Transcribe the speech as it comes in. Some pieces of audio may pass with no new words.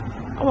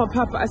I want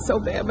Popeye so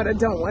bad, but I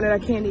don't want it. I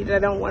can't eat it. I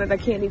don't want it. I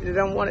can't eat it. I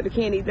don't want it. I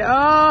can't eat it.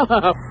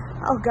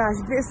 Oh gosh,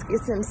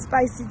 biscuits and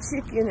spicy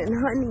chicken and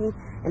honey.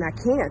 And I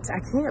can't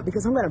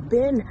because I'm going to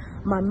bend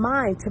my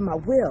mind to my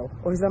will,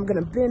 or I'm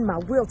going to bend my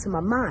will to my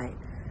mind.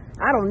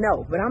 I don't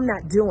know, but I'm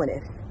not doing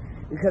it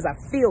because I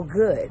feel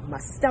good. My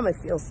stomach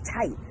feels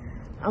tight.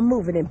 I'm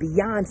moving in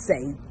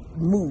Beyonce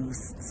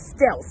moves.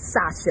 Stealth,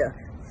 Sasha,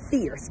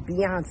 fierce,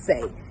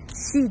 Beyonce.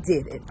 She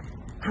did it.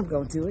 I'm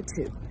going to do it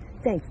too.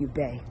 Thank you,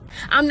 babe.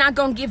 I'm not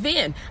going to give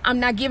in. I'm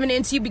not giving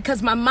in to you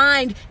because my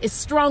mind is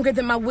stronger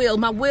than my will.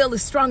 My will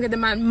is stronger than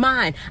my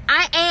mind.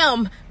 I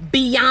am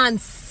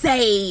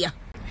Beyonce.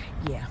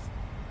 Yeah,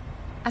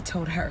 I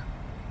told her.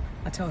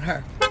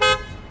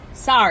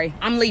 Sorry,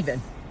 I'm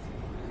leaving.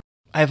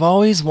 I've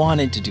always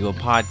wanted to do a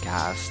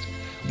podcast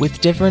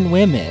with different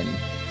women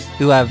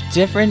who have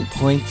different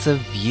points of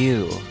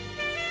view.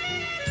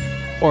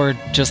 Or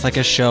just like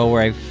a show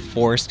where I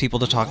force people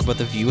to talk about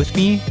The View with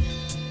me.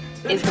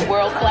 Is the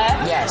world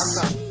flat?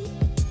 Yes.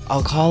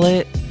 I'll call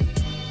it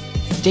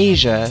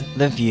Deja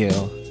The View.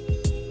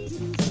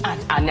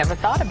 I never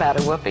thought about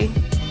it, Whoopi.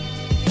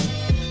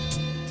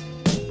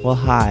 Well,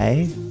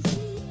 hi.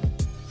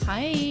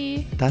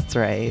 Hi. That's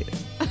right.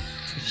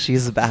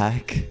 She's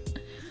back.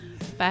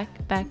 Back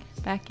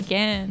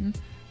again.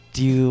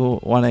 Do you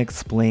want to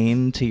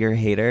explain to your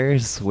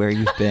haters where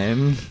you've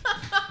been?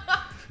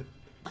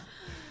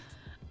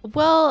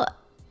 Well,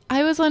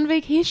 I was on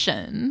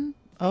vacation.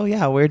 Oh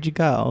yeah, where'd you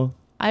go?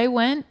 I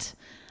went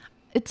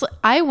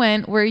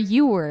where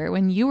you were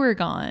when you were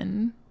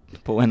gone.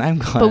 But when I'm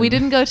gone. But we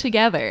didn't go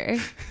together.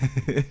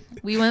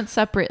 We went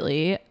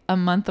separately, a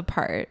month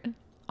apart,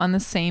 on the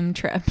same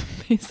trip,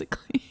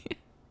 basically.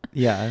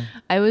 Yeah.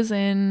 I was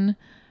in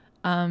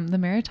the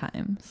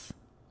Maritimes.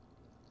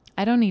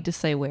 I don't need to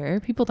say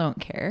where. People don't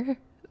care.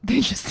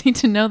 They just need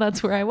to know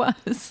that's where I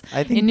was.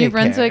 I think in New they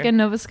Brunswick care. and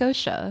Nova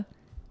Scotia.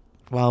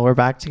 Well, we're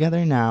back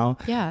together now.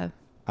 Yeah.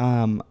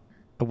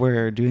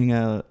 We're doing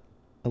a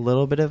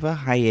little bit of a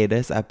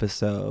hiatus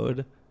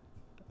episode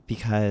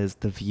because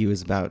The View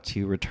is about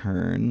to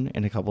return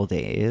in a couple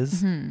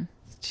days. Mm-hmm.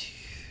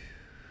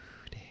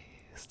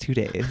 2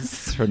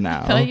 days from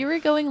now. I thought you were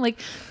going like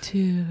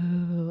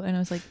and I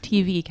was like,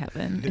 TV,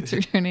 Kevin. It's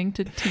returning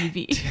to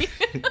TV.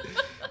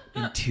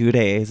 In 2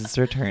 days, it's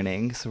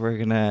returning. So we're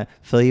going to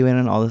fill you in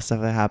on all the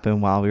stuff that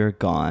happened while we were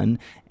gone.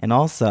 And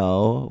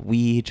also,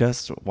 we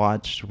just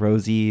watched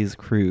Rosie's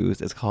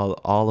Cruise. It's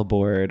called All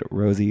Aboard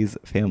Rosie's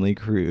Family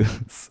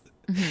Cruise.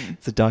 Mm-hmm.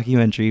 It's a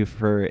documentary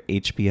for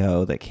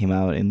HBO that came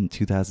out in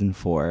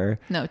 2004.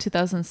 No,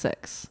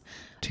 2006.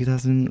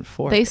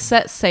 2004. They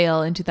set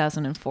sail in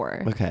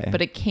 2004. Okay.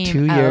 But it came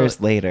 2 out.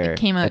 years later, It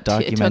came out. a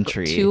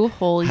documentary it took 2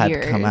 whole had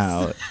years. come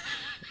out.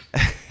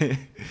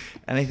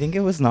 And I think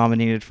it was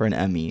nominated for an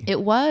Emmy.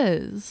 It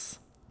was.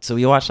 So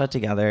we watched that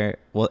together,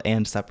 well,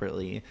 and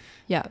separately.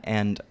 Yeah.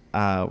 And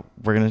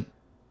we're going to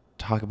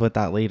talk about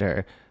that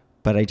later.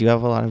 But I do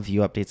have a lot of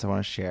view updates I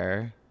want to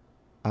share.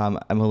 I'm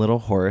a little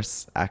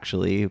hoarse,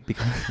 actually,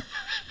 because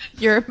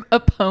You're a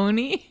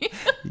pony?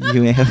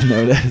 you may have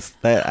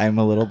noticed that I'm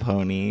a little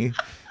pony.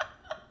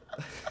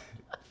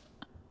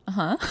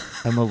 Uh-huh.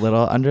 I'm a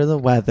little under the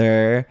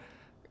weather.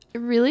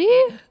 Really?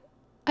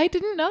 I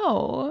didn't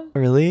know.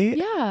 Really?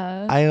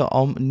 Yeah.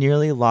 I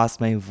nearly lost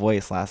my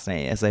voice last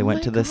night as I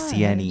went to the God.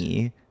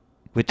 CNE,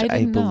 which I I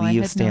didn't know. I believe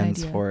had no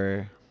stands idea.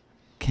 for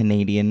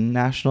Canadian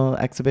National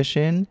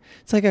Exhibition.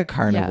 It's like a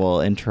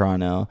carnival in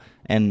Toronto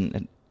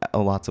and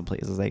lots of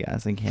places, I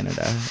guess, in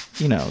Canada.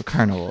 You know,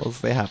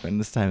 carnivals, they happen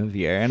this time of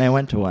year. And I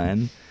went to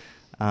one.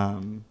 I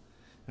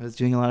was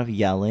doing a lot of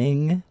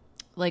yelling.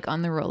 Like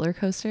on the roller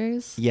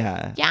coasters?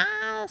 Yeah.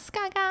 Yes,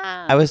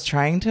 Gaga. I was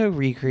trying to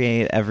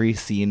recreate every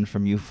scene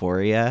from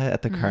Euphoria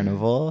at the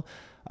carnival,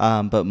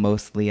 but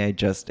mostly I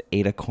just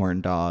ate a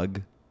corn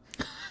dog.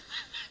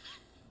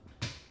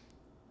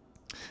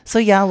 So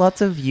yeah,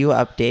 lots of View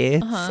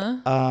updates.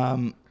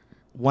 Uh-huh.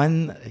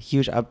 One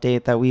huge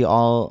update that we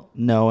all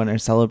know and are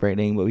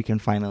celebrating, but we can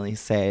finally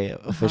say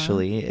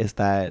officially, is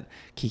that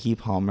Keke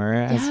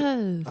Palmer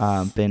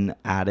has been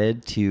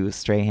added to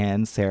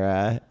Strahan,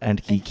 Sarah,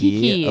 and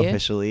Keke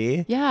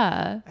officially.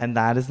 Yeah. And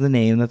that is the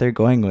name that they're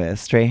going with.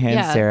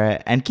 Strahan,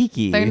 Sarah, and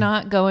Keke. They're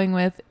not going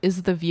with,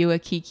 is the View a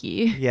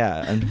Keke?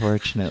 Yeah,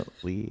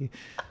 unfortunately.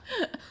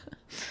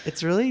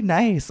 It's really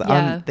nice.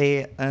 Yeah.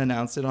 They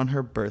announced it on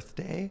her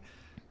birthday.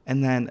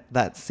 And then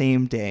that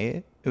same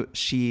day,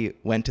 she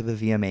went to the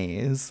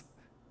VMAs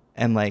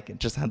and like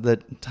just had the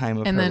time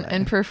of her life.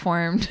 And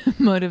performed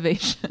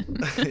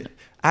Motivation.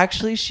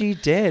 Actually, she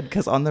did,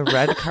 because on the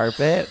red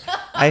carpet,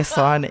 I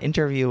saw an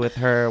interview with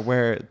her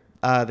where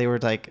they were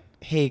like,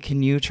 hey,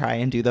 can you try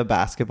and do the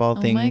basketball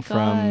thing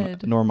from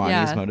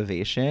Normani's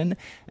Motivation?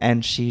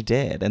 And she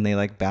did. And they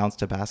like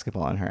bounced a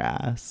basketball on her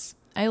ass.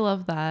 I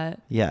love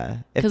that. Yeah.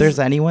 If there's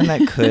anyone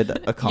that could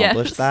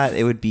accomplish Yes. that,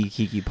 it would be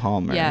Keke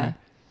Palmer. Yeah.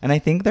 And I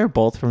think they're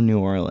both from New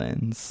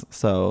Orleans.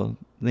 So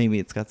maybe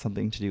it's got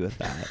something to do with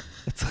that.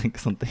 It's like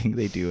something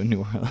they do in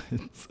New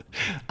Orleans.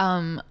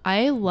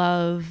 I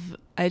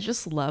I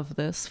just love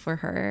this for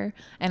her,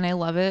 and I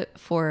love it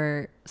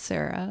for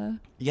Sarah.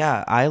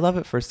 Yeah, I love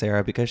it for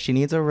Sarah because she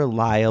needs a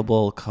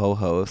reliable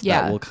co-host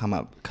Yeah. that will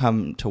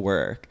come to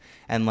work.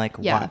 And like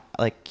Yeah.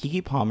 like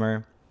Keke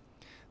Palmer,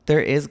 there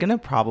is going to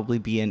probably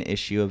be an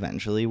issue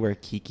eventually where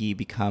Keke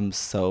becomes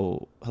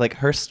so like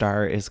her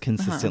star is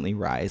consistently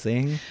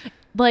rising.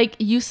 Like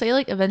you say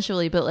like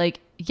eventually, but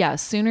like yeah,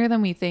 sooner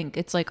than we think.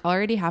 It's like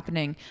already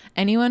happening.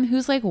 Anyone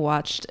who's like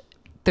watched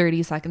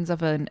 30 seconds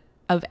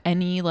of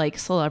any like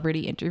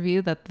celebrity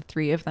interview that the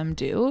three of them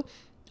do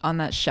on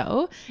that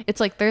show, it's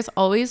like there's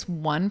always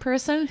one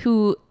person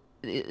who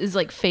is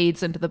like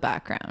fades into the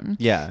background.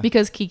 Yeah.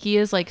 Because Keke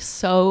is like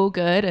so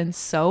good and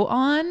so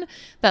on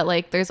that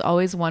like there's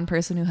always one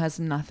person who has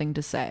nothing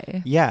to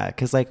say. Yeah,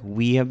 because like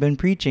we have been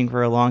preaching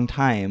for a long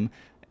time,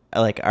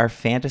 like our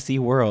fantasy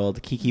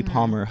world, Keke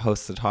Palmer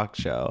hosts a talk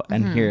show,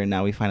 and here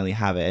now we finally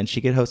have it, and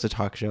she could host a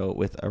talk show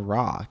with a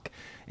rock,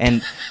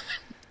 and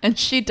And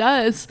she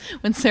does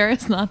when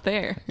Sarah's not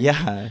there.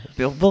 yeah.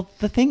 Well,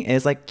 the thing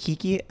is, like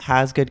Keke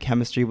has good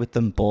chemistry with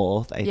them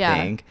both, I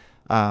think,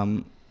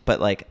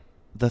 but like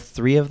the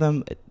three of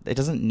them, it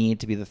doesn't need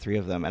to be the three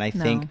of them, and I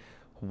think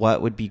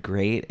what would be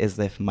great is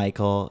if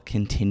Michael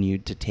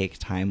continued to take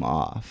time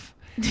off.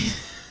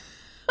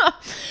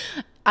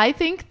 I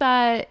think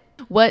that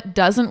what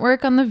doesn't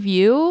work on The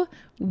View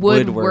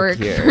would work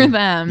here for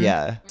them.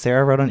 Yeah.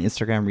 Sarah wrote on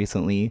Instagram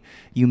recently,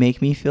 "You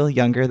make me feel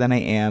younger than I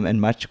am and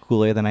much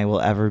cooler than I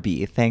will ever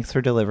be. Thanks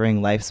for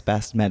delivering life's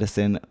best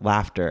medicine,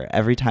 laughter,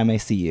 every time I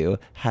see you.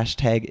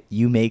 Hashtag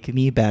you make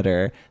me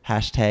better.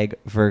 Hashtag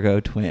Virgo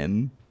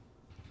twin."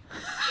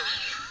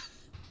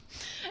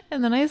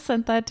 And then I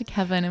sent that to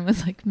Kevin and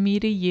was like, me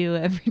to you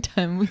every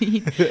time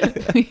we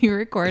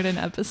record an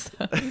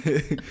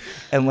episode.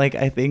 And like,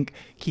 I think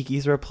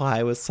Kiki's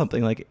reply was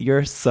something like,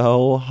 "You're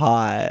so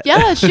hot."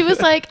 Yeah, she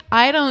was like,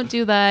 I don't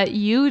do that.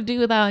 You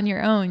do that on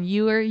your own.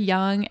 You are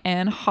young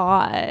and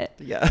hot.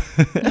 Yeah.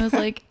 And I was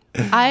like,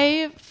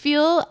 I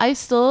still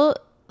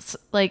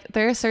like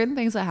there are certain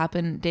things that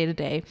happen day to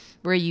day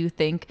where you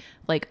think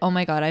like, oh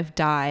my God, I've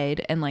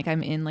died and like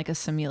I'm in like a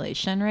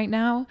simulation right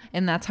now.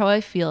 And that's how I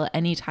feel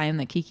anytime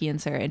that Keke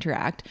and Sarah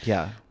interact.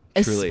 Yeah.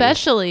 Truly.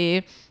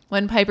 Especially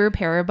when Piper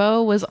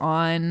Perabo was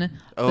on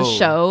the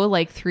show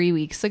like 3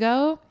 weeks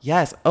ago.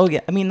 Yes. Oh, yeah.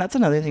 I mean, that's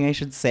another thing I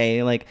should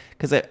say, like,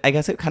 because I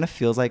guess it kind of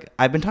feels like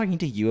I've been talking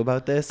to you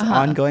about this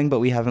ongoing, but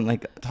we haven't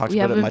like talked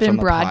about it much on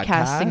the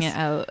broadcasting podcast. it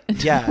out.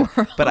 into Yeah. the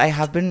world. But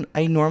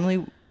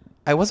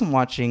I wasn't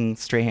watching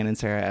Strahan and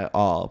Sarah at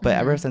all, but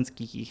ever since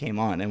Keke came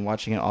on, I'm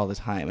watching it all the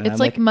time. And It's I'm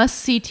like must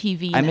see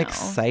TV. I'm now.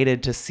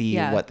 excited to see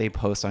Yeah. what they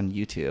post on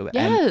YouTube.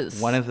 Yes.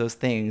 And one of those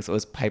things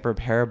was Piper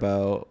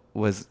Perabo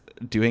was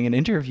doing an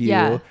interview.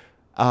 Yeah.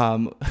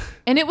 Um,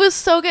 And it was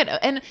so good.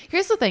 And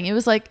here's the thing. It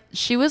was like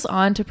she was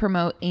on to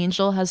promote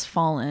Angel Has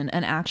Fallen,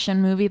 an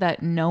action movie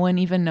that no one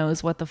even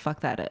knows what the fuck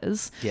that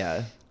is.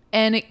 yeah.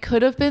 And it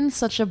could have been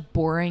such a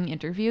boring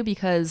interview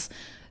because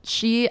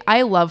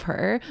I love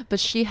her, but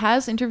she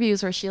has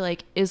interviews where she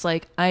like is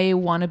like, I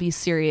want to be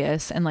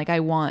serious and like I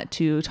want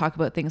to talk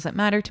about things that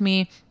matter to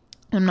me.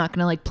 I'm not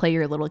gonna like play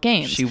your little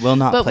games. She will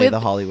not But play with- the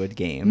Hollywood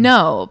game.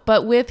 No,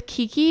 but with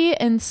Keke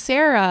and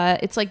Sarah,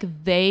 it's like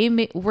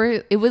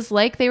it was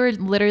like they were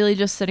literally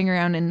just sitting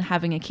around and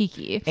having a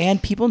Keke.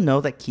 And people know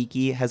that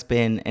Keke has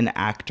been an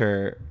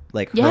actor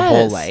like her Yes.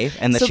 whole life,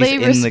 and that So she's they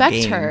in the respect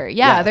game. her.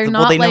 Yeah, they're well,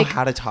 not they know like-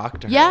 how to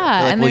talk to her. Yeah,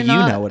 They're like, and well, they're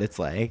you not- know what it's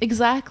like.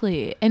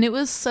 Exactly. And it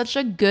was such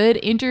a good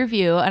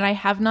interview. And I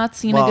have not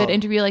seen a Well- good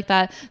interview like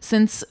that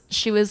since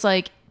she was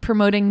like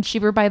promoting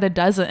Cheaper by the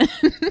Dozen.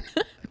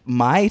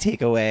 My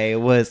takeaway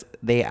was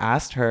they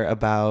asked her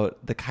about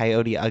the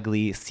Coyote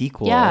Ugly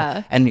sequel.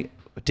 Yeah. And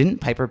didn't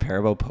Piper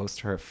Perabo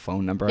post her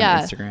phone number on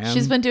Instagram?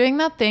 She's been doing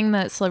that thing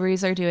that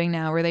celebrities are doing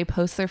now where they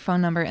post their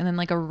phone number and then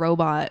like a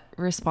robot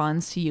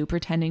responds to you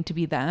pretending to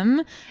be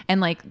them and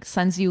like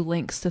sends you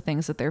links to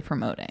things that they're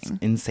promoting.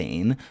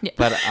 insane. Yeah.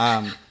 But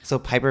so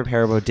Piper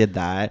Perabo did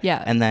that.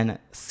 Yeah. And then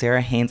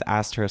Sarah Haynes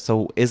asked her,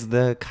 so is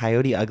the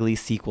Coyote Ugly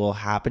sequel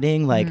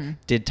happening? Like,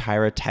 did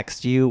Tyra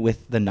text you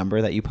with the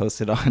number that you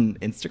posted on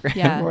Instagram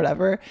Yeah. or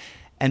whatever?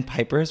 And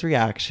Piper's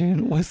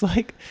reaction was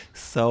like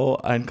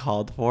so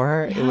uncalled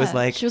for. It was Yeah.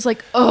 like, she was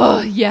like, oh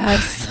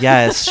yes.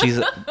 yes, she's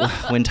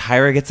when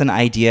Tyra gets an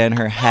idea in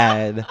her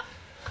head.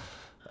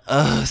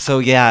 So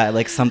yeah,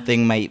 like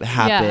something might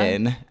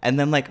happen. And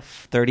then like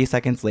 30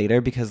 seconds later,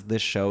 because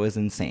this show is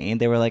insane,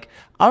 they were like,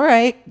 all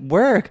right,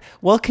 work.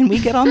 Well, can we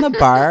get on the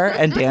bar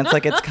and dance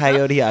like it's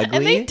Coyote Ugly?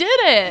 And they did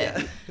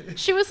it.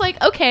 She was like,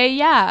 okay,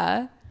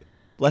 yeah.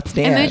 Let's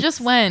dance. And they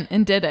just went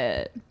and did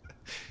it.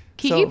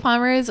 Keke So-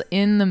 Palmer is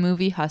in the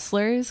movie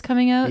Hustlers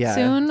coming out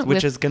soon.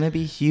 which is going to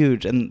be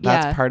huge. And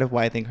that's Yeah. part of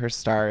why I think her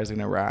star is going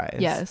to rise.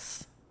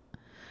 Yes.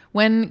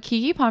 When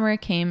Keke Palmer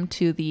came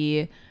to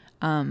the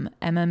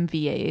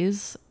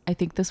MMVAs, I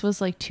think this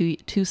was like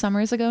two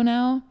summers ago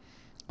now,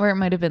 or it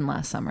might have been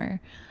last summer.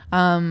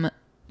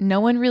 No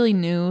one really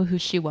knew who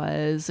she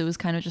was. It was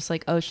kind of just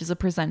like, oh, she's a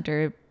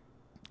presenter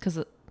because,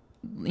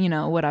 you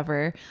know,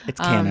 whatever. It's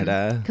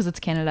Canada. Because it's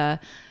Canada.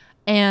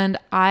 And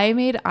I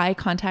made eye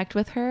contact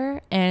with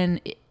her, and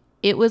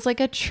it was like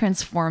a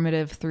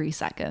transformative 3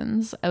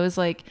 seconds. I was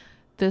like,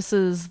 this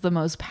is the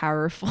most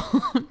powerful.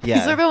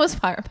 These are the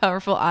most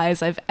powerful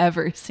eyes I've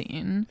ever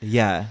seen.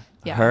 Yeah.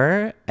 Yeah.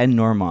 Her and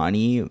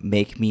Normani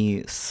make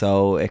me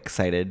so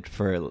excited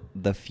for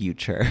the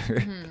future.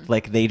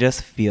 Like they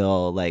just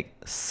feel like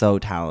so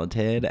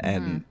talented.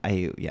 And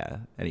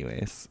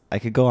anyways, I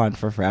could go on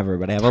for forever,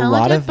 but I have a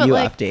lot of view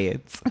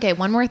updates. Okay,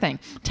 one more thing.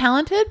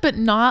 Talented, but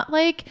not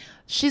like,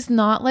 she's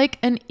not like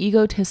an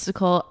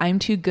egotistical, I'm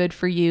too good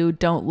for you,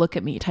 don't look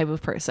at me type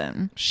of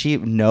person. She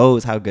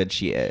knows how good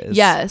she is.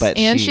 Yes.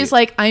 And she's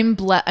like, I'm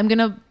going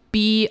to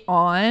be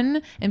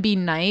on and be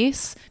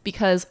nice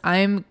because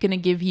I'm going to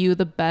give you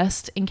the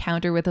best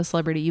encounter with a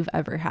celebrity you've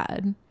ever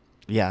had.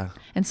 Yeah.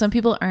 And some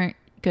people aren't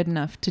good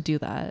enough to do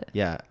that.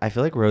 Yeah. I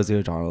feel like Rosie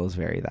O'Donnell is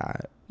very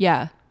that.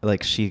 Yeah.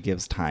 Like she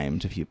gives time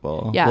to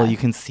people. Yeah. Well, you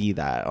can see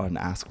that on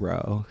Ask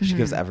Ro. She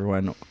gives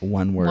everyone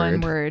one word.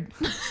 One word.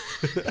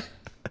 Okay.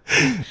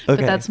 But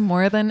that's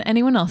more than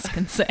anyone else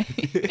can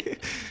say.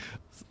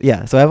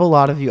 Yeah. So I have a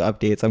lot of view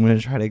updates. I'm going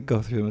to try to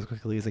go through them as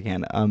quickly as I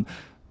can.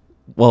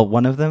 Well,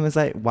 one of them is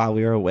that while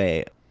we were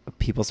away,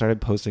 people started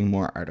posting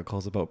more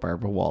articles about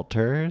Barbara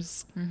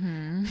Walters.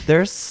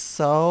 They're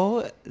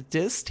so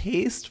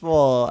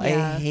distasteful.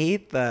 Yeah. I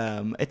hate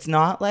them. It's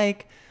not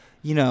like,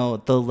 you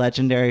know, the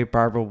legendary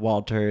Barbara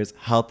Walters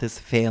health is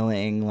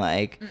failing.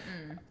 Like,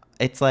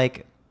 it's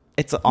like,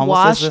 it's almost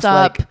washed as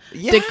up,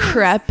 like,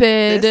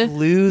 decrepit. This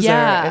loser.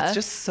 Yeah. It's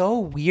just so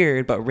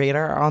weird. But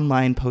Radar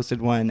Online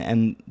posted one,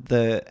 and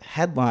the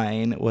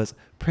headline was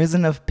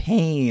 "Prison of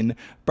Pain.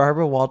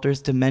 Barbara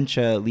Walters'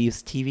 dementia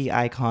leaves TV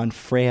icon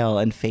frail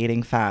and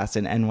fading fast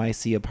in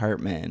NYC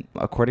apartment."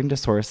 According to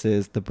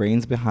sources, the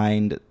brains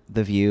behind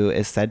The View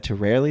is said to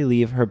rarely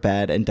leave her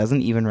bed and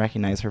doesn't even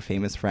recognize her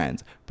famous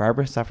friends.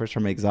 Barbara suffers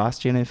from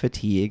exhaustion and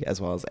fatigue,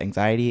 as well as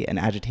anxiety and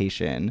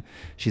agitation.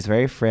 She's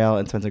very frail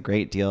and spends a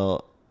great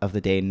deal of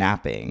the day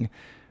napping.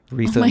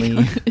 Recently, Oh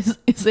my God.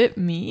 Is it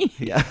me?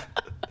 yeah.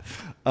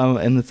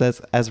 And it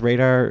says, as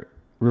Radar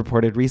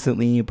reported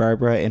recently,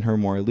 Barbara, in her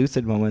more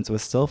lucid moments,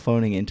 was still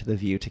phoning into The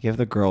View to give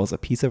the girls a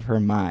piece of her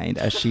mind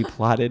as she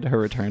plotted her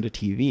return to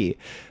TV.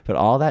 But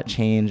all that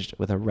changed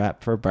with a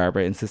rep for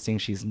Barbara insisting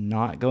she's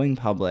not going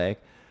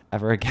public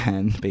ever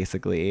again,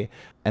 basically.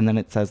 And then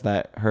it says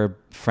that her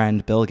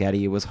friend Bill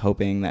Getty was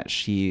hoping that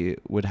she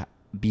would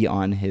be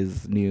on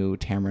his new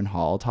Tamron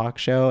Hall talk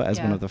show as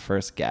one of the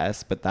first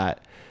guests, but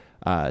that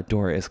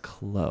door is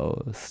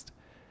closed.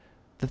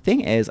 The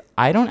thing is,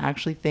 I don't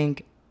actually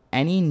think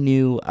any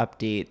new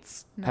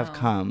updates have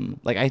come.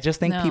 Like, I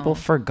just think people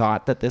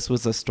forgot that this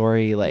was a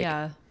story like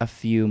a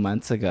few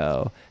months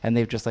ago, and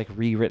they've just like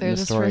rewritten They're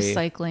the just story.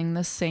 recycling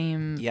the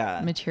same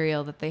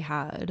material that they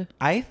had.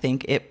 I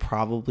think it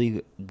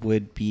probably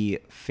would be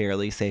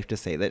fairly safe to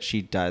say that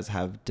she does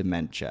have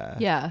dementia.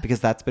 Yeah. Because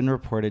that's been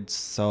reported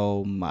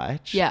so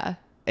much. Yeah.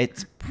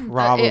 It's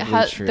probably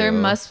true. There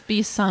must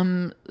be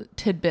some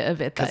tidbit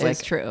of it that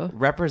is true.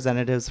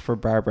 Representatives for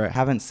Barbara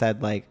haven't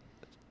said like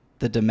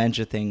the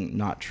dementia thing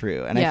not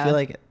true. And I feel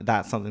like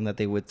that's something that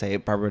they would say.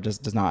 Barbara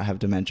just does not have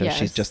dementia. Yes.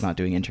 She's just not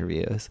doing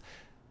interviews.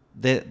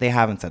 They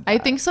haven't said that. I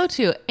think so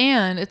too.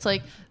 And it's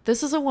like,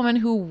 this is a woman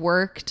who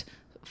worked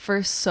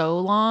for so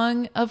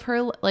long of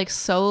her, like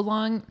so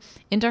long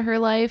into her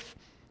life,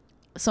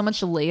 so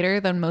much later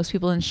than most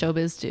people in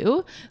showbiz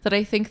do, that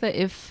I think that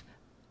if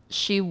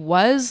she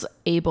was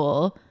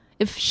able,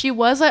 if she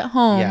was at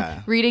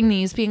home reading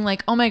these, being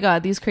like, oh my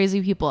God, these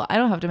crazy people, I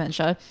don't have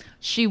dementia,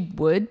 she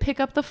would pick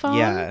up the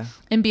phone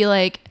and be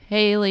like,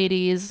 hey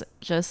ladies,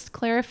 just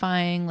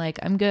clarifying, like,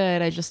 I'm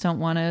good, I just don't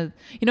want to,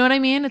 you know what I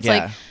mean? It's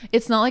like,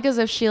 it's not like as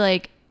if she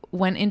like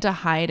went into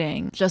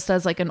hiding just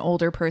as like an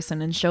older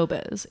person in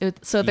showbiz.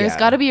 So there's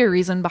got to be a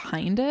reason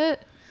behind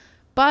it.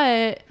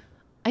 But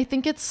I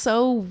think it's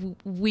so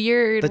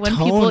weird when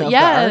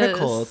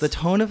people the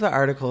tone of the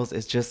articles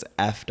is just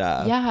effed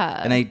up.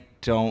 Yeah. And I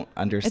don't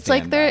understand. It's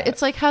like that.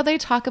 it's like how they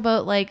talk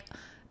about like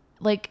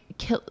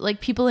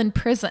people in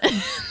prison.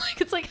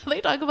 Like it's like how they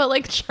talk about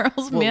like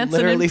Charles Manson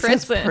literally in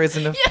prison. Says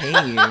prison of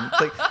pain.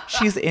 It's like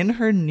she's in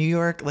her New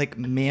York like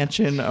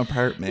mansion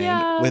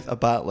apartment with a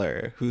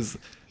butler who's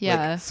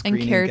like,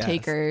 and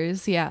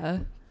caretakers.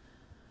 Guests.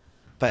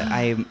 But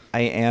I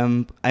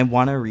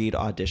want to read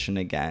Audition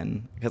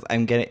again because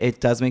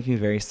it does make me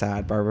very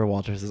sad. Barbara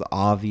Walters is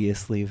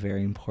obviously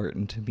very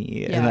important to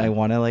me, and I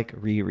want to like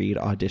reread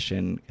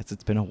Audition because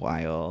it's been a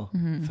while.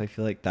 So I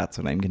feel like that's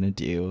what I'm gonna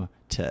do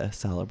to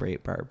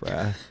celebrate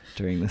Barbara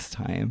during this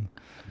time.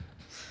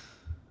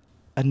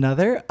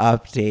 Another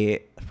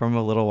update from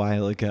a little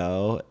while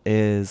ago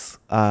is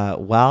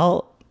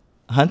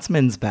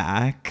Huntsman's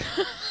back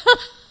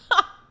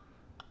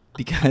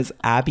because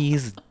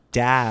Abby's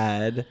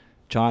dad,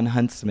 John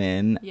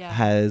Huntsman,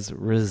 has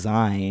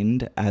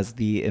resigned as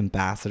the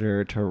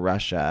ambassador to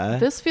Russia.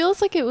 This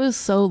feels like it was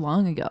so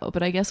long ago,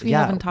 but I guess we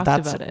haven't talked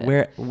about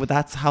it.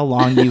 That's how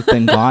long you've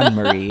been gone,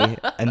 Marie,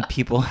 and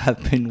people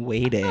have been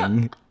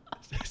waiting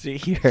to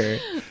hear.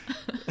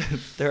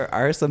 There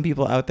are some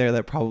people out there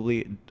that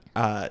probably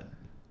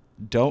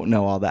don't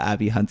know all the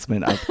Abby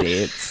Huntsman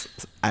updates,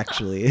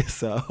 actually.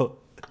 So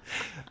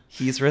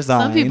he's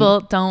resigned. Some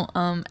people don't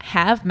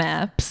have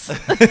maps.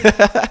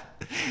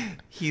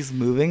 He's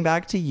moving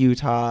back to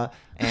Utah,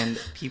 and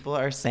people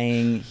are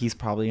saying he's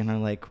probably gonna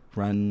like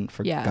run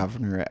for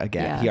governor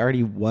again. Yeah. He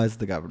already was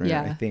the governor,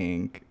 Yeah. I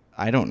think.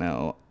 I don't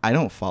know. I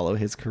don't follow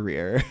his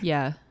career.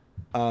 Yeah.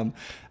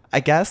 I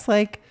guess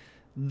like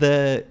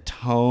the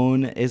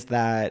tone is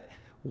that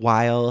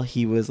while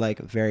he was like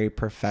very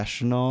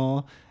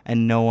professional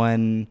and no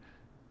one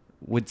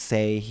would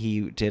say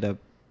he did a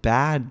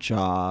bad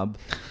job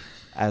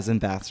as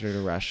ambassador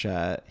to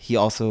Russia, he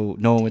also,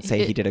 no one would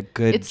say he did a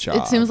good job.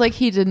 It seems like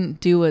he didn't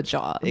do a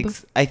job.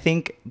 I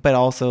think, but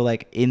also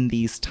like in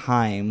these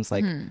times,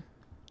 like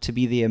to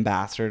be the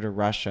ambassador to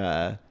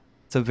Russia,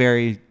 it's a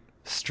very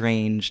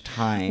strange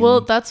time.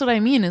 Well, that's what I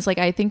mean is like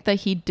I think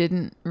that he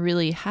didn't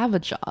really have a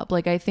job.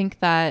 Like I think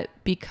that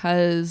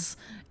because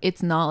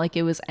it's not like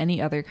it was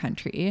any other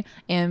country,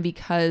 and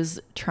because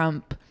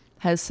Trump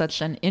has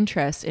such an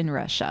interest in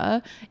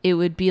Russia, it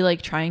would be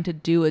like trying to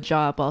do a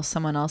job while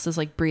someone else is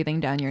like breathing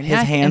down your neck.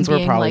 His hands and were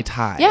being probably like,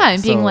 tied. Yeah,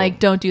 and being so- like,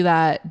 don't do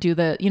that, do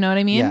the, you know what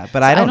I mean? Yeah,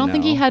 but I don't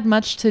think he know. had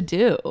much to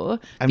do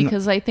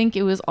because not- I think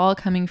it was all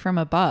coming from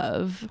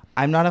above.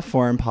 I'm not a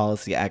foreign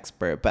policy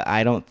expert, but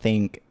I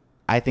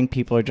think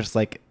people are just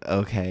like,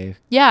 okay.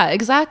 Yeah,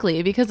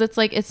 exactly. Because it's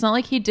like, it's not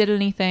like he did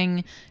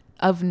anything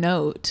of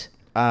note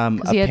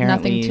because he had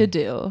nothing to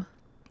do.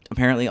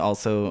 Apparently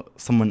also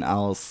someone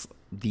else,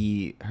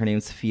 her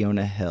name's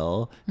Fiona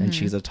Hill, and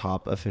she's a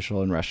top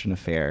official in Russian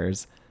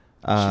affairs.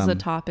 She's a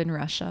top in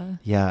Russia.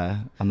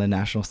 Yeah, on the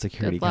National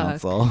Security Good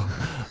luck. Council.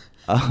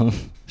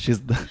 She's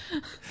the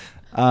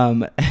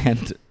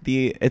and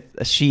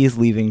she's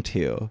leaving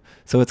too.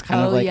 So it's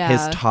kind of like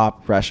his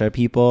top Russia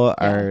people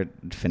are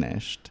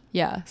finished.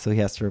 Yeah. So he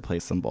has to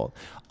replace them both.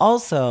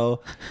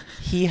 Also,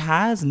 he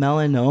has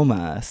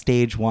melanoma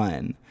stage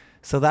 1.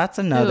 So that's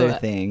another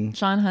thing.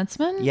 John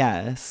Huntsman?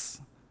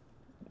 Yes.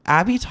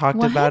 Abby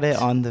talked about it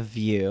on The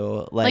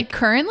View. Like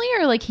currently,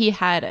 or like he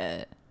had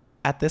it?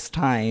 At this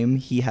time,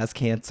 he has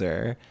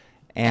cancer.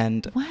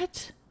 And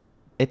What?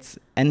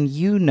 and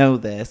you know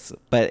this,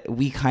 but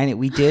we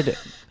did. Honestly,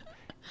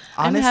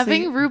 I'm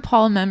having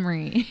RuPaul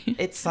memory.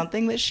 It's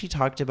something that she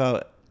talked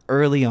about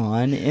early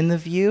on in The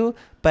View,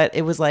 but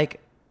it was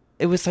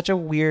such a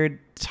weird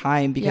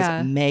time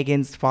because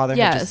Megan's father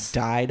had just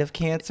died of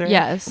cancer.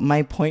 Yes.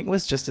 My point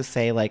was just to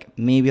say, like,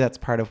 maybe that's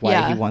part of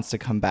why he wants to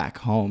come back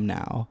home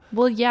now.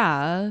 Well,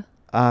 yeah.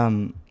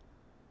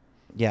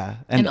 Yeah.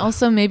 And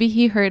also maybe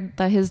he heard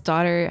that his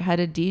daughter had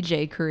a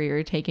DJ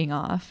career taking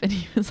off and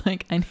he was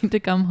like, I need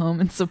to come home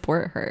and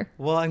support her.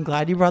 Well, I'm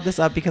glad you brought this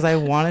up because I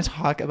want to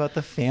talk about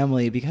the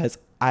family because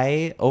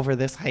I, over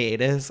this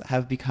hiatus,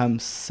 have become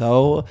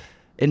so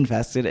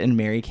invested in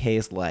Mary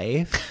Kay's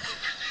life.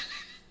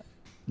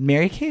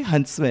 Mary Kay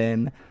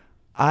Huntsman,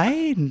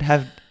 I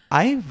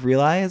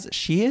realized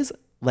she is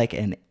like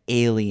an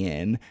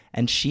alien,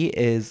 and she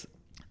is.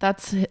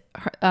 That's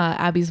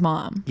Abby's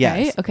mom, Yes.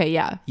 right? Okay,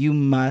 yeah. You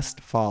must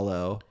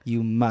follow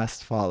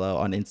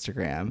on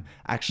Instagram.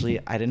 Actually,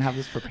 I didn't have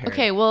this prepared.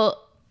 Okay,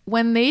 well,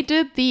 when they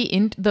did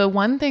the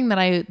one thing that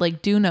I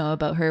like do know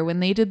about her,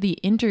 when they did the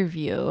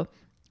interview,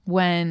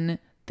 when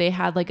they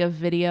had like a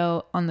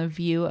video on The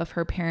View of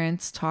her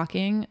parents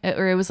talking,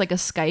 or it was like a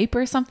Skype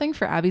or something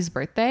for Abby's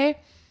birthday,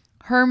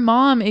 her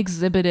mom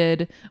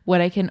exhibited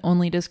what I can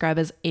only describe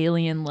as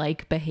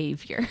alien-like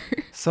behavior.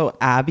 So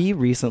Abby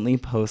recently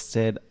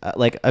posted,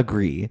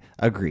 agree,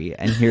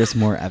 and here's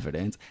more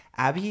evidence.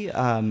 Abby,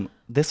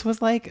 this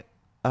was like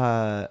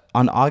on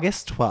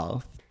August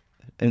 12th,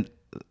 and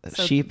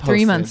So she posted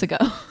 3 months ago.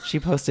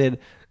 She posted,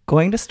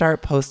 going to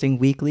start posting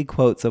weekly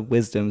quotes of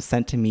wisdom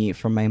sent to me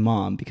from my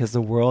mom because the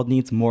world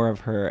needs more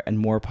of her and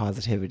more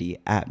positivity.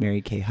 At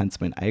Mary Kay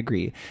Huntsman. I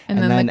agree. And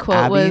then the quote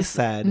Abby was,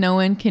 said, no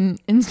one can,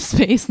 in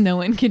space, no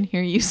one can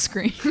hear you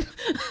scream.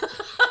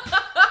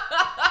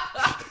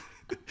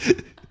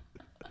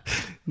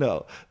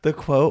 no, the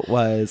quote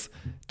was,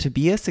 to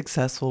be a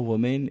successful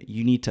woman,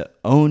 you need to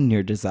own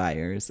your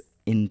desires,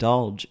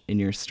 indulge in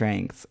your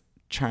strengths,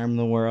 charm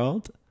the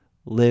world,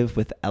 live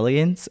with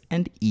elegance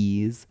and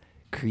ease,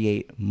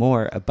 create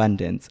more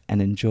abundance,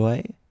 and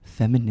enjoy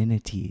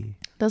femininity.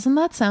 Doesn't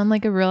that sound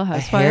like a Real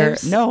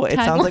Housewives? No, it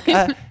sounds like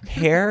tagline? a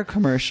hair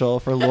commercial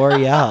for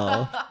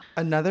L'Oreal.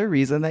 Another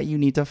reason that you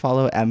need to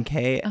follow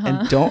MK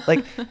and don't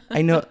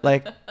I know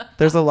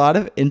there's a lot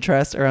of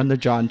interest around the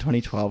John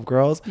 2012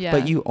 girls,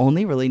 but you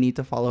only really need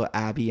to follow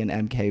Abby and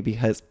MK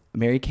because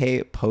Mary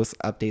Kay posts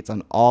updates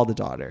on all the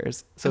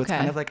daughters. So it's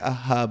kind of like a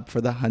hub for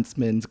the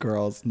Huntsman's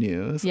girls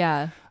news.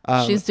 Yeah.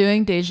 She's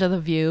doing Deja the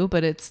View,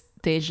 but it's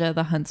Deja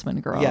the Huntsman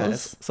girls.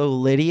 Yes. So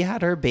Liddy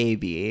had her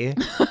baby.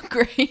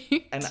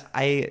 Great. And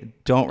I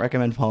don't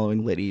recommend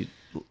following Liddy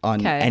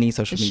on any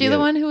social media. Is she the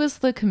one who was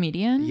the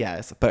comedian?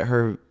 Yes, but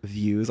her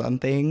views on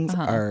things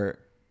are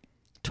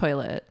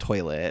toilet.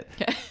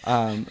 Okay.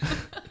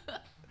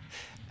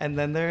 And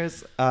then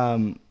there's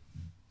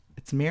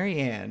it's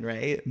Marianne,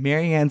 right?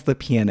 Marianne's the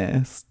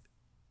pianist.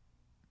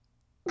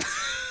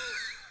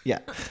 Yeah.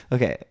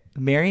 Okay.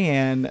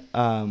 Marianne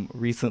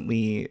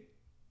recently,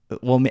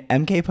 well,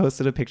 MK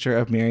posted a picture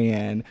of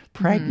Marianne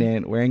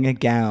pregnant wearing a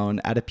gown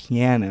at a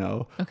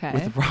piano Okay.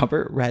 with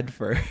Robert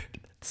Redford.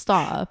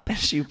 Stop.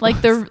 She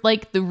Like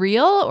the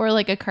real or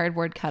like a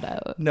cardboard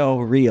cutout? No,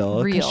 real.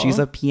 'Cause Real. she's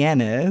a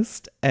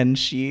pianist, and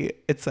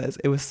it says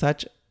it was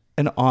such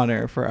an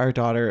honor for our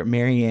daughter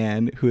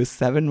Marianne, who is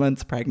 7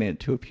 months pregnant,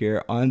 to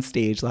appear on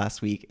stage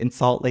last week in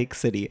Salt Lake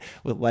City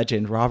with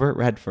legend Robert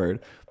Redford,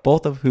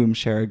 both of whom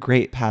share a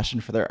great passion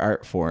for their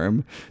art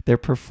form. Their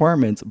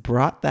performance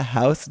brought the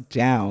house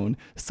down.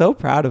 So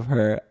proud of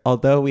her.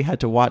 Although we had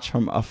to watch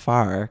from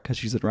afar because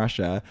she's in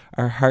Russia,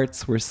 our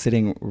hearts were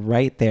sitting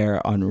right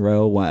there on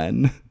row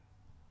 1.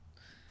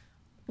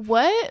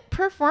 What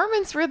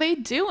performance were they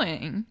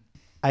doing?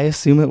 I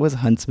assume it was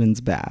Huntsman's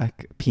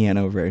Back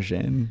piano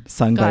version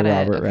sung by Got it.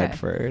 Robert Okay.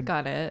 Redford.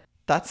 Got it.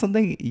 That's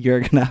something you're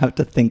going to have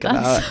to think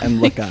about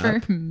and look up.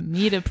 For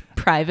me to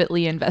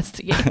privately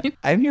investigate.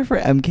 I'm here for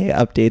MK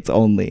updates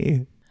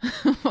only.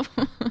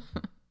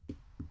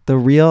 The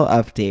real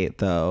update,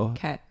 though,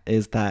 Okay.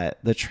 is that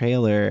the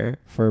trailer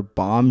for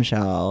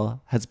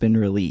Bombshell has been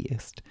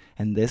released.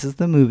 And this is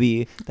the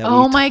movie that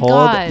Oh we my told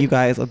God. you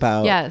guys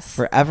about Yes.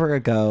 forever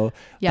ago,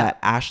 Yeah. that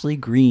Ashley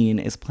Greene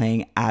is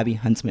playing Abby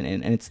Huntsman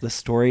in. And it's the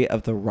story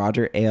of the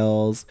Roger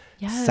Ailes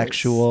Yes.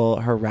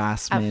 sexual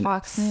harassment At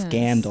Fox News.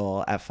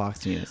 scandal at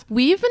Fox News.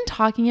 We've been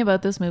talking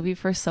about this movie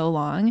for so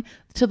long,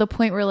 to the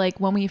point where, like,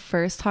 when we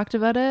first talked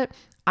about it,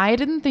 I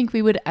didn't think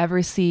we would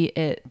ever see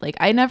it. Like,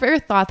 I never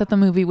thought that the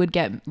movie would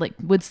get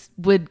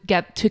would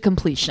get to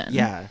completion.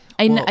 Yeah.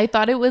 Well- I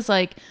thought it was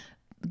like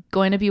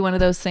going to be one of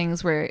those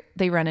things where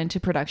they run into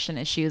production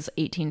issues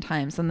 18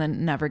 times and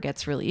then never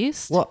gets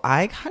released. Well,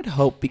 I had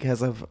hope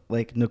because of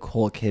like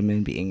Nicole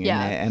Kidman being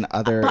Yeah. in it and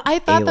other. But I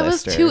thought that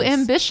was too A-listers.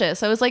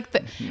 ambitious. I was like,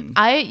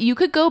 you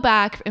could go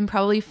back and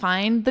probably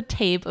find the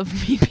tape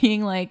of me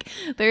being like,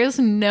 "There's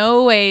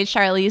no way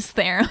Charlize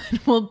Theron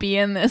will be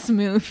in this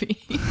movie."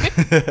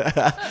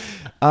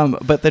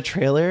 But the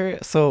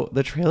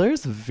trailer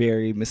is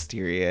very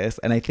mysterious,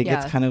 and I think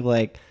Yeah. it's kind of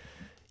like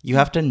you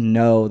have to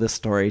know the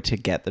story to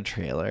get the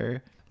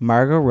trailer.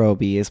 Margot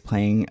Robbie is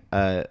playing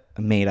a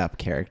made-up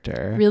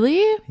character.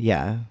 Really?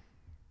 Yeah.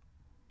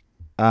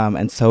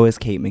 And so is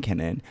Kate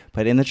McKinnon.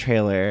 But in the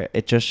trailer,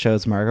 it just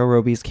shows Margot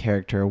Robbie's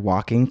character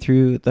walking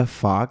through the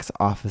Fox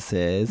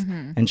offices,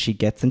 and she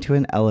gets into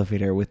an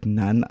elevator with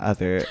none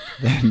other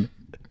than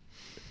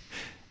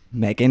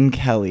Megyn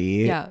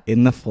Kelly Yeah.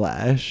 in the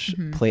flesh,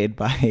 played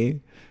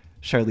by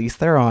Charlize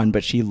Theron,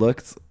 but she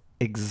looks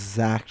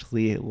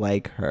exactly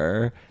like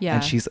her. Yeah.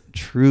 And she's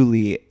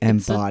truly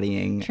It's a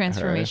embodying her.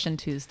 Transformation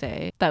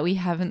Tuesday that we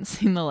haven't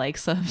seen the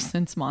likes of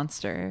since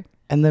Monster.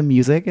 And the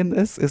music in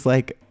this is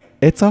like,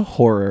 it's a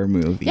horror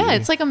movie. Yeah,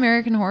 it's like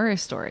American Horror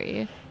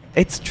Story.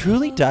 It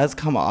truly does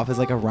come off as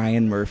like a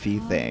Ryan Murphy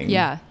thing.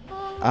 Yeah.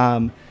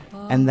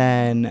 And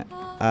then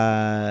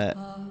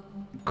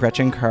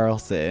Gretchen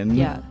Carlson,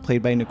 Yeah.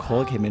 played by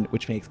Nicole Kidman,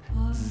 which makes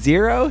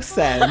 0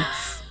 sense.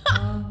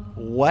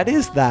 What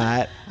is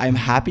that? I'm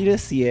happy to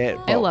see it.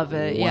 I but love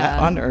it, What yeah.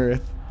 on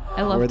earth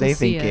I love were to they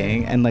see it.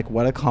 thinking? And like,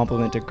 what a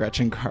compliment to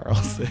Gretchen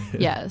Carlson.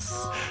 Yes.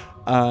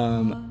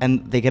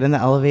 And they get in the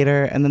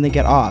elevator and then they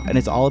get off, and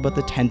it's all about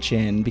the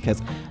tension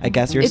because I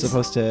guess you're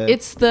supposed to.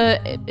 It's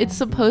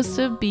supposed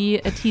to be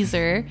a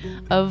teaser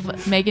of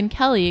Megyn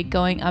Kelly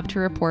going up to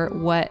report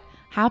what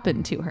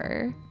happened to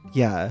her.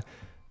 Yeah.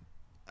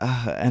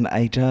 And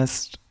I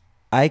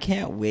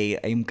can't wait.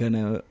 I'm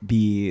gonna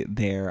be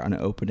there on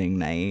opening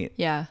night.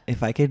 Yeah.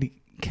 If I could,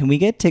 can we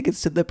get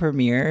tickets to the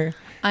premiere?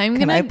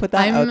 Can I put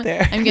that out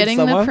there? I'm Can getting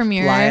the someone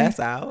premiere. Fly us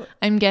out.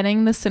 I'm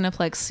getting the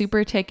Cineplex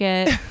Super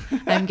ticket.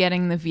 I'm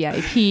getting the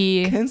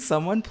VIP. Can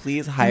someone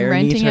please hire me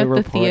renting to out the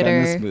report on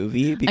theater. this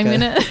movie? Because I'm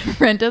gonna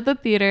rent out the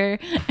theater,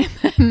 and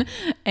then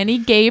any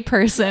gay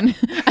person,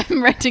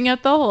 I'm renting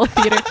out the whole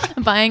theater,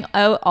 I'm buying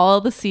out all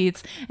the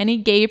seats. Any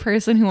gay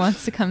person who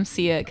wants to come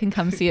see it can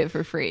come see it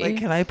for free. like,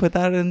 can I put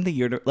that in the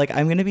universe? Like,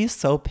 I'm gonna be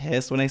so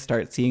pissed when I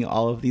start seeing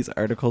all of these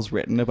articles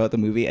written about the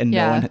movie, and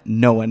Yeah.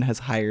 no one has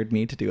hired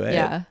me to do it.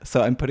 Yeah.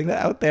 So I'm putting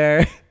that out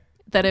there.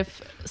 That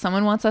if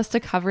someone wants us to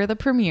cover the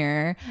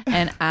premiere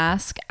and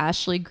ask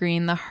Ashley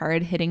Greene the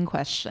hard-hitting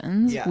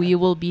questions, Yeah. we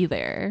will be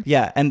there.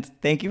 Yeah, and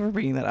thank you for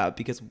bringing that up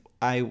because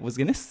I was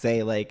gonna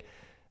say, like,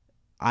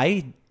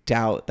 I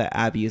doubt that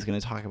Abby is gonna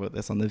talk about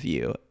this on The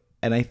View,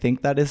 and I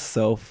think that is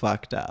so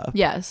fucked up.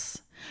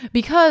 Yes.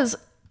 Because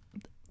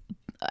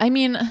I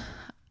mean,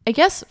 I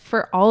guess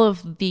for all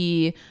of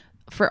the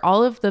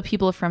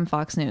people from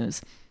Fox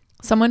News,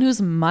 someone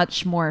who's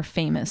much more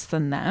famous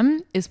than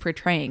them is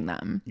portraying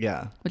them,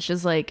 Yeah, which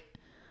is like,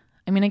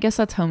 I mean, I guess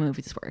that's how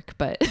movies work,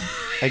 but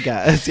I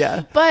guess.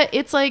 Yeah, but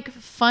it's like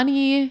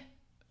funny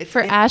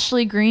for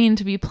Ashley Greene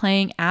to be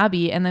playing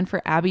Abby and then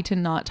for Abby to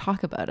not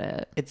talk about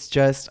it. it's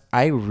just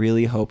I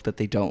really hope that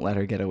they don't let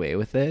her get away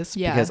with this.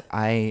 Yeah. Because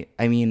I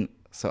mean,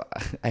 so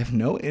I have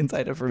no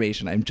inside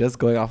information. I'm just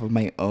going off of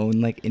my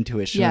own like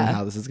intuition Yeah. on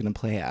how this is gonna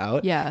play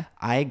out. Yeah.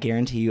 I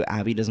guarantee you,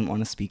 Abby doesn't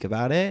want to speak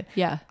about it.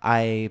 Yeah.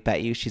 I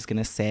bet you she's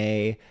gonna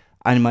say,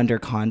 I'm under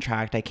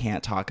contract, I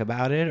can't talk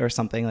about it, or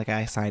something. Like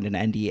I signed an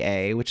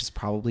NDA, which is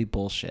probably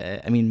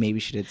bullshit. I mean, maybe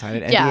she did sign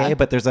an NDA,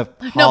 but there's a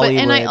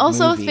Hollywood and I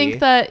also movie. think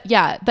that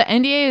the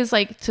NDA is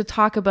like to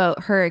talk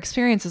about her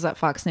experiences at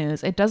Fox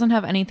News. It doesn't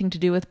have anything to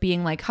do with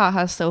being like,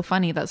 haha, so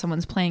funny that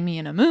someone's playing me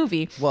in a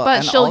movie. Well, but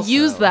and she'll also-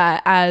 use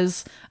that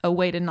as a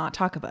way to not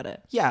talk about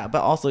it. Yeah,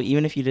 but also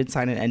even if you did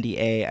sign an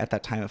NDA at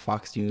that time at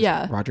Fox News,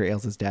 Roger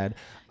Ailes is dead.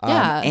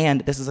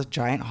 And this is a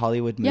giant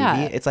Hollywood movie.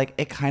 Yeah. It's like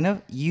it kind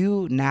of,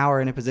 you now are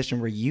in a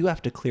position where you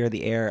have to clear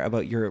the air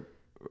about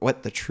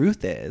what the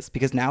truth is,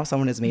 because now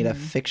someone has made a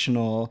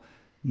fictional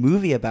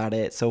movie about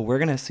it, so we're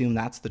going to assume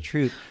that's the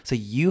truth. So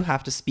you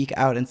have to speak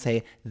out and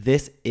say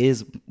this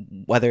is,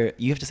 whether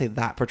you have to say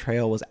that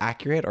portrayal was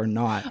accurate or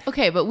not.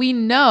 Okay, but we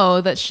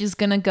know that she's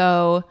going to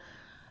go,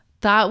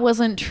 that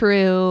wasn't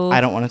true.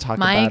 I don't want to talk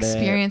about it. My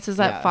experiences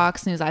at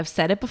Fox News. I've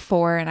said it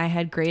before, and I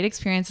had great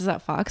experiences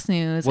at Fox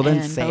News. Well, then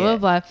and say blah,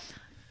 blah, it. blah.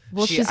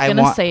 Well, she's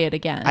gonna say it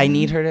again. I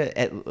need her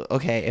to.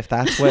 Okay, if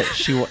that's what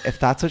she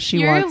wants.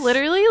 You're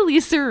literally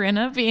Lisa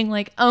Rinna being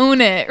like,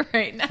 own it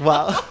right now.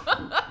 Well,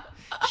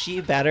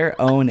 she better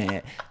own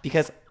it,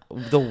 because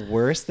the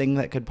worst thing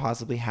that could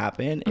possibly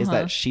happen is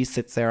that she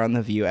sits there on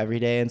The View every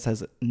day and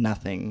says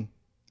nothing.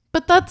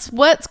 But that's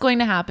what's going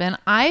to happen.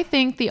 I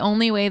think the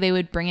only way they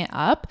would bring it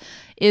up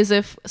is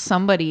if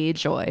somebody,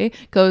 Joy,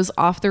 goes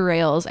off the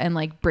rails and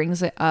like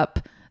brings it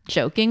up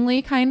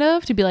jokingly, kind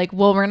of, to be like,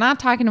 well, we're not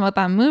talking about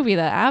that movie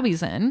that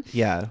Abby's in.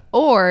 Yeah.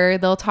 Or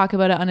they'll talk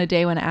about it on a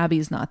day when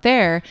Abby's not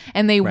there,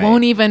 and they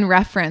won't even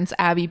reference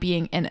Abby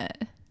being in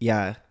it.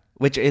 Yeah.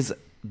 Which is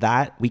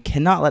that we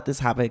cannot let this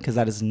happen, because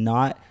that is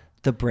not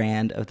the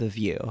brand of The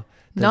View.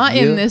 Not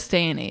in this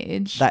day and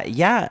age.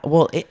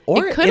 Well, it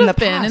could have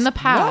been in the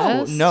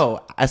past. No,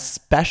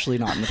 especially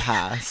not in the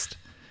past.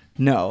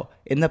 No,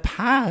 in the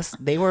past,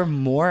 they were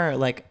more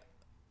like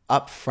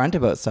upfront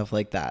about stuff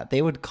like that.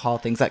 They would call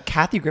things like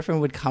Kathy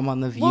Griffin would come on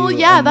The View. Well,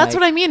 yeah, that's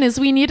what I mean is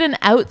we need an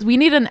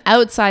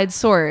outside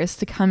source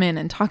to come in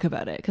and talk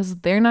about it, because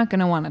they're not going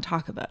to want to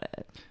talk about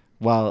it.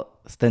 Well,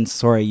 then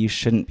sorry, you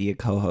shouldn't be a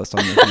co-host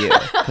on The View,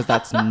 because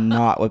that's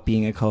not what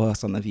being a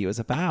co-host on The View is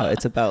about.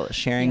 It's about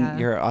sharing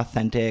your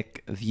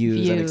authentic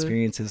views and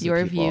experiences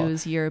your with people.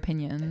 views, your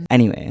opinions.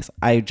 Anyways,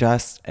 I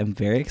just am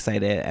very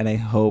excited, and I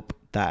hope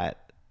that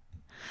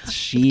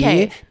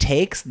she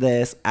takes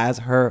this as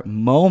her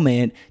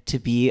moment to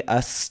be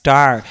a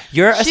star.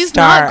 You're a star. She's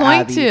not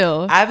going Abby.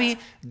 to. Abby,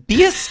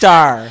 be a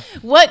star.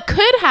 What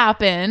could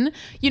happen,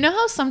 you know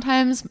how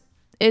sometimes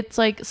it's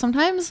like,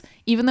 sometimes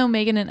even though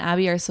Megan and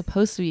Abby are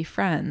supposed to be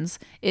friends,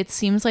 it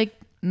seems like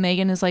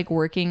Megan is like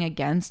working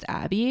against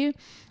Abby.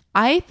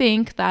 I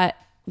think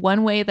that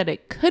one way that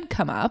it could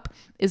come up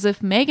is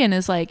if Megan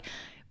is like,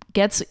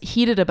 gets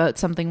heated about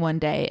something one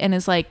day and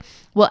is like,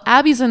 well,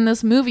 Abby's in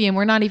this movie and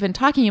we're not even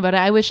talking about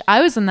it. I wish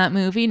I was in that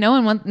movie. No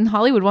one in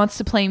Hollywood wants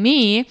to play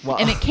me. Well,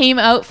 and it came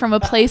out from a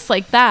place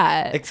like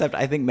that. Except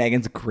I think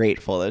Megan's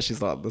grateful that she's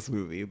not in this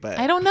movie. But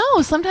I don't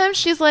know. Sometimes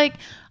she's like,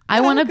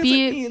 I want to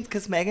be...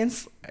 Because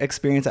Megan's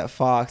experience at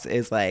Fox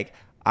is like,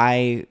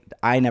 I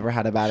never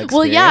had a bad experience.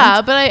 Well,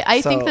 yeah, but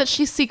I think that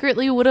she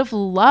secretly would have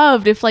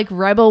loved if like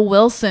Rebel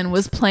Wilson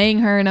was playing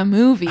her in a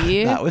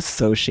movie. That was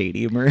so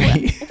shady, Marie. I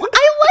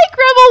like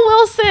Rebel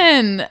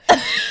Wilson.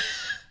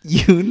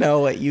 You know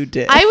what you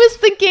did. I was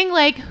thinking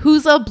like,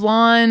 who's a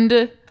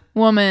blonde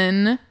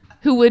woman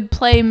who would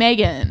play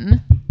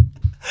Megan?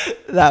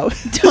 That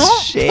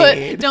was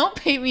shade. Don't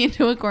paint me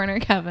into a corner,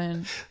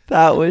 Kevin.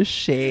 That was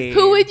shade.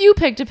 Who would you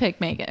pick to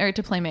pick Megan or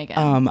to play Megan?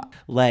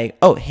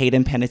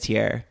 Hayden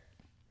Panettiere.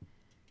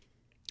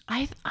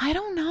 I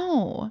don't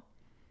know.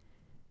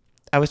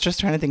 I was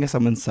just trying to think of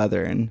someone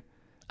Southern.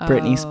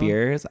 Britney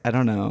Spears. I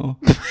don't know.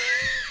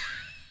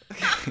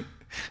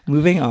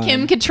 Moving on.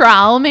 Kim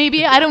Cattrall,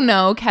 maybe. I don't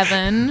know,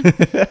 Kevin.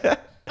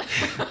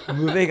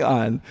 Moving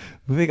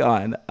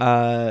on.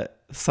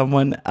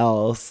 Someone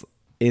else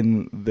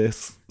in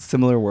this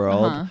similar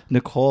world,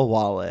 Nicole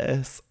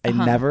Wallace. I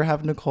never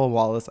have Nicole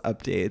Wallace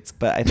updates,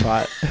 but I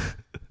thought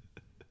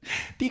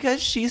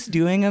because she's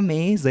doing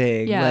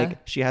amazing. Yeah.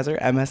 Like she has her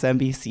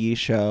MSNBC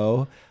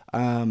show.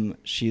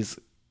 She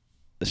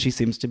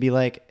seems to be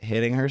like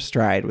hitting her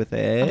stride with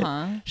it.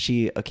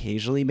 She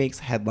occasionally makes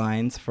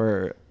headlines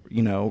for,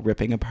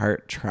 ripping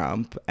apart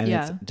Trump, and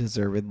it's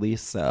deservedly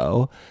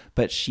so.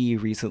 But she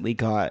recently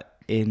got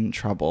in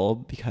trouble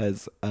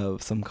because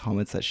of some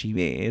comments that she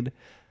made.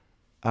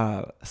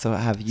 So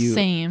have you...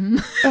 Same.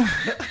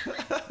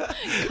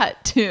 Cut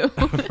to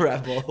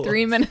Rebel.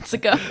 3 minutes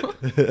ago.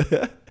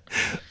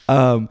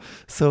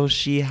 So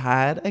she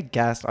had a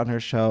guest on her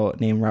show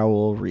named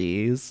Raul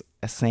Ruiz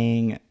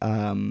saying,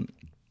 it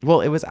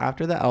was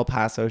after the El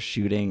Paso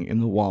shooting in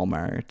the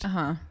Walmart.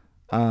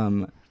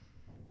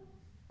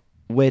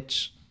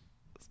 Which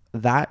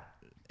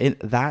in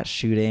that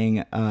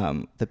shooting,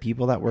 the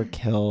people that were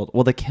killed,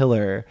 the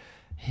killer,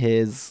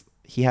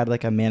 he had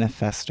like a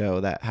manifesto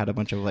that had a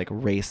bunch of like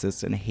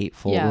racist and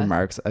hateful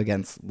remarks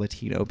against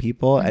Latino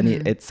people. And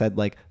it said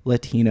like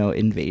Latino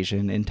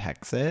invasion in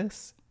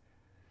Texas.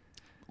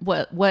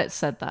 What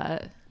said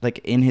that? like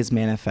in his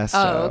manifesto.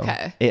 Oh,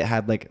 okay. It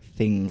had like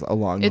things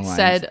along the It lines.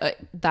 said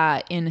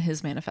that in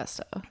his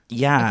manifesto.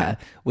 Yeah,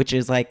 Okay. which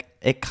is like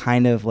it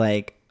kind of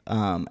like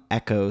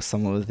echoes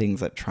some of the things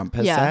that Trump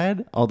has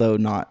said, although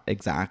not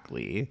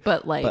exactly.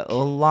 But like, but a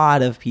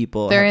lot of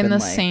people they're have in been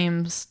the like,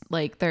 same,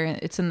 like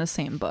it's in the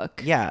same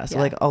book. Yeah, so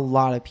like a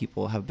lot of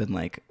people have been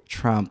like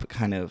Trump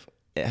kind of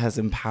has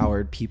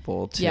empowered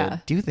people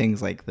to do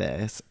things like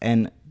this,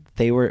 and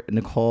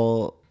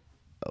Nicole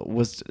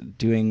was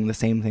doing the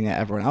same thing that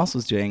everyone else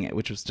was doing,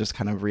 which was just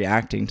kind of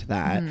reacting to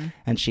that.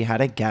 And she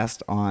had a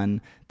guest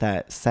on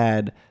that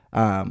said,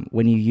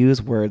 when you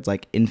use words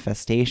like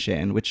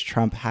infestation, which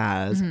Trump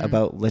has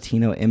about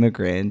Latino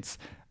immigrants,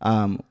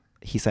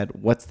 he said,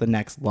 what's the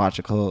next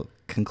logical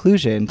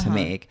conclusion to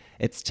make?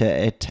 It's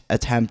to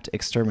attempt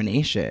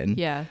extermination.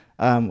 Yeah.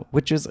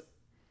 Which is,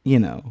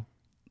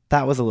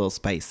 that was a little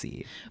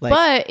spicy. Like,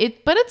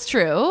 but it's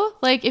true.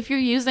 Like if you're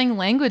using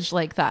language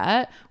like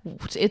that,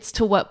 it's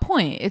to what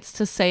point? It's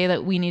to say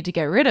that we need to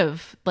get rid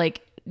of,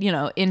 like,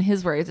 in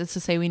his words, it's to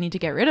say we need to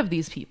get rid of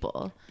these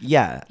people.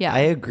 Yeah.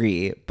 I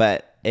agree.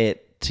 But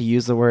to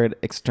use the word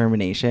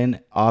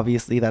extermination,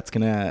 obviously that's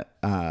going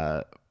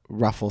to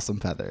ruffle some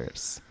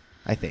feathers,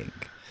 I think.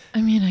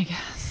 I mean, I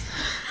guess.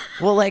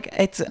 Well, like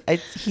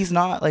he's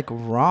not like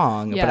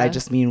wrong, but I Yeah.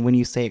 just mean when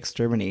you say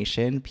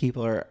extermination,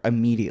 people are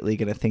immediately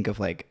going to think of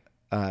like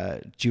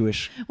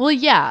Jewish. Well,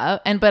 yeah,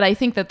 but I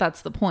think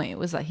that's the point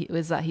was that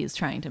he's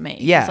trying to make.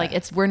 Yeah. It's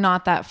like we're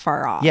not that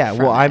far off. Yeah,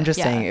 from well, I'm it. just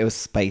Yeah. saying it was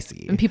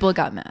spicy. And people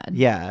got mad.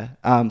 Yeah.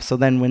 So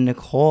then when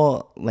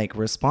Nicole like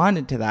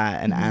responded to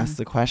that and asked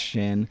the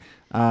question,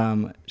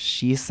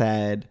 she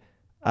said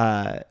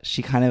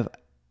she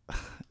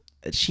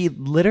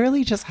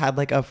literally just had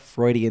like a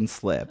Freudian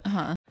slip.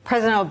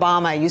 President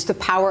Obama used the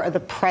power of the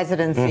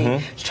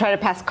presidency to try to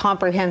pass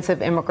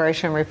comprehensive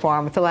immigration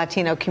reform with the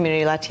Latino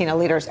community, Latino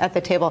leaders at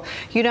the table.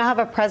 You now have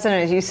a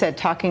president, as you said,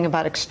 talking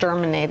about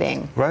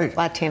exterminating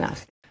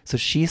Latinos. So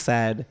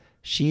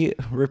she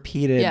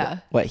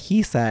repeated what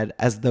he said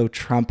as though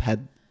Trump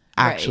had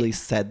actually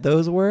said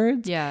those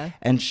words. Yeah.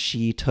 And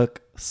she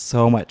took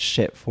so much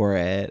shit for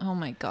it. Oh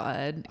my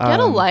God. Get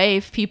a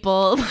life,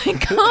 people.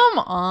 Like, come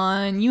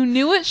on. You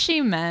knew what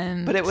she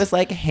meant. But it was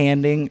like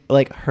handing,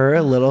 like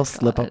her little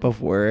slip up of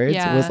words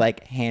was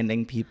like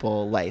handing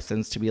people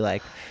license to be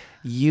like,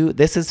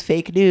 this is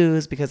fake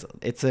news, because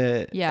it's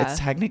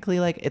technically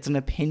like it's an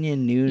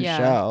opinion news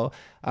show.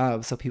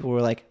 So people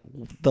were like,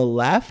 the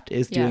left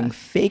is doing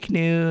fake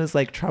news.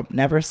 Like Trump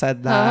never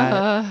said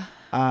that.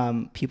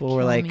 People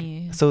were like,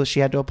 so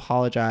she had to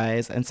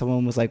apologize, and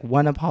someone was like,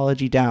 one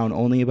apology down,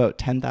 only about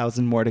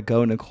 10,000 more to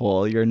go,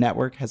 Nicole. Your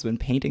network has been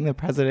painting the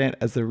president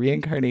as the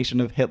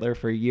reincarnation of Hitler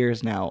for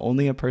years now.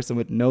 Only a person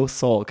with no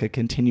soul could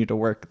continue to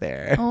work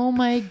there. Oh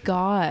my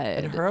God.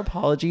 And her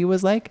apology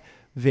was like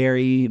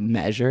very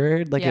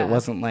measured. Like it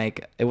wasn't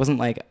like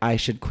I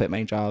should quit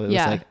my job. It was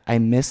like, I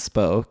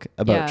misspoke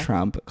about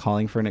Trump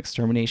calling for an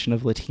extermination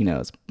of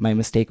Latinos. My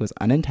mistake was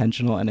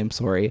unintentional, and I'm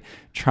sorry.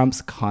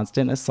 Trump's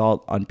constant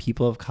assault on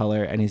people of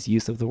color and his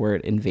use of the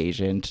word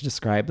invasion to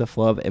describe the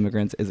flow of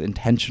immigrants is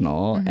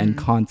intentional and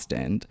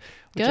constant.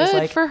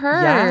 Good for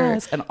her.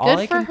 Yes, and all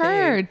Good for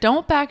her.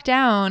 Don't back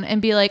down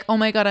and be like, oh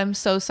my God, I'm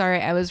so sorry,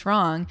 I was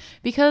wrong.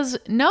 Because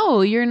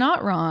no, you're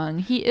not wrong.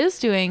 He is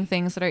doing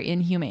things that are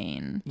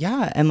inhumane.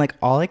 Yeah, and like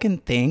all I can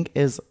think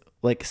is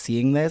like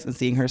seeing this and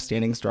seeing her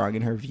standing strong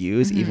in her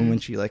views, even when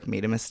she like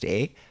made a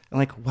mistake. I'm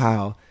like,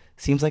 wow,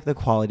 seems like the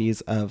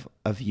qualities of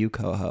a View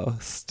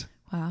co-host.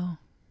 Wow.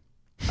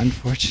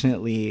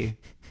 Unfortunately,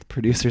 the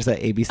producers at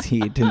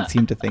ABC didn't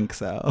seem to think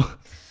so.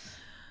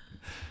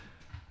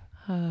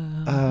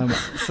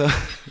 So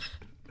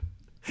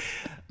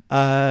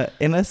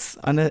on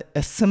a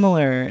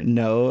similar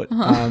note,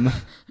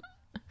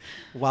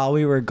 while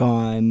we were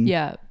gone,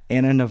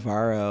 Anna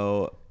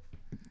Navarro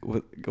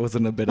was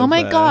in a bit of oh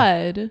my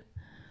God.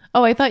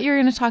 Oh, I thought you were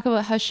going to talk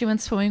about how she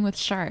went swimming with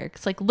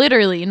sharks, like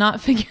literally,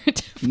 not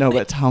figuratively. No,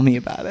 but tell me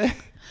about it.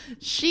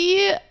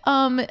 She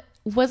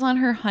was on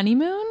her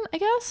honeymoon, I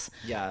guess.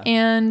 Yeah.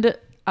 And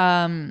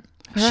her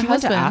she husband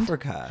went to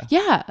Africa.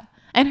 Yeah.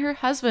 And her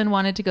husband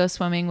wanted to go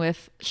swimming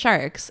with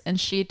sharks, and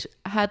she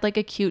had like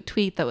a cute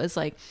tweet that was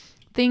like,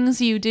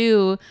 things you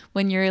do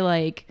when you're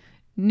like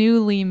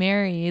newly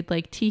married,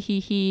 like tee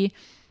hee hee,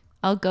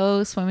 I'll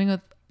go swimming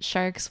with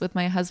sharks with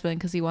my husband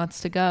because he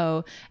wants to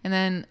go. And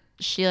then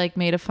she like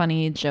made a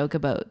funny joke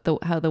about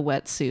how the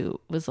wetsuit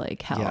was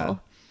like hell. Yeah.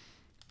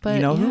 But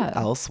you know who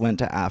else went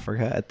to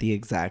Africa at the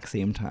exact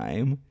same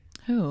time?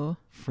 Who?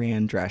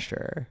 Fran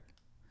Drescher.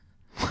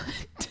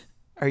 What?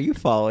 Are you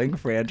following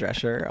Fran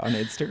Drescher on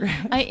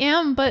Instagram? I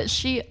am, but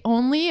she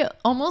only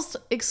almost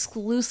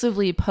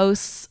exclusively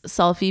posts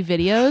selfie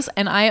videos,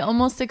 and I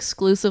almost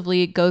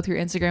exclusively go through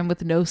Instagram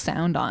with no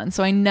sound on,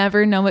 so I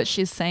never know what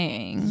she's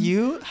saying.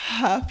 You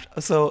have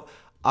to, so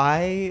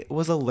I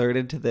was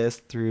alerted to this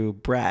through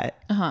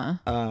Brett,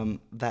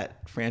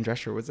 that Fran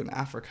Drescher was in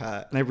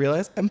Africa, and I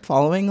realized I'm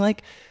following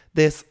like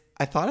this.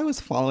 I thought I was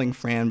following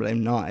Fran, but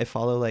I'm not. I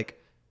follow like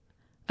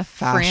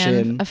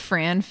fashion, a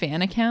Fran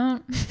fan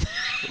account.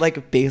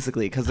 like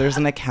basically, because there's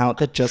an account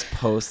that just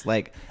posts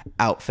like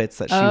outfits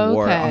that she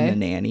wore on The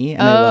Nanny,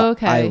 and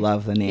I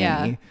love The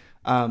Nanny.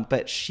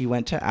 But she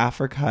went to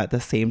Africa at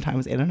the same time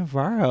as Ana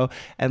Navarro,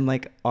 and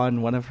like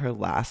on one of her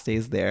last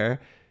days there,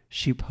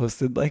 she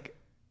posted like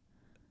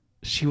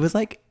she was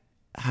like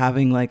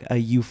having like a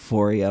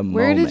euphoria moment.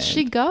 Where did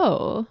she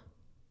go?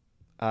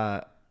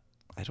 I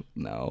don't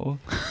know.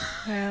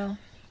 Well,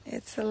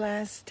 it's the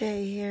last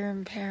day here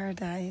in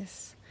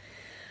paradise.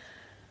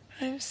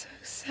 I'm so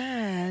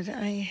sad.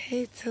 I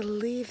hate to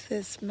leave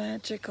this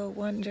magical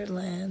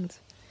wonderland.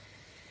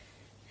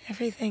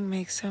 Everything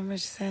makes so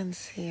much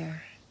sense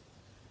here.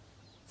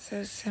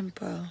 So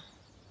simple.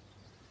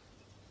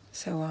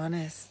 So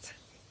honest.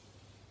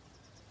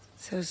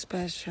 So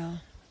special.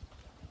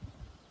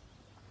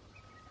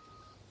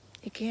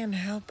 You can't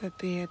help but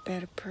be a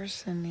better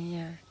person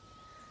here.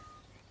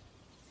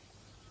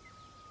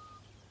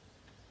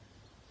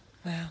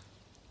 Well,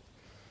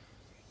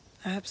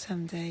 I hope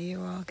someday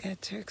you all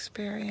get to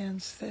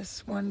experience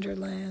this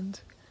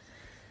wonderland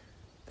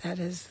that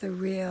is the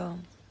real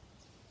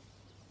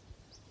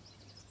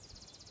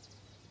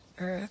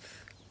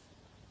earth,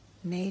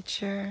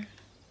 nature,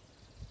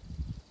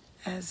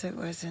 as it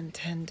was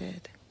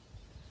intended.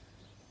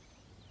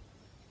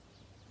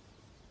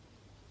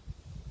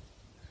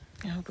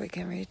 I hope we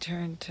can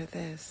return to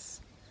this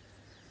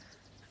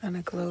on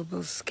a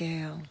global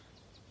scale.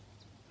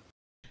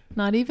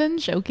 Not even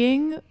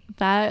joking.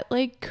 That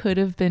like could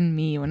have been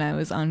me when I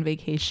was on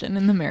vacation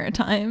in the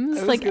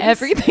Maritimes. Like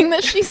everything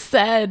that she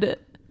said.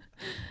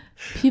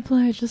 People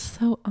are just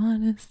so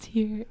honest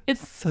here.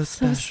 It's so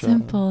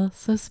simple,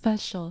 so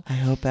special. I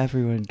hope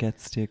everyone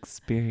gets to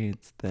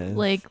experience this.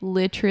 Like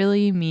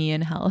literally me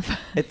in Halifax.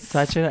 It's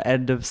such an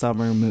end of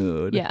summer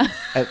mood. Yeah.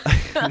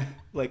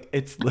 Like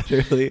it's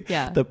literally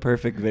Yeah. the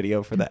perfect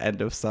video for the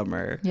end of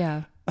summer.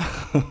 Yeah.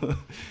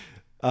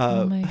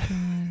 Oh my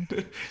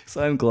God.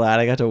 So I'm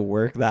glad I got to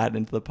work that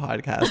into the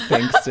podcast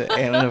thanks to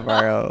Ana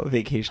Navarro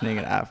vacationing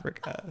in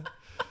Africa.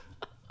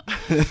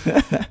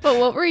 But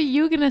what were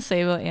you going to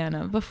say about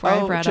Anna before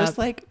I brought just up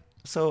like,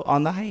 so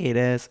on the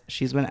hiatus,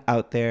 she's been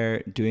out there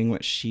doing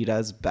what she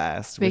does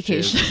best.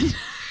 vacation?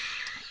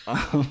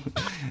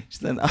 She's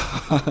been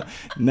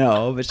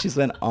no, but she's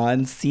been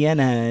on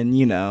CNN,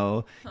 you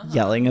know,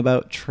 yelling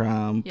about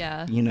Trump.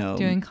 Yeah. You know,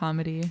 Doing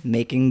comedy.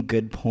 making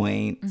good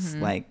points,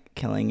 like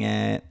killing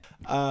it.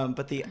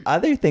 But the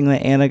other thing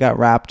that Anna got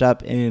wrapped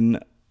up in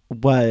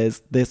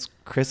was this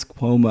Chris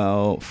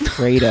Cuomo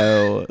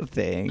Fredo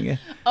thing.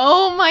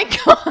 Oh my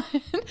God.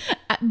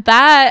 At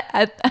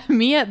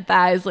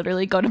that is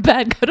literally go to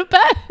bed.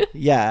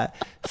 Yeah.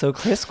 So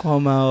Chris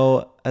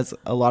Cuomo, as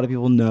a lot of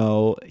people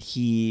know,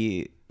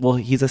 he's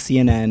a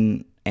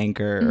CNN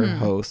anchor or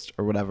host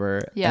or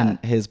whatever. Yeah. And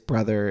his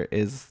brother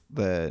is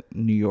the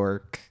New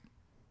York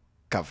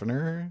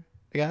governor,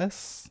 I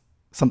guess.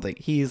 Something.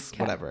 He's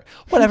whatever.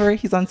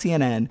 He's on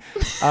CNN.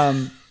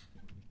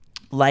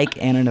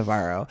 Like Ana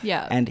Navarro.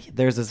 Yeah. And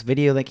there's this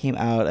video that came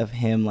out of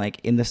him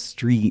like in the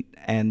street,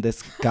 and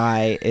this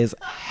guy is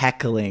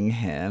heckling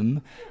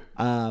him.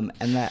 And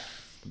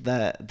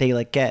they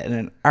like get in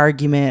an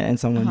argument, and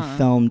someone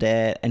filmed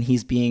it, and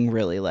he's being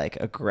really like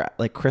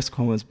like Chris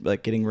Cuomo's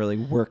like getting really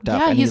worked up.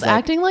 Yeah, and he's like,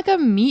 acting like a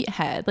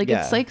meathead. Like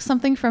Yeah. it's like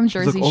something from he's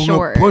Jersey like,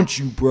 Shore. I'm gonna punch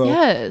you, bro.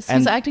 Yes, And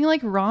he's acting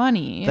like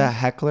Ronnie. the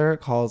heckler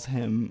calls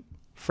him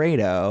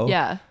Fredo.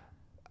 Yeah.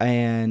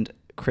 And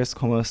Chris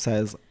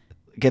Cuomo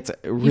gets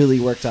really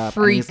worked up,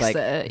 and he's freaks like,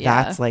 it,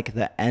 yeah. that's like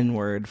the N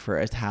word for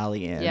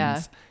Italians.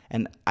 Yeah.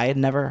 And I had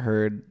never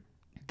heard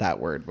that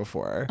word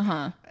before.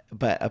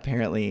 But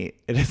apparently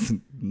it is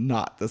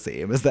not the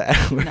same as the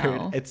N word.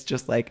 No. It's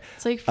just like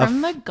It's like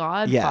from The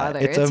Godfather.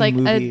 it's it's a like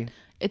movie.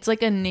 it's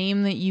like a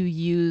name that you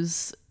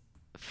use.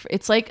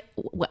 It's like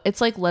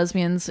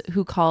lesbians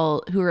who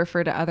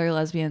refer to other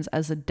lesbians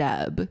as a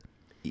Deb.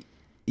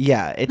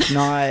 Yeah, it's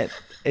not.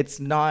 It's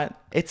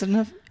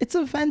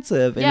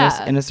offensive in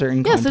a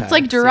certain Yes, context. it's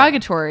like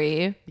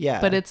derogatory. Yeah.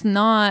 But it's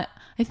not.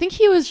 I think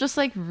he was just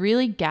like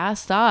really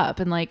gassed up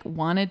and like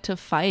wanted to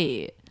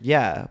fight.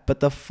 Yeah, but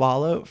the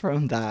fallout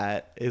from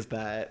that is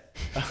that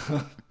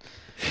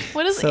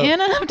What does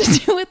Anna have to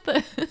do with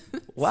this?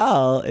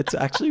 well, it's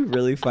actually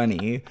really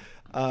funny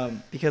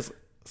because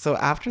so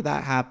after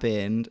that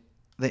happened,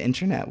 the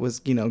internet was,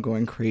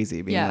 going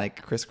crazy, being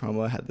like Chris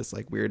Cuomo had this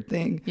like weird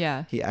thing.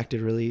 Yeah. He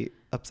acted really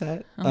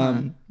upset.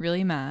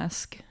 Really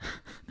mask.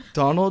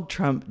 Donald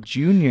Trump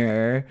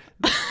Jr.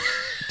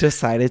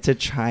 decided to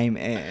chime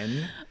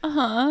in.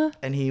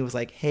 And he was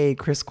like, hey,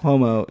 Chris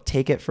Cuomo,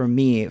 take it from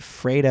me.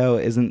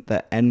 Fredo isn't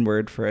the N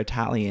word for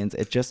Italians.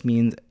 It just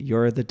means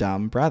you're the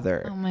dumb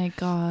brother. Oh my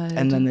God.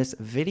 And then this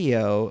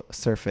video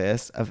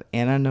surfaced of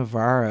Ana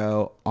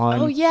Navarro on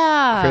Chris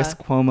Chris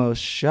Cuomo's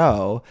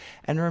show.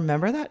 And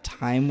remember that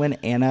time when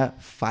Anna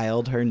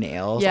filed her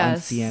nails on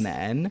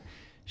CNN?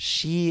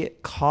 She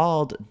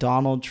called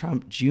Donald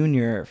Trump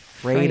Jr.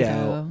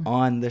 Fredo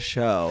on the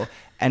show.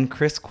 And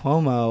Chris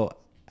Cuomo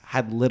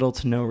had little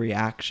to no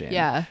reaction.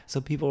 Yeah. So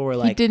people were He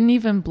like, didn't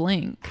even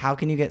blink. how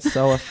can you get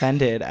so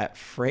offended at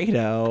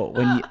Fredo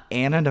when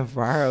Anna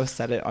Navarro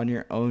said it on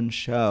your own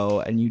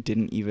show and you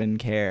didn't even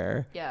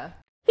care? Yeah.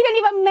 He didn't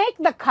even make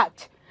the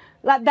cut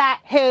that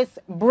his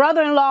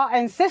brother-in-law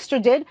and sister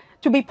did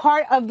to be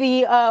part of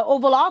the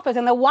Oval Office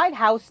and the White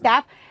House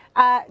staff.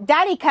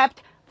 Daddy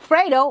kept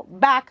Fredo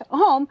back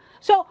home.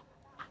 So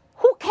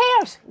who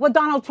cares what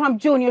Donald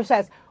Trump Jr.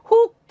 says?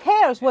 Who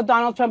cares what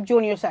Donald Trump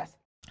Jr. says?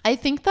 I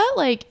think that,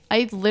 like,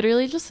 I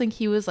literally just think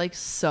he was, like,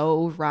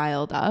 so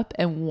riled up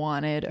and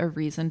wanted a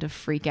reason to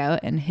freak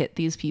out and hit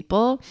these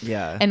people.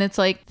 Yeah. And it's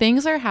like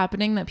things are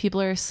happening that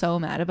people are so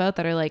mad about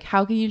that are like,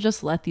 how can you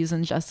just let these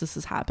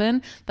injustices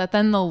happen? That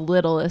then the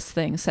littlest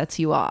thing sets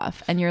you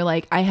off. And you're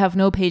like, I have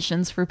no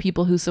patience for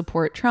people who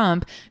support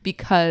Trump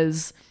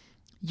because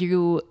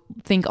you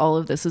think all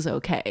of this is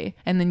okay,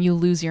 and then you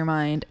lose your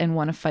mind and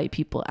want to fight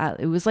people at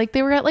it was like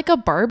they were at like a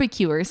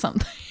barbecue or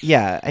something.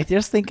 Yeah, I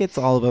just think it's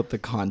all about the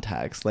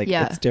context. Like,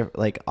 Yeah. it's different.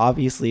 Like,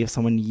 obviously, if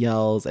someone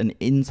yells an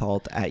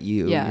insult at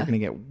you, Yeah. you're gonna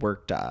get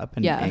worked up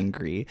and Yeah.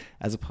 angry,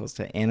 as opposed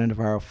to Anna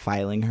Navarro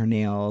filing her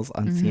nails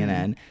on Mm-hmm.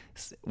 CNN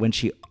when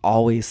she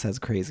always says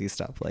crazy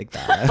stuff like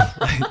that.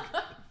 Like,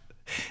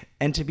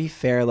 and to be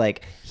fair,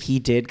 like, he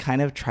did kind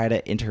of try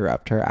to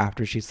interrupt her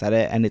after she said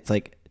it, and it's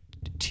like,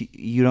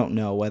 you don't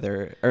know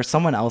whether, or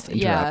someone else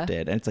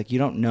interrupted, and it's like, you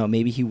don't know,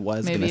 maybe he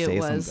was Maybe gonna it say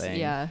was, something.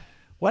 yeah.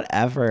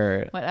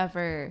 Whatever.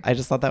 I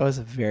just thought that was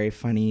very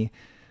funny.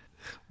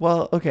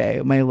 Well,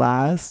 okay, my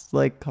last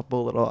like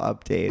couple little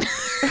updates.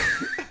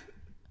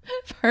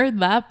 I've heard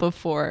that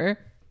before.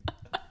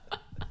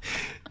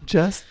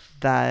 Just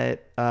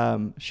that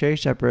Sherry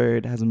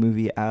Shepherd has a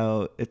movie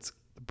out. It's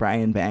the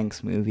Brian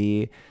Banks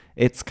movie.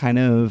 It's kind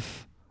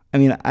of, I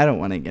mean, I don't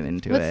want to get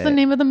into it. What's the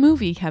name of the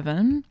movie,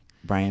 Kevin?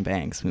 Brian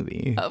Banks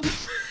movie. Oh.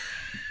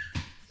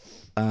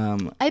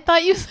 I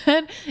thought you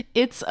said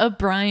it's a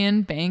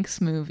Brian Banks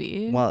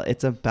movie. Well,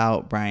 it's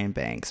about Brian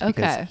Banks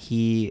because Okay.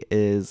 he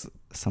is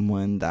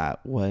someone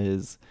that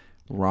was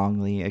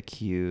wrongly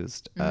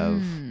accused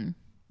of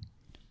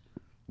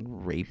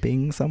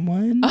raping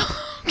someone.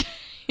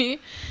 Okay.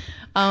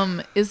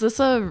 Is this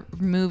a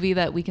movie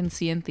that we can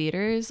see in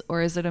theaters,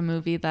 or is it a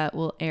movie that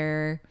will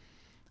air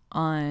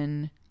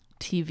on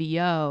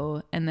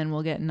TVO and then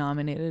we'll get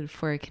nominated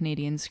for a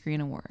Canadian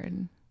Screen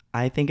Award?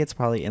 I think it's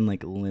probably in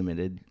like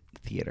limited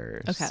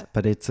theaters. Okay.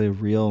 But it's a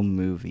real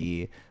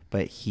movie.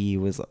 But he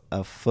was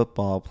a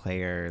football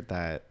player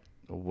that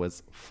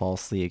was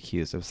falsely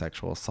accused of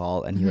sexual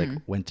assault, and he like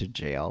went to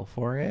jail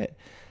for it.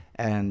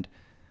 And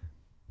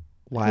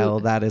while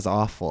that is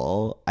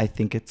awful, I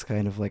think it's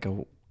kind of like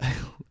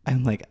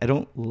I'm like, I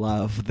don't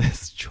love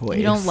this choice.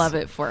 You don't love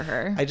it for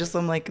her.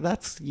 I'm like,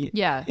 that's,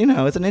 Yeah. you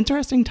know, it's an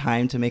interesting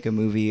time to make a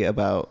movie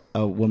about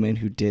a woman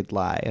who did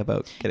lie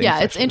about getting Yeah,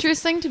 it's sexually-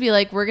 interesting to be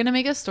like, we're going to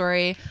make a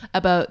story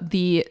about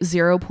the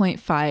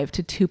 0.5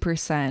 to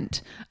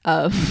 2%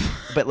 of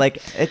But like,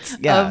 it's,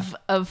 yeah.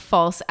 of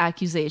false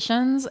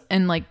accusations,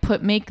 and like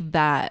put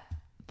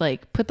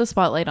the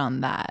spotlight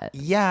on that.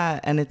 Yeah,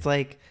 and it's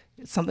like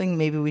something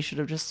maybe we should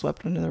have just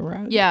swept under the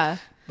rug. Yeah.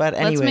 But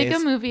anyways, Let's make a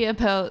movie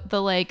about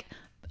the like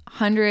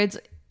hundreds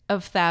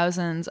of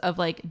thousands of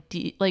like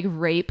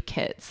rape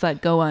kits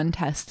that go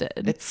untested.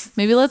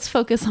 Maybe let's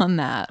focus on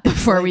that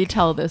before we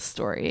tell this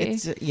story.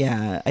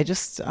 yeah, I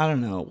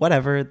don't know.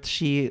 Whatever.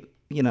 She,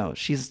 you know,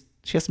 she has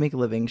to make a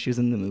living. She was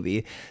in the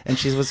movie and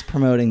she was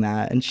promoting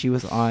that, and she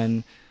was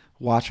on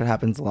Watch What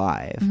Happens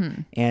Live.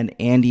 Mm-hmm. And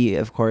Andy,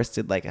 of course,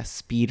 did like a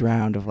speed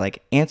round of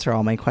like, answer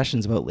all my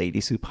questions about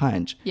Ladies Who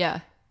Punch. Yeah.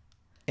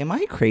 Am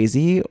I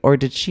crazy, or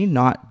did she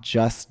not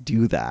just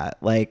do that?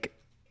 Like,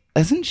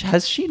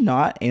 has she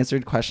not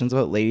answered questions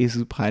about Ladies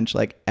Who Punch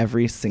like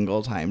every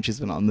single time she's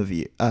been on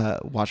the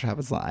Watch What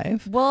Happens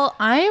Live? Well,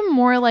 I am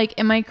more like,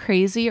 am I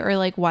crazy, or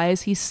like, why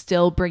is he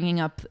still bringing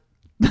up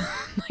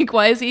like,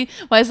 why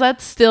is that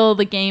still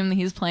the game that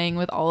he's playing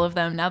with all of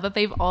them now that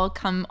they've all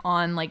come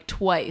on like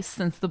twice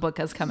since the book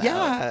has come out?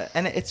 Yeah,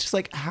 and it's just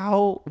like,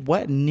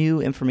 what new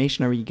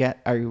information are we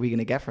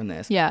gonna get from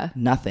this? Yeah.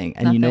 Nothing.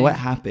 And you know Nothing. what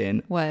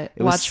happened? What?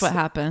 It was Watch what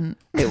happened.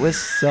 It was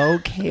so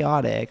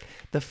chaotic.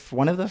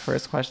 One of the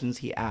first questions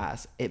he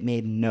asked, it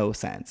made no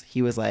sense.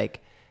 He was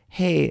like,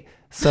 "Hey,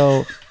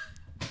 so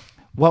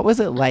what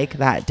was it like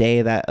that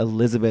day that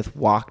Elizabeth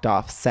walked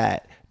off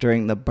set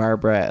during the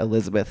Barbara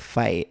Elizabeth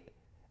fight?"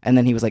 And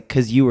then he was like,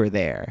 "'Cause you were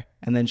there."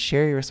 And then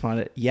Sherry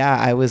responded, "Yeah,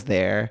 I was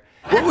there."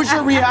 What was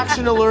your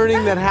reaction to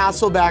learning that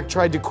Hasselbeck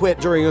tried to quit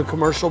during a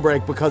commercial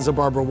break because of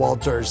Barbara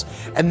Walters,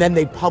 and then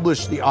they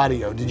published the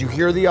audio? Did you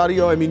hear the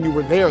audio? I mean, you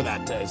were there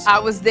that day. So. I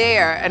was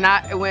there, and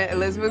when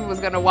Elizabeth was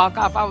gonna walk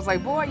off, I was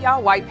like, boy,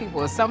 y'all white people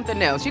are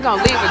something else. You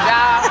gonna leave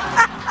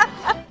a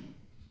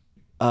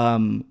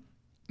job?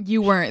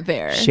 You weren't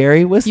there.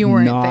 Sherry was You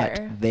weren't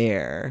not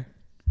there.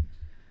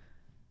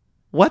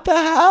 What the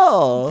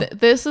hell?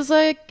 This is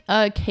like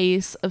a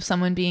case of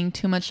someone being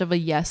too much of a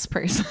yes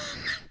person.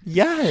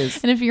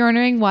 Yes. And if you're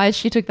wondering why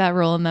she took that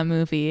role in that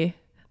movie,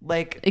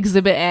 Like,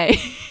 Exhibit A.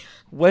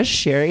 Was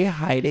Sherry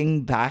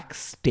hiding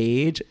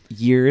backstage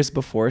years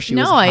before she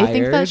was No, hired? I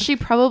think that she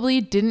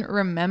probably didn't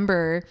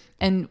remember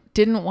and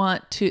didn't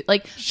want to,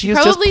 like, She was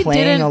just probably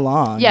playing didn't,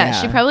 along, Yeah,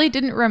 yeah. she probably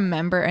didn't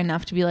remember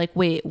enough to be like,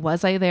 wait,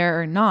 was I there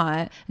or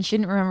not? And she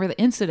didn't remember the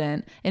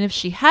incident. And if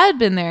she had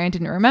been there and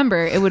didn't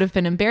remember, it would have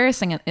been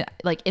embarrassing,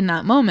 like, in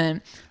that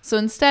moment. So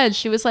instead,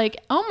 she was like,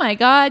 oh my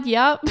God,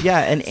 yep. Yeah,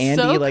 and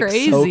Andy So like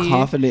crazy. so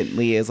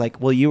confidently is like,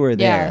 well, you were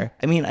there. Yeah.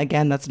 I mean,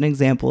 again, that's an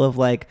example of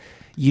like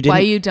you didn't. Why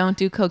you don't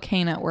do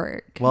cocaine at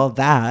work. Well,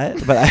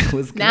 that. But I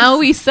was gonna Now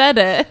we said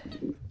it.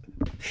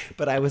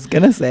 But I was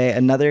gonna say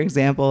another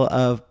example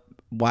of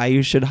why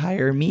you should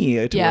hire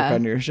me to Yeah. work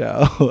on your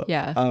show.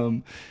 Yeah.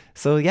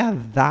 So yeah,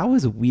 that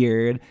was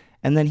weird.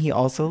 And then he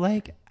also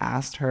like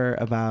asked her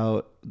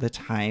about the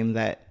time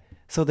that.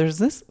 So there's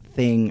this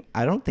thing,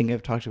 I don't think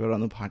I've talked about it on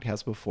the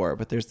podcast before,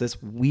 but there's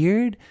this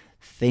weird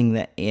thing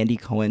that Andy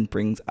Cohen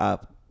brings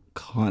up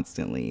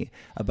constantly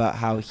about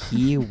how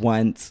he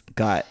once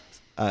got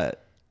a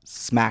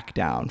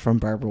smackdown from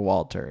Barbara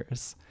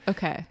Walters.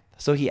 Okay.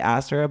 So he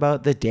asked her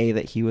about the day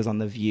that he was on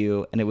The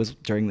View, and it was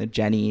during the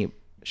Jenny,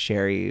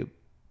 Sherry,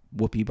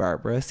 Whoopi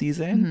Barbara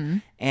season. Mm-hmm.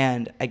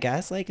 And I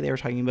guess like they were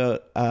talking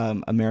about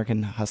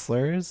American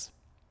Hustlers.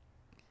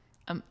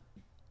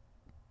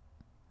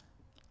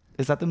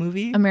 Is that the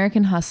movie?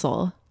 American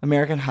Hustle.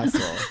 American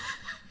Hustle.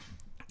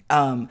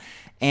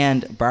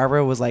 And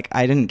Barbara was like,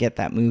 I didn't get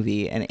that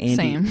movie. And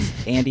Same.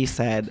 Andy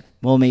said,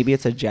 well, maybe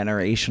it's a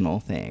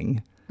generational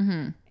thing.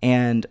 Mm-hmm.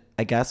 And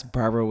I guess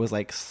Barbara was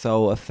like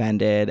so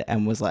offended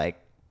and was like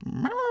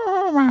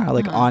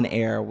on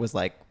air was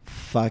like,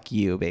 fuck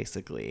you,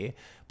 basically.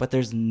 But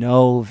there's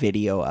no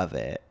video of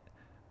it.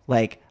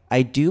 Like,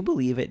 I do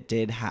believe it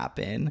did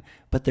happen,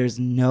 but there's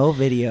no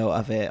video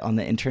of it on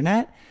the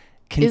internet.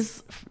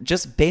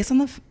 Just based on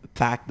the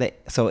fact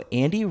that, so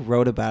Andy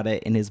wrote about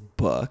it in his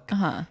book.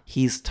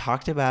 He's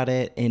talked about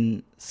it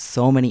in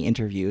so many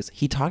interviews.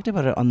 He talked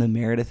about it on the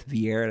Meredith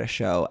Vieira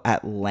show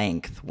at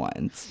length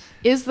once.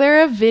 Is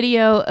there a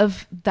video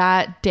of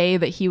that day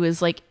that he was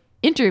like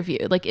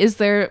interviewed? Like, is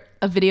there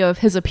a video of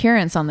his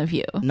appearance on The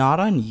View? Not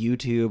on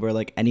YouTube or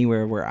like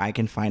anywhere where I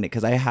can find it,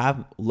 because I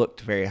have looked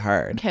very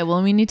hard. Okay,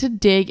 well, we need to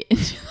dig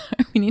into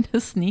that. We need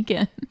to sneak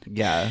in.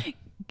 Yeah.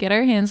 Get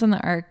our hands on the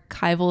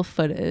archival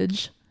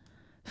footage.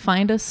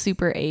 Find a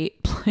Super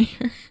 8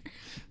 player.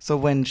 So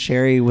when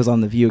Sherry was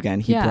on The View again,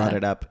 he Yeah. brought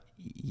it up,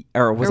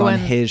 or was Or on when-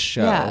 his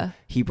show. yeah.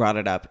 He brought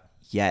it up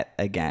yet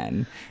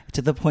again,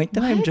 to the point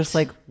that I'm just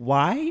like,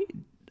 why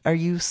are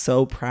you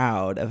so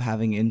proud of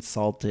having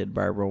insulted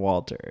Barbara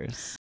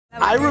Walters?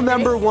 I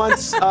remember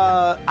once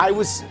I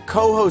was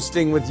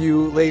co-hosting with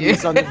you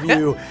ladies on The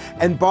View,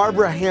 and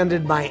Barbara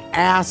handed my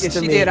ass Yes,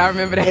 to she me. did. I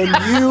remember that.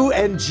 And you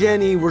and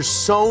Jenny were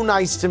so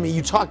nice to me.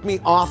 You talked me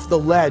off the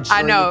ledge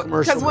I during know, the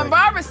commercial because when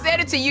break. Barbara said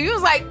it to you, you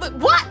was like,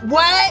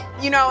 what?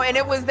 You know, and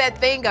it was that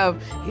thing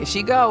of, here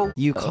she go.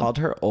 You called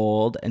her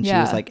old, and she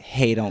Yeah. was like,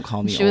 hey, don't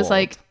call me She old. was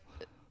like,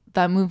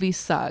 that movie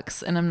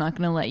sucks, and I'm not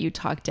going to let you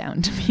talk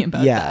down to me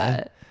about yeah.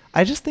 that.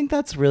 I just think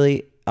that's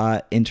really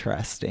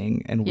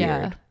interesting and Yeah.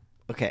 weird.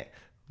 Okay.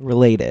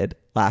 Related.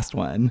 Last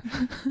one.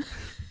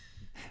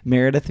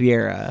 Meredith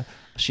Vieira.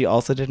 She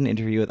also did an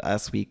interview with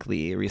Us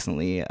Weekly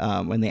recently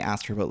when they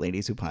asked her about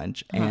Ladies Who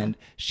Punch. And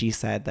she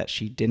said that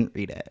she didn't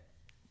read it.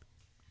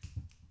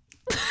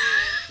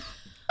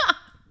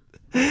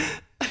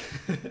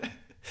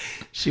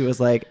 She was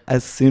like,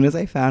 as soon as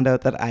I found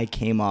out that I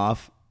came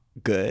off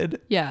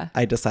good, Yeah.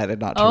 I decided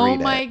not to Oh read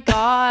it. my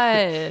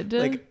God.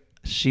 Like,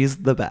 she's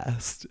the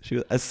best. She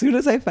was, as soon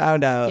as I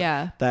found out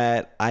Yeah.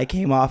 that I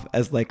came off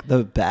as like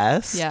the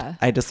best, Yeah.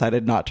 I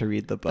decided not to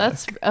read the book.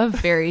 That's a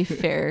very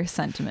fair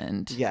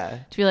sentiment. Yeah.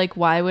 To be like,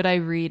 why would I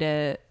read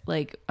it?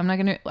 Like,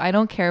 I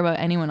don't care about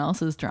anyone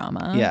else's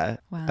drama. Yeah.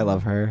 Wow. I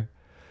love her.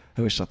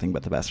 I wish nothing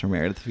but the best for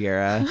Meredith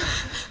Vieira.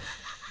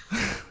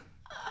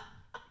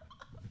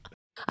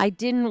 I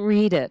didn't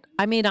read it.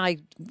 I mean, I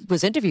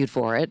was interviewed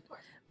for it,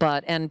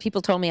 and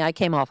people told me I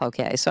came off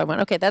okay. So I went,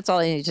 okay, that's all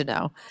I need to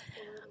know.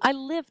 I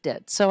lived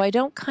it, so I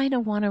don't kind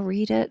of want to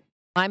read it.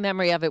 My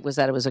memory of it was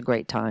that it was a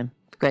great time,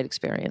 great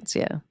experience,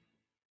 yeah.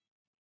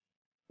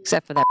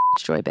 Except for that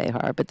Joy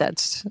Behar, but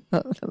that's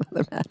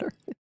another matter.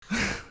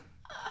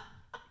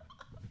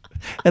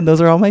 And those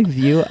are all my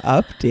View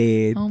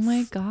updates. Oh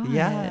my God.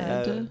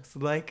 Yeah. So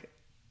like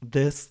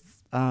this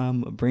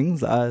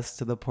brings us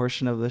to the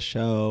portion of the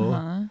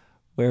show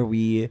where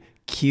we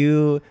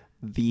cue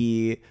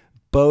the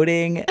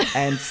boating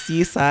and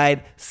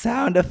seaside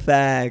sound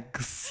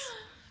effects.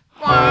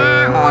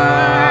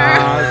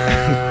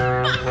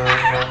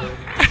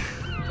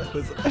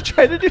 I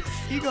tried to do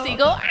seagull.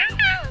 Seagull.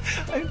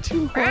 I'm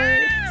too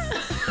hoarse.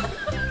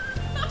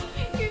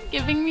 You're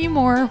giving me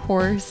more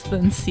horse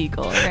than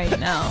seagull right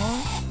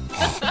now.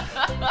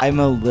 I'm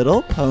a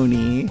little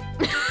pony.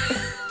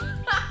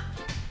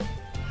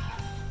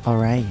 All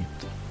right.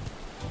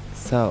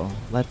 So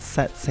let's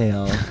set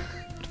sail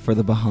for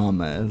the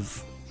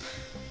Bahamas.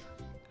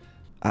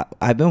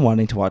 I've been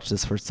wanting to watch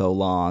this for so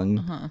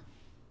long.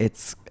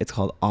 It's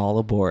called All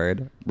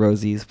Aboard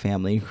Rosie's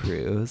Family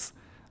Cruise.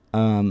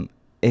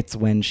 it's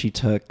when she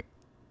took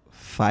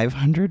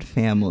 500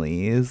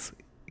 families,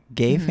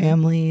 gay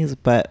families,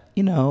 but,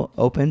 you know,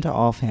 open to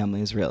all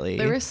families, really.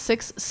 There were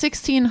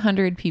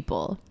 1,600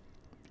 people.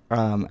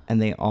 And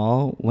they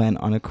all went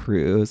on a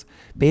cruise.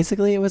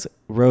 Basically, it was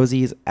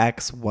Rosie's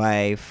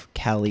ex-wife,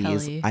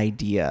 Kelly's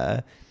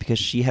idea, because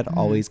she had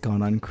always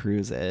gone on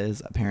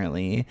cruises,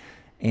 apparently.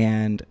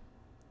 And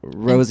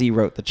Rosie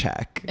wrote the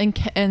check.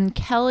 And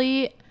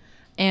Kelly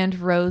and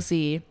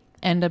Rosie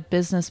and a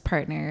business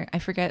partner, I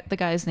forget the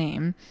guy's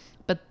name,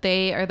 but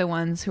they are the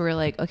ones who were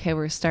like, okay,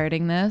 we're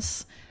starting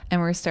this,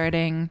 and we're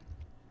starting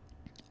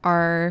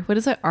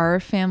our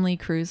Family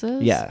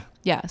Cruises? Yeah.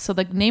 Yeah. So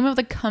the name of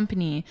the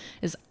company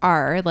is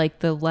R, like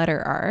the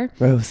letter R.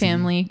 Rosie.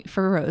 Family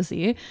for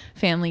Rosie.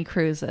 Family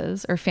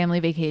Cruises or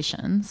Family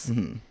Vacations.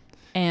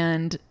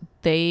 And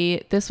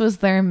this was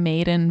their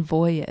maiden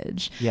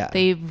voyage. Yeah.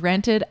 They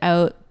rented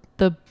out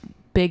the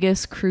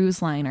biggest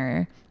cruise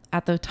liner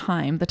at the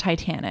time, the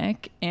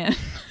Titanic, and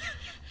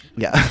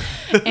yeah.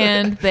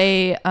 and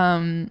they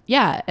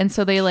and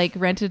so they like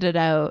rented it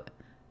out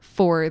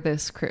for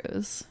this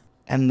cruise.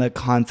 And the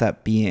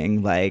concept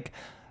being like,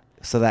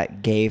 so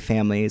that gay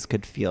families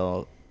could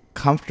feel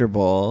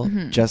comfortable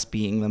just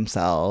being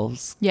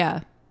themselves.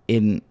 Yeah.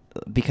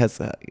 Because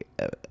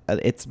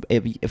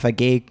if a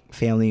gay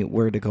family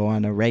were to go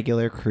on a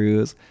regular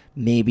cruise,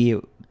 maybe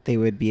they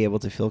would be able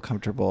to feel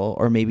comfortable,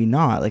 or maybe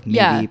not. Like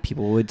maybe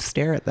people would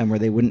stare at them, or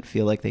they wouldn't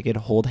feel like they could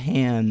hold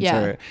hands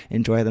or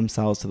enjoy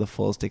themselves to the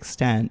fullest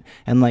extent.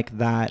 And like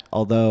that,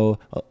 although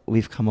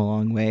we've come a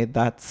long way,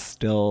 it's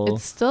still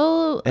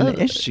an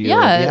issue.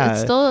 Yeah,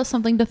 it's still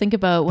something to think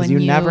about when you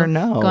never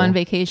know. Go on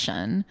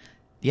vacation.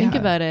 Yeah. Think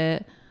about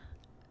it.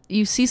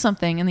 You see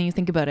something and then you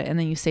think about it and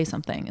then you say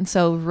something. And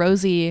so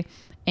Rosie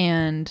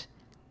and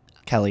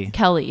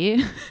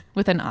Kelly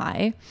with an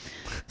I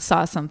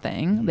saw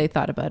something. They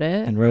thought about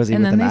it. And Rosie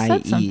and with then an they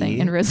said IE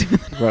something. And Rosie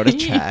with an wrote a IE.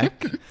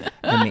 check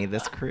and made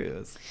this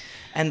cruise.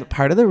 And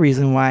part of the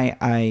reason why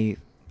I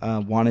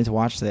wanted to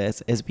watch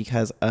this is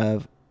because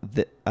of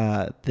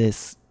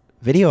this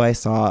video I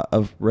saw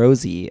of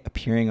Rosie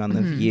appearing on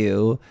The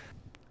View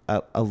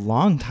a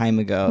long time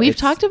ago. We've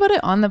talked about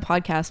it on the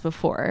podcast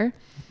before,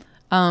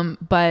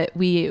 but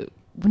we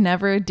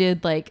never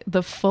did like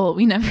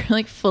we never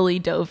like fully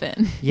dove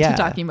in to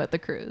talking about the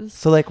cruise.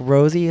 So like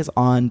Rosie is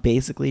on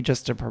basically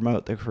just to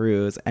promote the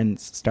cruise, and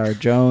Star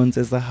Jones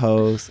is the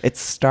host. It's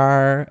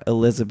Star,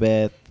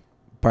 Elizabeth,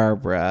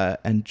 Barbara,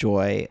 and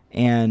Joy.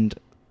 And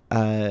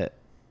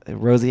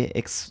Rosie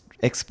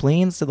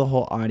explains to the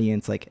whole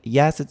audience, like,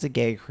 yes, it's a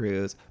gay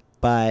cruise,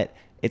 but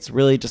it's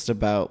really just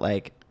about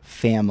like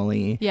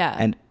family. Yeah.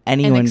 And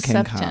anyone and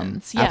can come.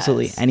 Yes.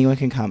 Absolutely. Anyone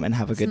can come and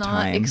have a good It's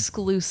time. not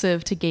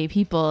exclusive to gay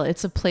people.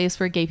 It's a place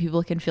where gay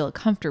people can feel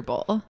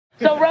comfortable.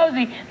 So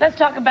Rosie, let's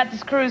talk about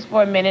this cruise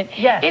for a minute.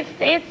 Yes.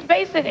 It's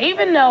basic,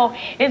 even though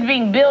it's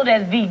being billed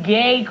as the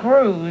gay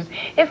cruise,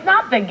 it's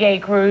not the gay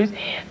cruise.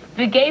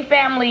 The gay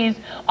families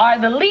are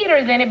the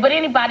leaders in it, but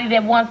anybody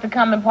that wants to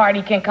come and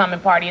party can come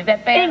and party. Is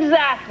that fair?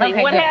 Exactly.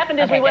 Okay, what good. happened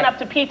is Okay, we went good. up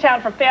to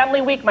P-Town for Family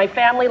Week, my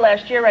family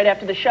last year, right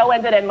after the show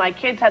ended, and my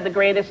kids had the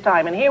greatest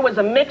time. And here was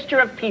a mixture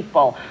of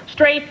people,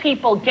 straight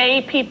people,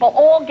 gay people,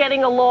 all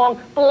getting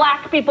along,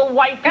 black people,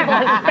 white people,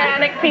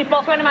 Hispanic people.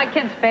 It's one of my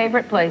kids'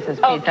 favorite places,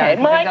 P-Town. Okay,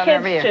 my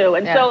kids too.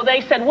 And Yeah. so they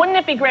said, wouldn't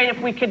it be great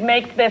if we could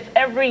make this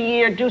every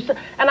year,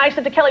 and I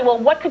said to Kelly, well,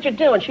 what could you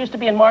do? And she used to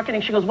be in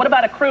marketing. She goes, what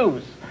about a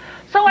cruise?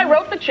 So I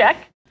wrote the check.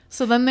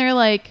 So then they're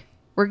like,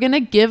 we're going to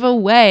give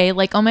away,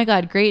 like, oh my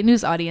God, great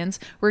news audience.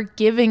 We're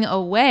giving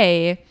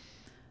away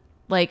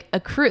like a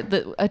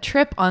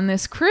trip on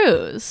this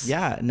cruise.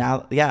 Yeah,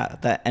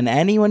 and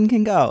anyone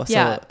can go. So,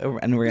 Yeah.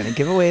 and we're gonna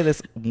give away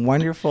this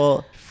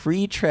wonderful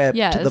free trip to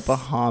the Yes.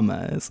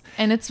 Bahamas.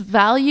 And it's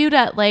valued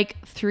at like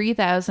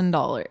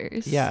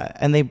 $3,000. Yeah,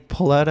 and they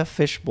pull out a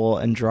fishbowl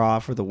and draw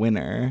for the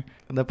winner.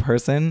 The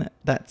person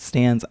that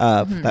stands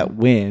up, that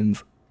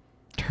wins,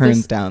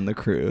 turns down the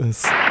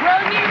cruise.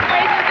 Rosie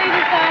graciously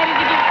decided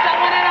to give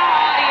someone in our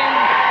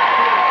audience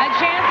a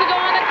chance to go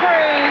on a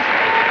cruise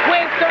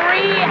with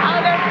 3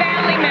 other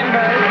family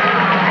members.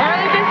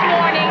 Early this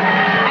morning,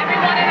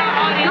 everyone in our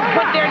audience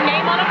put their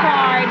name on a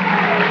card,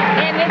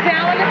 and it's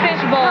now in the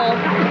fishbowl,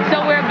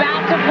 so we're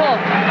about to pull.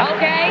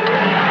 Okay?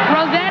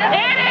 Rosetta?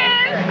 It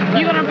is!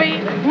 You're going to be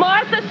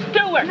Martha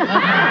Stewart.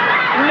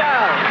 No.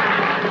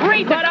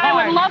 Read the But I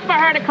would card. love for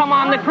her to come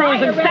on the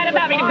cruise instead of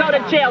having to go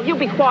to jail. You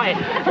be quiet.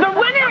 The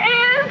winner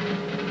is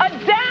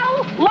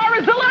Adele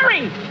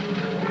Larazilari.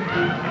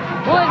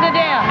 Who is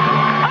Adele?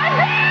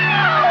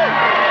 Adele!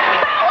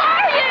 How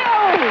are you?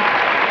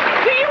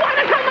 Do you want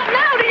to come up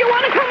now? Do you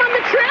want to come on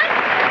the trip?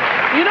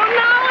 You don't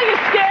know?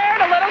 You're scared?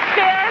 A little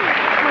scared?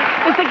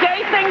 Is the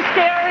gay thing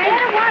scary?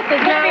 What?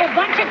 There's going to be a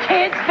bunch of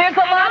kids. There's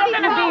a lot of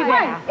them to be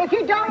there. If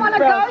you don't want to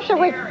go, should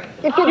we?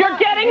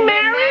 You're getting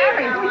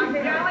married?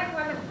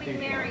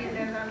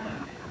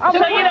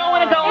 So you don't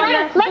want to go on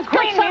that? Let's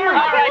put someone.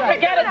 All right,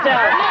 forget it,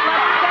 Del.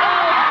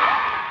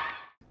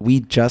 We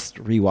just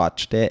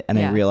rewatched it, and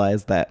Yeah. I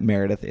realized that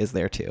Meredith is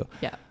there too.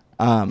 Yeah.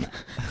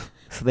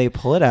 So they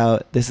pull it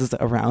out. This is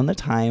around the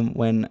time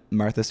when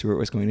Martha Stewart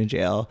was going to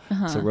jail.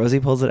 So Rosie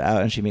pulls it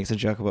out and she makes a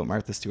joke about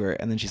Martha Stewart,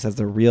 and then she says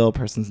the real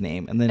person's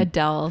name, and then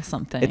Adele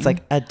something. it's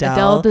like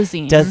Adele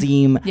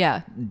Dazeem.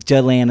 Yeah.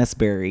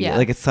 Jalanisberry. Yeah.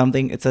 Like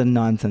it's a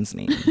nonsense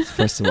name,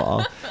 first of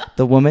all.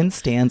 The woman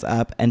stands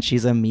up and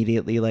she's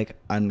immediately like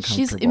uncomfortable.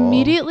 She's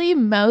immediately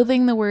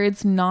mouthing the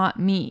words, not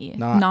me.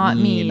 Not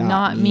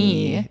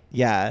me.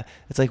 Yeah.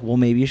 It's like, well,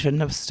 maybe you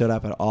shouldn't have stood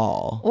up at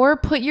all. Or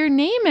put your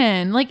name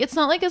in. Like, it's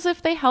not like as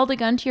if they held a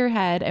gun to your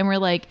head and were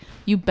like,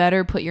 you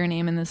better put your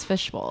name in this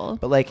fishbowl.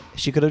 But like,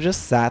 she could have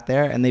just sat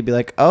there and they'd be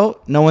like, oh,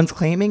 no one's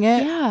claiming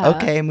it? Yeah.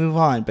 Okay, move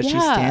on. But she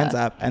stands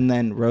up, and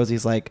then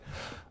Rosie's like,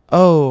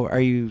 oh,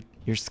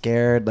 you're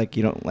scared? Like,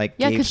 you don't like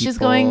gay people? Yeah, because she's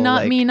going,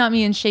 not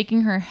me, and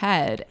shaking her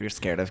head. You're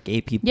scared of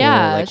gay people?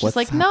 Yeah, like, she's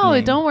like, no,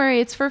 don't worry.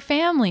 It's for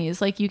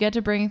families. Like, you get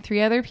to bring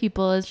 3 other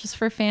people. It's just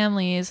for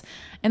families.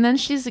 And then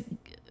she's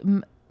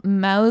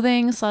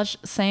mouthing /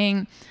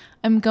 saying,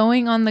 I'm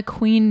going on the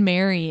Queen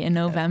Mary in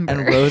November.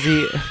 And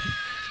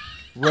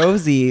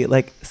Rosie,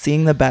 like,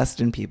 seeing the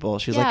best in people,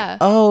 she's like,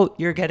 oh,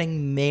 you're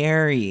getting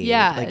married.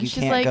 Yeah, like, you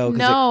she's can't like, go.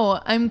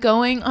 No, I'm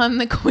going on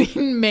the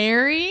Queen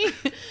Mary,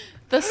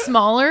 the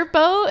smaller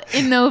boat,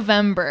 in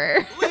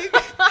November.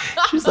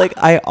 She's like,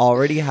 I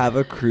already have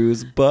a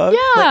cruise book.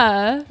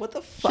 Yeah. Like, what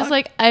the fuck? She's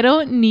like, I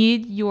don't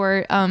need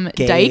your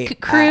Gay dyke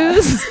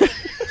cruise.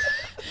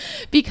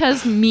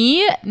 Because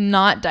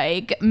not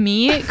Dyke,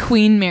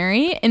 Queen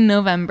Mary in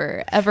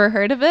November. Ever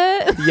heard of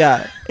it?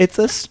 Yeah, it's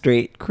a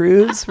straight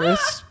cruise for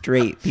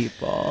straight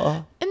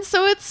people. And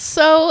so it's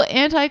so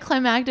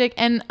anticlimactic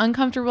and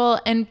uncomfortable,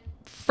 and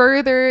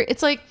further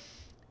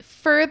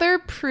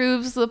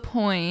proves the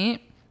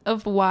point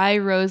of why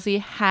Rosie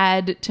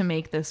had to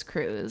make this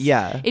cruise.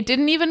 Yeah. It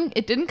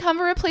didn't come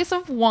from a place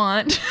of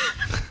want.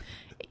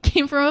 It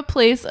came from a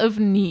place of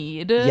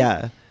need.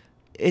 Yeah.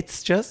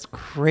 It's just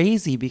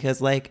crazy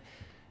because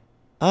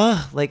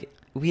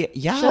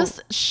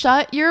just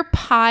shut your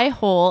pie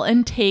hole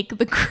and take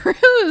the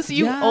cruise,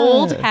 you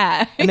old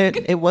hag. And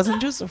it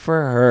wasn't just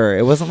for her.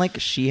 It wasn't like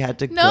she had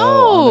to go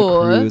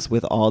on the cruise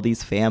with all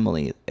these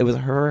families. It was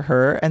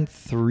her and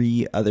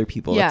 3 other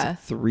people. Yeah.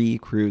 It's 3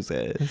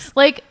 cruises.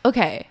 Like,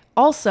 okay.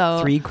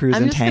 Also, 3 cruise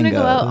I'm and just going to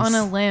go out tangos. on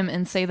a limb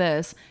and say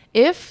this.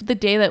 If the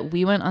day that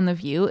we went on The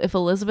View, if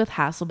Elizabeth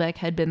Hasselbeck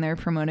had been there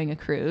promoting a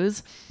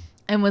cruise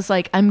and was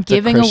like,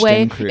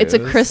 it's a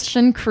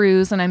Christian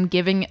cruise, and I'm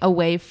giving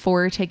away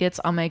 4 tickets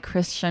on my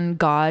Christian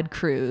God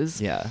cruise.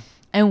 Yeah.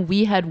 And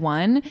we had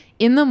won,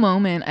 in the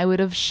moment, I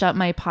would have shut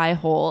my pie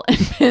hole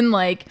and been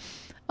like,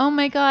 oh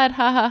my God,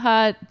 ha ha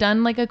ha,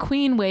 done like a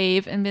queen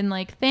wave and been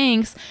like,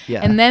 thanks.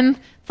 Yeah. And then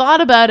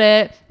thought about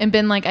it and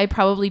been like, I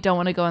probably don't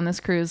want to go on this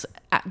cruise.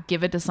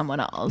 Give it to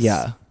someone else.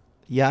 Yeah.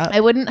 Yeah. I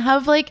wouldn't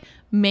have like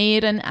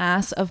made an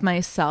ass of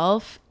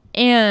myself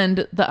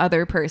and the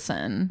other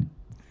person.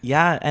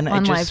 Yeah, and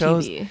it just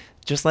shows,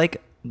 just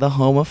like the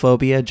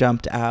homophobia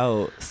jumped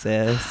out,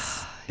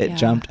 sis. It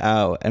jumped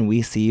out, and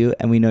we see you,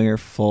 and we know your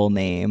full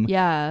name.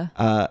 Yeah.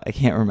 I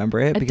can't remember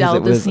it because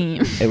Adele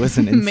it was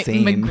an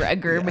insane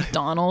McGregor,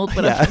 McDonald,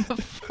 whatever the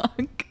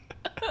fuck.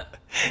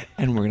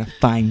 And we're gonna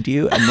find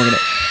you, and we're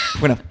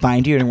gonna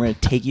find you, and we're gonna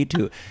take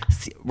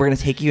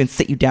you and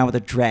sit you down with a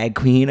drag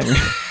queen, and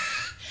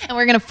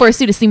we're gonna force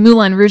you to see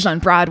Moulin Rouge on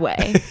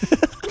Broadway.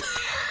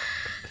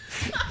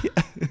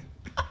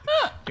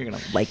 You're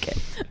gonna like it.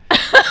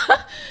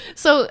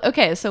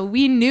 So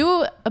we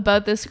knew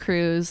about this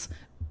cruise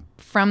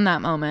from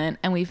that moment,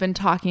 and we've been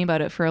talking about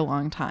it for a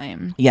long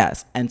time.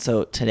 Yes, and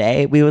so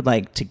today we would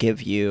like to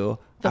give you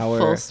our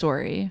full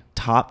story.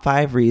 Top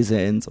 5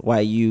 reasons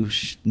why you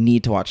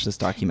need to watch this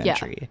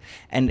documentary. Yeah.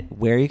 And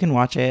where you can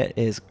watch it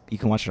is you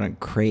can watch it on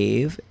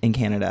Crave in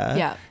Canada.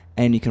 Yeah.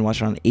 And you can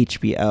watch it on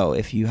HBO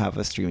if you have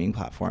a streaming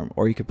platform,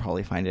 or you could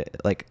probably find it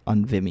like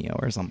on Vimeo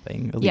or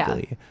something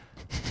illegally.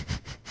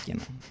 Yeah.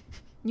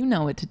 You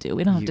know what to do.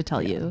 We don't have to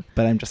tell you.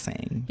 But I'm just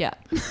saying. Yeah.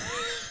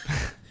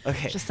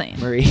 Okay. Just saying.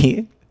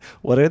 Marie,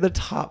 what are the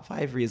top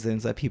 5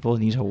 reasons that people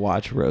need to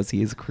watch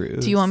Rosie's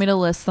Cruise? Do you want me to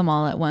list them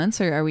all at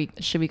once, or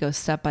should we go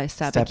step by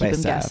step and keep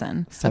them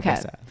guessing? Step by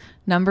step.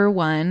 Number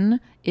 1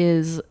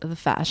 is the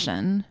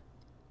fashion.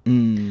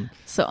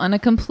 So on a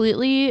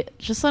completely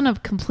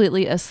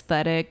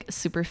aesthetic,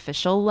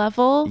 superficial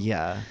level.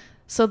 Yeah.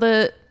 So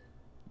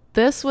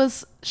this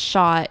was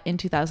shot in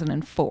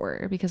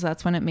 2004 because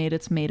that's when it made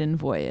its maiden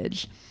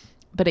voyage,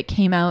 but it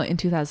came out in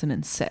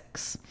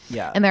 2006.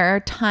 Yeah. And there are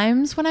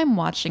times when I'm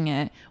watching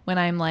it when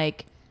I'm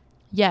like,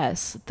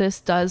 yes, this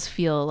does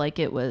feel like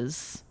it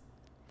was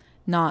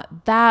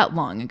not that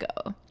long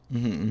ago.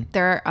 Mm-hmm.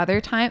 There are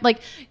other times,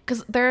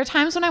 because there are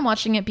times when I'm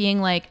watching it being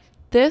like,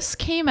 this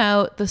came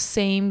out the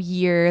same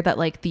year that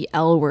like The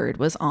L Word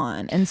was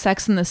on and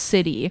Sex and the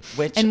City.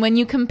 And when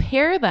you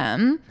compare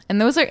them, and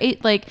those are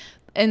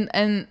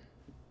and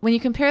when you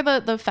compare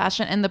the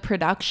fashion and the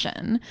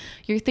production,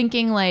 you're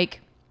thinking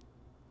like,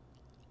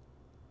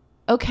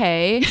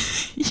 okay,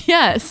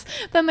 yes.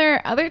 Then there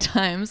are other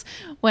times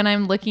when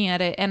I'm looking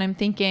at it and I'm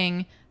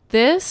thinking,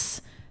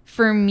 this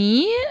for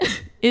me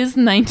is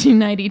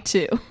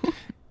 1992.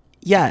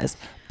 Yes,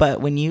 but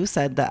when you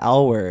said the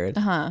L word,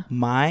 Uh-huh.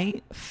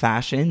 my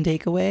fashion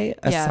takeaway,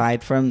 Yeah.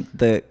 aside from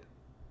the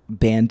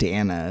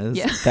bandanas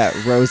Yeah. that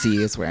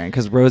Rosie is wearing,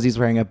 because Rosie's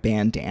wearing a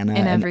bandana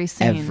In every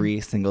scene.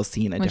 every single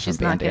scene, a When different she's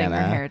not bandana.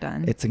 getting her hair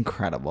done. It's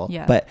incredible.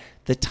 Yeah. But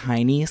the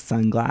tiny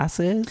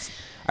sunglasses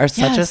are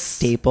such a Yes.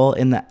 staple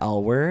in the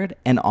L word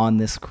and on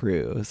this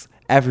cruise.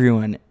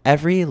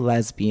 Every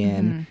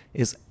lesbian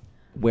is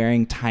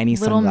wearing tiny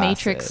Little sunglasses.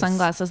 matrix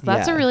sunglasses.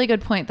 That's Yeah. a really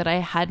good point that I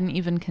hadn't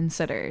even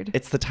considered.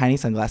 It's the tiny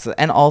sunglasses.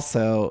 And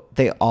also,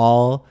 they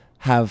all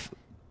have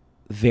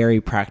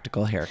very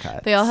practical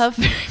haircuts. They all have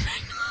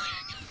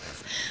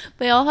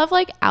They all have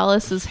like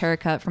Alice's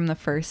haircut from the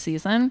first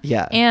season.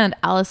 Yeah. And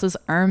Alice's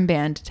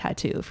armband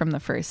tattoo from the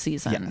first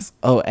season. Yes.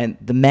 Oh, and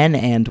the men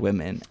and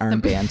women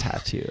armband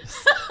tattoos.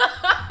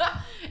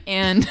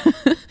 And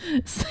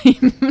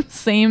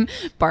same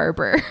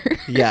barber.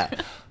 Yeah.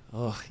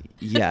 Oh,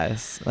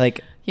 yes.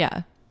 Like,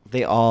 Yeah.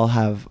 they all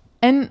have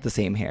And the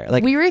same hair.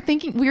 Like, we were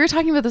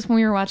talking about this when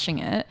we were watching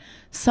it.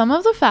 Some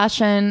of the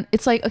fashion,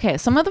 it's like, okay,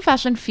 some of the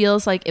fashion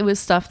feels like it was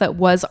stuff that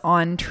was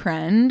on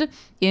trend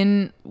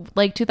in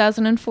like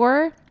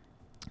 2004.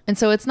 And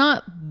so it's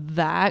not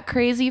that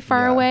crazy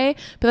far away.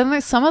 But then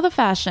there's some of the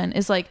fashion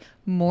is like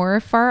more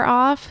far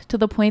off to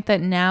the point that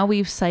now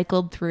we've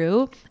cycled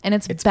through and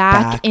it's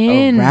back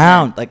in.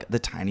 around, like the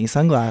tiny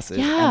sunglasses.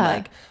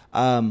 Yeah.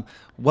 And like,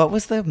 what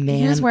was the man?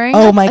 He was wearing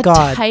oh a my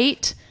God.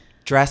 tight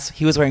dress.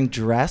 He was wearing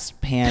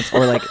dressed pants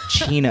or like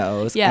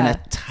chinos Yeah. and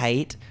a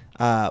tight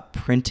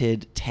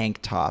printed tank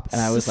top.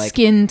 And I was like,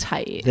 skin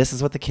tight. this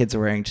is what the kids are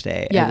wearing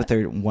today. Yeah. And with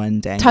their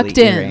one dangly Tucked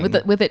earring. in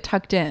with it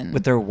tucked in.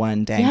 With their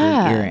one dangly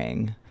Yeah.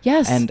 earring.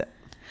 Yes. And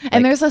and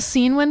like, there's a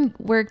scene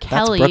where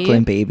Kelly that's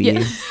Brooklyn, baby.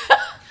 Yeah.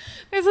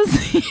 There's a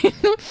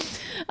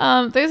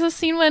scene. There's a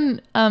scene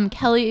when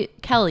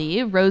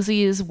Kelly,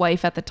 Rosie's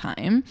wife at the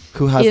time,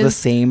 Who has the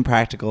same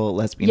practical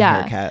lesbian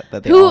haircut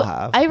that they who all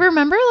have. I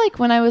remember like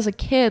when I was a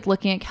kid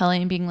looking at Kelly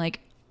and being like,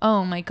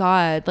 oh my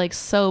God, like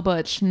so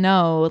butch,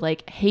 no,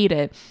 like hate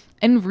it.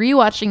 And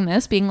rewatching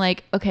this, being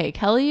like, okay,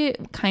 Kelly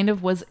kind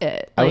of was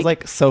it. I was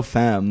like so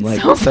femme,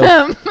 like so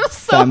femme,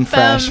 femme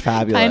fresh,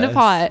 fabulous, kind of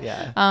hot.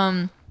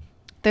 Yeah.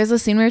 There's a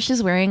scene where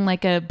she's wearing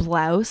like a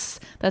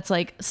blouse that's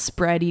like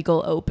spread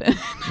eagle open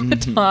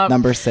at the top.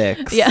 Number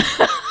 6. Yeah.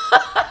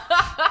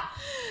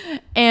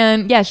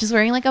 And yeah, she's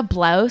wearing like a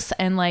blouse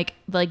and like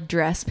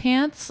dress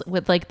pants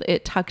with like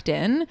it tucked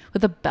in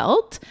with a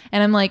belt.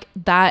 And I'm like,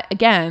 that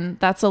again,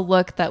 that's a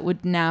look that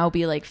would now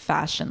be like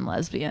fashion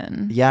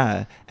lesbian.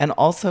 Yeah. And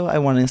also I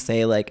want to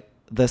say like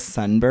the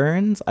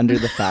sunburns under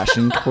the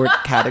fashion court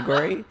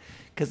category.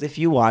 Because if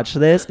you watch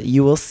this,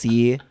 you will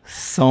see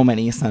so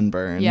many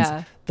sunburns.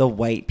 Yeah. The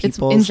white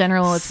people in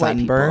general, it's white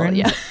people, sunburns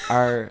yeah.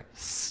 are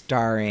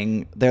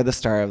starring. They're the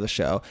star of the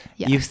show.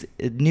 Yeah.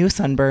 New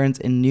sunburns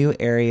in new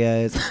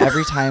areas.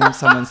 Every time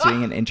someone's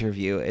doing an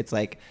interview, it's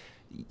like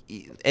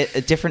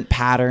different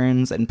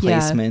patterns and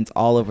placements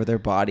all over their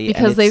body.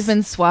 Because they've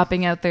been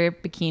swapping out their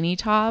bikini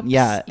tops.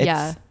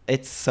 Yeah.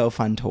 It's so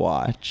fun to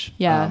watch.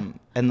 Yeah.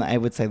 And I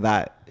would say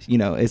that,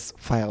 is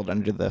filed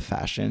under the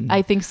fashion.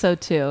 I think so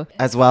too.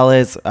 As well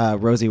as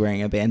Rosie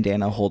wearing a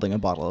bandana holding a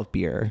bottle of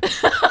beer.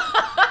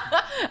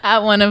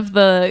 At one of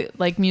the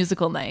like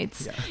musical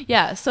nights.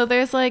 Yeah. So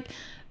there's like,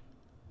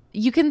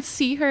 you can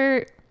see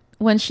her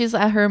when she's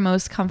at her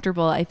most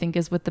comfortable, I think,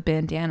 is with the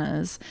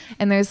bandanas.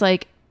 And there's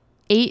like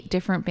 8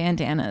 different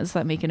bandanas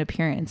that make an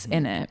appearance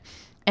in it.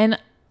 And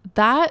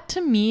that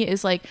to me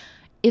is like,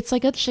 it's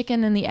like a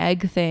chicken and the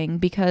egg thing,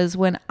 because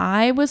when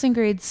I was in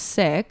grade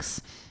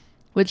 6,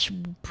 which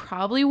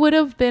probably would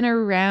have been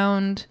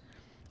around,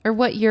 or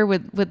what year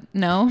would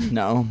no?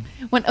 No.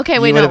 When You would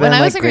have when been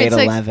I was like in grade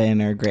 6,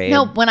 11 or grade.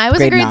 No, when I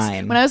was in grade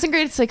 9. when I was in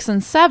grade 6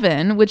 and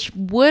 7, which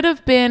would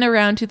have been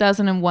around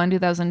 2001,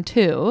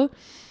 2002,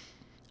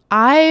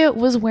 I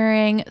was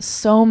wearing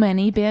so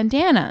many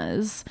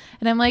bandanas.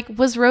 And I'm like,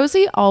 was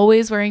Rosie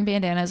always wearing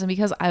bandanas? And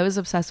because I was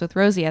obsessed with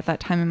Rosie at that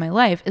time in my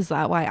life, is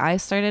that why I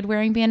started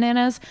wearing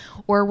bandanas?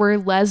 Or were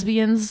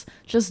lesbians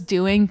just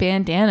doing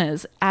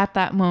bandanas at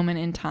that moment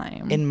in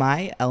time? In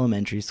my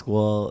elementary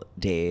school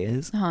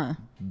days,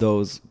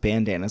 those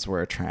bandanas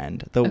were a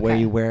trend. Where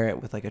you wear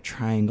it with like a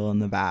triangle in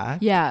the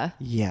back. Yeah.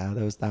 Yeah,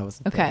 that was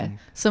the Okay. thing.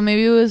 So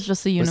maybe it was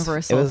just a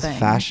universal It was thing.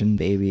 fashion,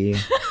 baby.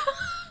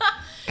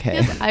 Okay.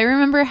 Yes, I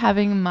remember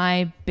having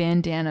my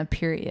bandana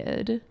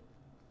period.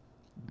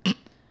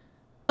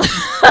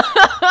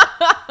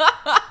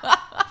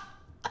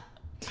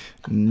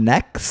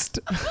 Next.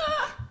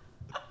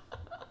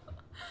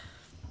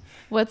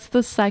 What's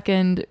the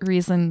second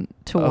reason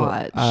to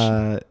watch?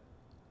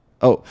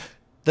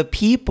 The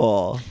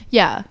people.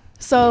 Yeah.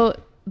 So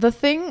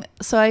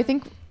I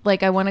think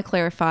like I want to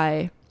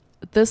clarify,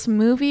 this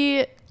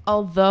movie,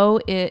 although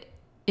it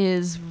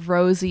is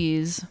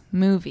Rosie's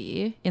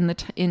movie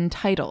in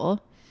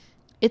title,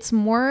 it's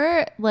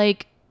more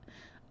like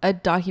a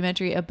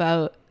documentary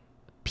about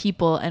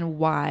people and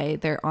why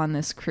they're on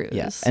this cruise.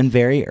 Yes, and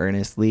very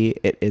earnestly,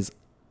 it is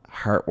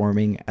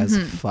heartwarming as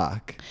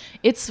fuck.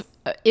 It's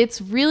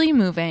really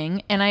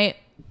moving, and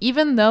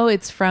even though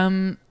it's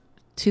from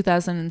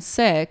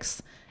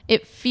 2006,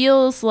 it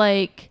feels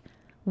like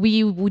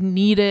we would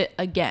need it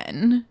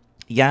again.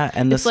 Yeah,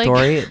 and the It's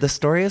like-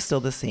 story is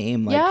still the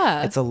same. Like,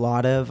 Yeah. it's a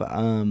lot of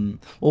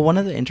well, one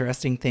of the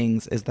interesting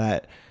things is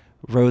that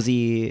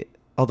Rosie,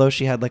 although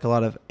she had like a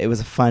lot of, it was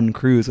a fun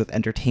cruise with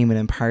entertainment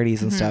and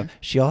parties and stuff,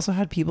 she also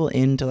had people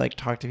in to like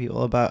talk to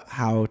people about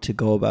how to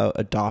go about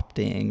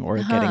adopting or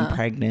getting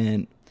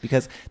pregnant,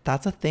 because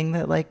that's a thing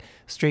that like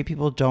straight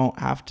people don't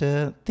have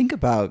to think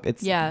about.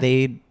 It's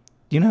they,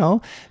 you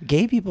know,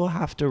 gay people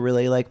have to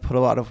really like put a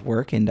lot of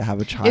work in to have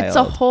a child. It's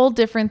a whole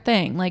different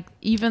thing. Like,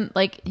 even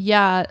like,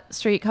 yeah,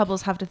 straight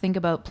couples have to think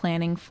about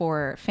planning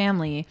for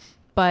family,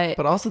 but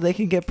also they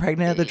can get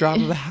pregnant at the drop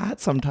of a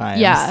hat sometimes.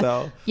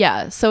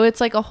 So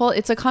it's like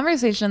it's a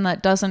conversation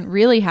that doesn't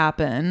really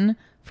happen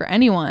for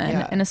anyone,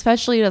 and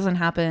especially doesn't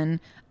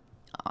happen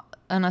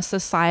on a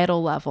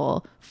societal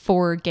level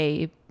for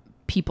gay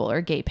people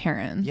or gay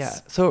parents. Yeah.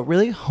 So it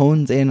really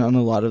hones in on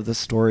a lot of the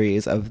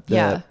stories of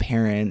the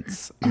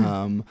parents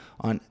on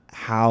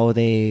how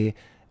they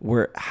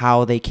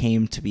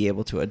came to be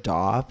able to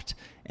adopt,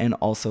 and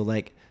also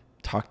like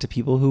talk to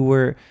people who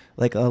were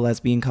like a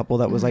lesbian couple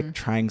that was like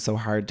trying so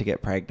hard to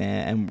get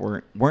pregnant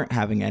and weren't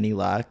having any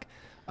luck.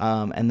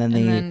 And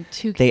then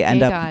they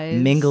end up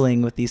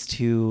mingling with these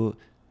two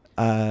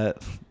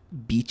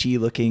beachy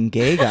looking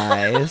gay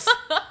guys.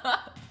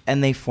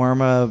 And they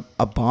form a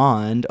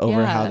bond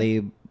over how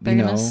they're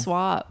gonna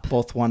swap.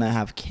 Both want to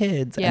have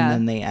kids, and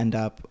then they end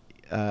up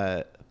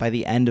by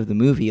the end of the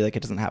movie, like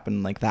it doesn't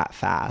happen like that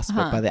fast,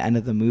 but by the end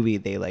of the movie,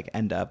 they like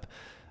end up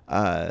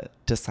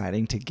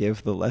deciding to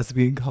give the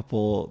lesbian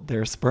couple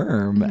their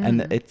sperm,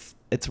 and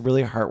it's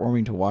really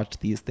heartwarming to watch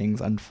these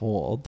things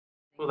unfold.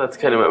 Well, that's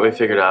kind of what we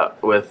figured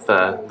out with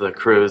the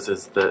cruise,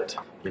 is that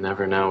you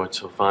never know what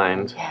you'll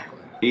find. Yeah.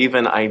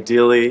 Even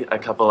ideally, a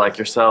couple like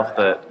yourself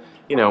that,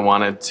 you know,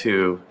 wanted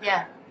to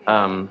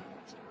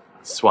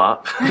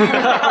swap. For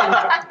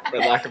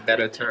lack of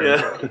better term.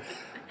 Yeah.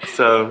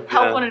 So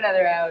help one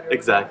another out.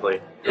 Exactly.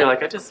 You're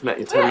like, I just met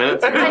you 10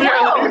 minutes ago. I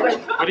know.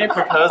 What are you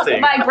proposing?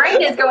 My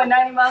brain is going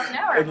 90 miles an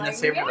hour. Ever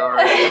since we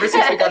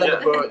got on the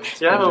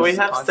boat. Yeah, but we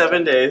have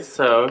 7 days,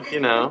 so, you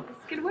know.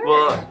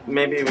 Well,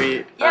 maybe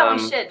we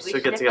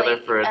should get together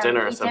for a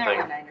dinner or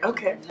something.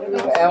 Okay.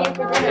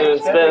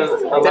 It's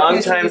been a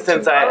long time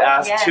since I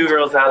asked two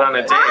girls out on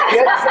a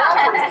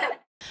date.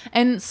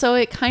 And so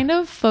it kind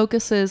of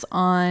focuses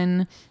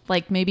on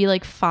like maybe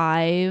like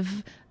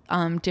 5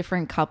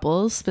 different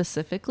couples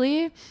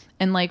specifically,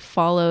 and like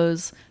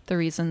follows the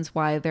reasons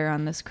why they're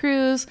on this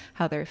cruise,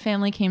 how their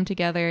family came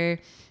together,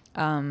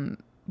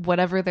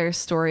 whatever their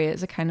story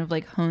is. It kind of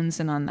like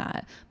hones in on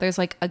that. There's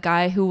like a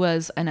guy who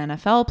was an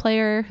NFL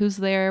player who's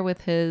there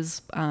with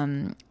his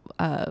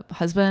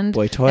husband,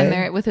 boy toy, and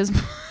they're with his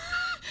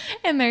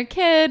and their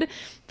kid.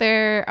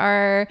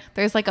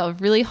 There's like a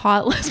really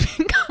hot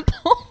lesbian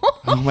couple.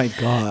 Oh my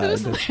god.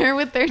 Who's there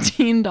with their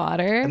teen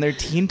daughter. And their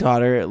teen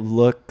daughter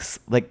looks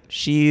like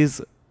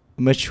she's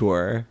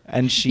mature,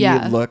 and she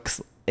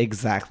looks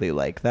exactly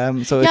like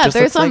them. So it just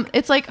there's looks like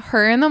it's like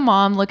her and the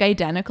mom look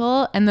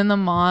identical, and then the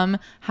mom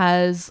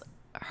has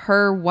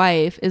her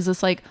wife is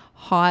this like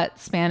hot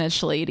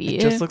Spanish lady.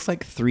 It just looks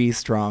like 3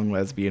 strong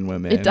lesbian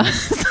women. It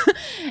does.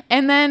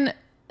 And then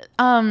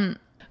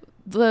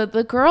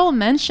the girl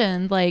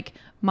mentioned like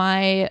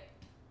my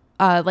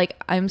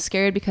like I'm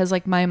scared because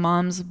like my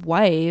mom's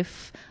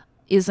wife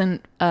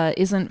isn't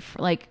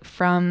like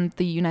from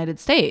the United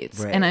States,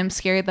 right. And I'm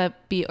scared that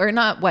or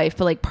not wife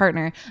but like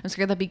partner, I'm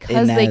scared that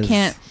because they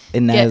can't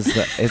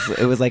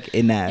it was like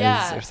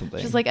Inez or something.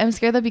 She's like, I'm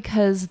scared that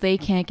because they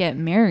can't get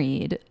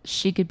married,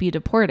 she could be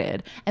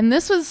deported. And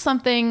this was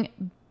something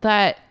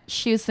that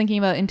she was thinking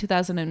about in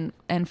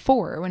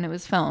 2004 when it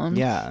was filmed.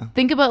 Yeah.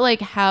 Think about like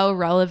how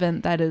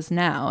relevant that is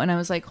now. And I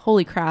was like,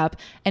 holy crap.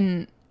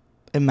 And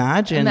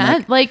imagine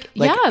like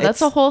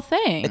that's a whole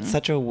thing. It's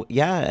such a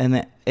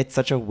and it's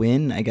such a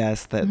win, I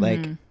guess, that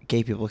like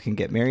gay people can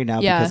get married now,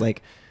 because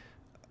like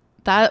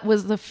that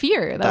was the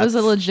fear. That was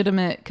a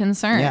legitimate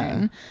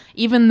concern,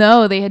 even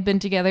though they had been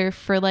together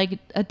for like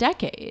a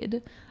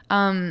decade.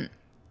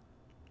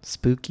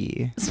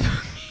 Spooky.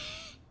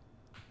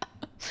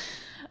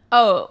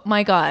 Oh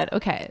my god.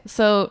 Okay,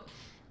 so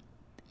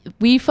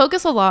we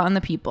focus a lot on the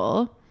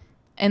people,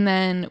 and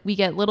then we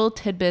get little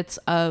tidbits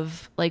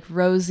of like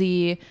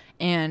Rosie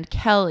and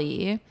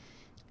Kelly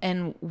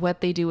and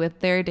what they do with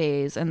their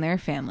days and their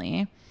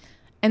family.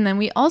 And then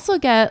we also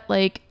get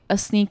like a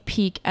sneak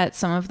peek at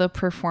some of the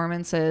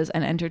performances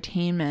and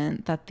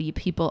entertainment that the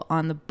people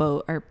on the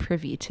boat are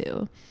privy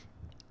to.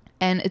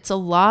 And it's a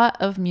lot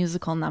of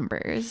musical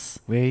numbers.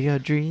 We're your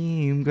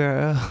dream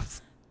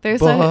girls. There's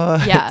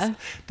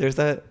There's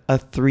a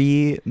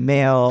 3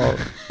 male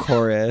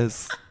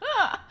chorus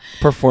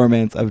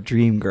performance of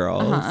Dream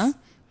Girls.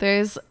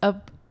 There's a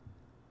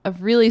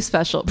really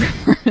special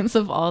performance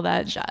of all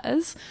that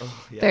jazz.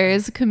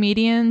 There's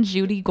comedian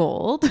Judy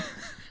Gold.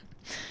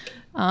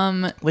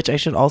 Which I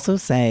should also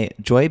say,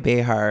 Joy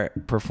Behar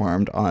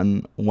performed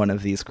on one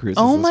of these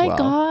cruises Oh as my well.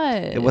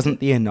 God. It wasn't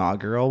the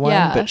inaugural one,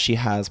 Yeah. but she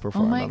has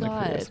performed my on the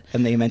God. cruise.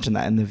 And they mentioned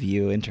that in the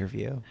View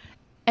interview.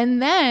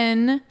 And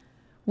then,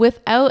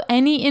 without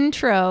any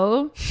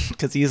intro,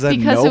 Because he's a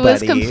because nobody. it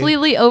was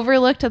completely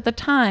overlooked at the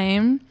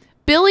time,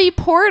 Billy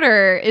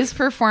Porter is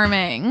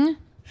performing.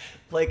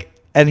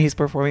 And he's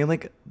performing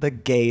like the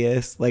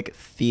gayest, like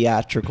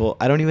theatrical.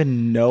 I don't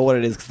even know what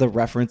it is because the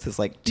reference is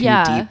like too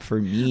deep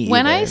for me.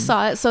 When I even.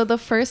 saw it, so the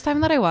first time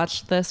that I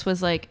watched this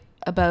was like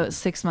about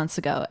 6 months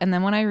ago. And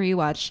then when I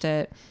rewatched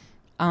it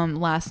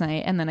last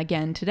night and then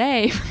again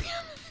today,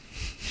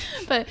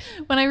 but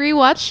when I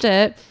rewatched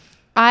it,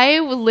 I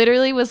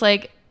literally was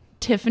like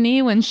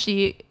Tiffany when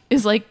she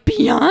is like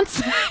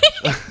Beyonce.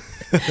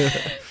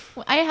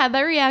 I had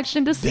that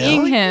reaction to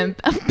seeing him.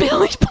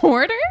 Billy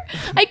Porter?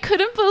 I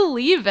couldn't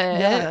believe it.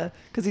 Yeah,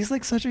 because he's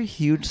like such a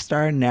huge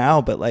star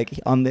now, but like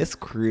on this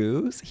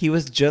cruise, he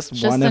was just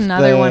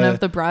another one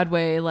of the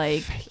Broadway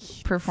like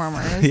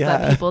performers Yeah.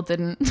 that people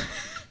didn't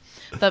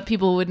that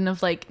people wouldn't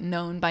have like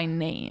known by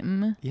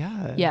name.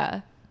 Yeah.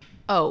 Yeah.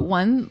 Oh,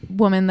 one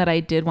woman that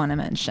I did want to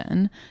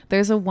mention.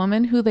 There's a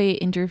woman who they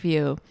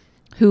interview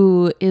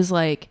who is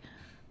like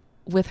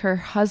with her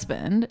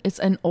husband. It's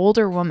an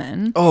older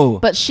woman. Oh.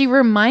 But she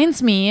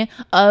reminds me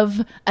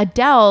of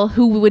Adele,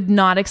 who would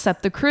not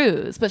accept the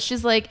cruise. But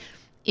she's like,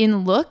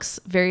 in looks,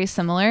 very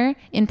similar.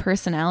 In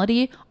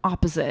personality,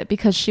 opposite.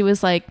 Because she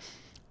was like,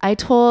 I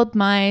told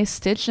my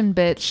Stitch and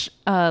Bitch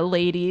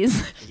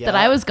ladies that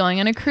I was going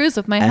on a cruise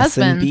with my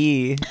husband.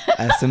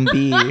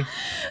 SMB.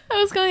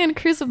 I was going on a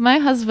cruise with my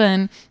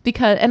husband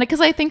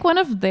because I think one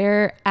of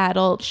their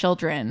adult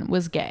children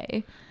was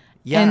gay.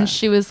 Yeah. And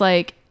she was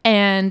like,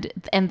 and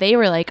they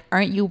were like,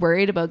 aren't you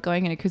worried about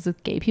going on a cruise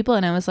with gay people?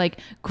 And I was like,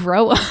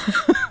 grow up.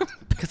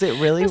 Because it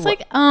really was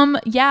like,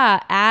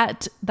 yeah,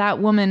 at that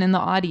woman in the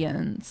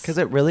audience. Because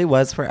it really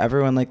was for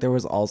everyone. Like there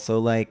was also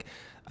like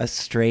a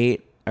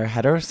straight or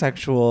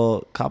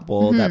heterosexual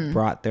couple that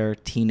brought their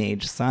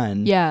teenage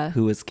son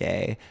who was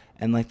gay.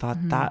 And like thought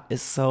that is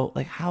so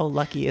like how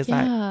lucky is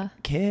that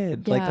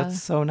kid? Like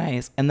that's so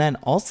nice. And then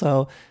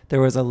also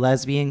there was a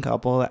lesbian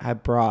couple that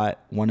had brought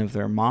one of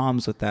their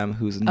moms with them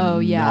who's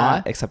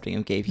not accepting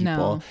of gay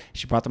people. No.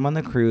 She brought them on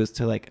the cruise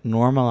to like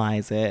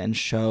normalize it and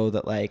show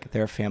that like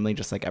they're a family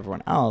just like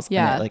everyone else.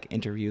 Yeah. And it like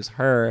interviews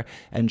her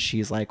and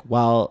she's like,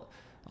 well,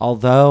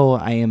 although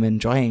I am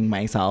enjoying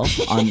myself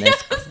on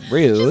this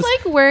cruise. She's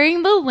like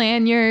wearing the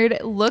lanyard,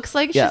 looks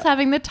like she's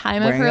having the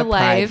time of wearing her a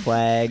pride life.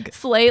 flag,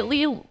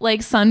 slightly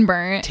like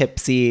sunburnt.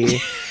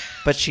 tipsy,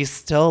 but she's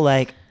still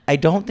like, I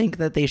don't think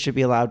that they should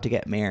be allowed to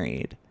get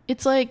married.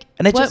 It's like,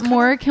 And it what just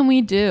more can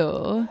we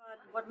do?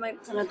 What am I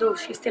gonna do?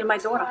 She's still my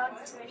daughter.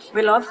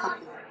 We love her.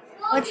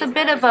 Well, it's a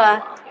bit of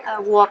a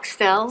walk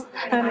still.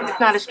 It's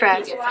not a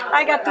stretch.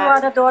 I got two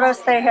other daughters.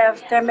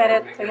 They're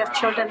married. They have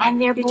children. And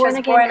they're Each born is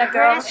again boy and a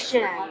girl.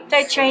 Christians.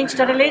 They changed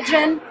the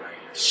religion.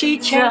 She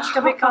changed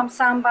to become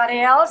somebody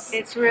else.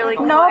 It's really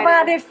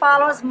nobody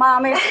follows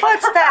mommy's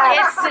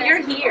footsteps.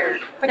 You're here.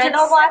 But you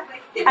know what?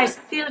 I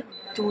still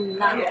do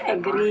not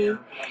agree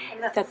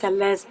that the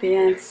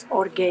lesbians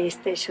or gays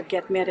they should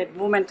get married,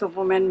 woman to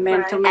woman,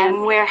 man to man.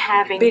 And we're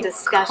having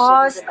discussions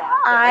because about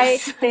I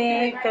this.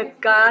 think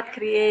that God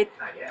created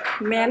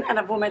man and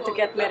a woman to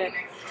get married.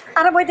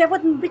 Otherwise, there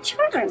wouldn't be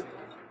children.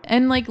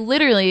 And like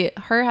literally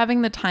her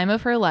having the time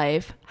of her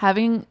life,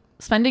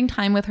 spending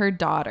time with her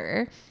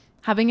daughter,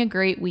 having a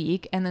great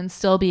week, and then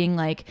still being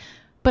like,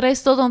 but I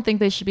still don't think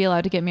they should be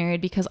allowed to get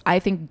married because I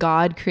think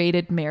God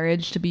created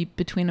marriage to be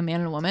between a man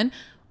and a woman.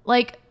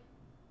 Like,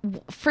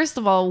 first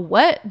of all,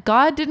 what?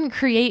 God didn't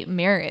create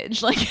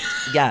marriage. Like,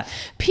 yeah,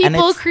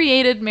 people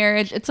created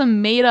marriage. It's a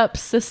made up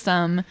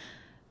system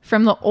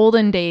from the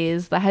olden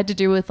days that had to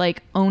do with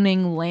like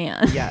owning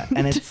land. Yeah,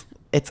 and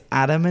it's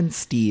Adam and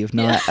Steve,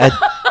 not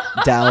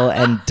Adele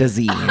and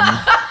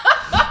Dazine.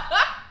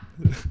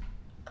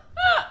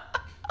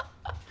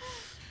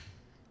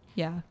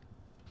 Yeah.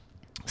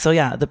 So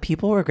yeah, the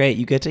people were great.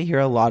 You get to hear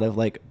a lot of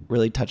like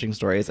really touching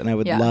stories, and I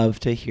would love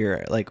to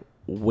hear like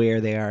where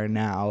they are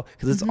now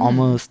because it's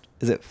almost,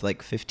 is it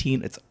like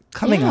 15? It's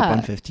coming up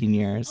on 15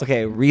 years.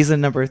 Okay,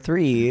 reason number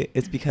 3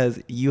 is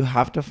because you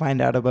have to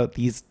find out about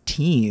these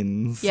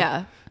teens.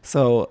 Yeah.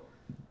 So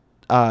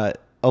there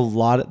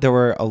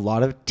were a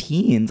lot of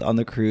teens on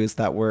the cruise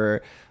that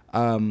were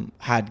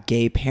had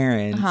gay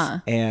parents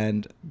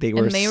and they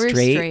were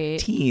straight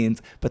teens,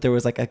 but there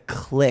was like a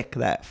clique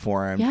that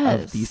formed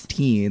of these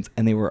teens,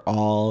 and they're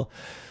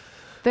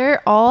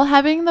all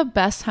having the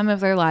best time of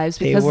their lives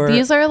because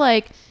these are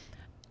like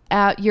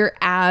your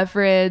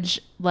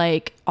average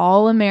like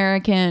all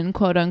American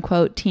quote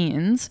unquote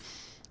teens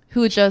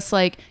who just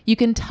like, you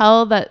can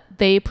tell that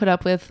they put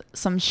up with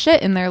some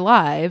shit in their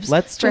lives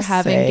for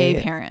having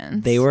gay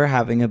parents. They were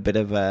having a bit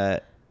of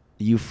a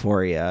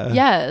euphoria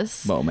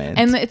moment.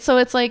 And it's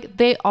like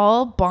they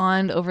all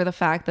bond over the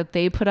fact that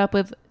they put up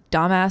with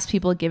dumbass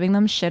people giving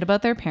them shit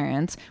about their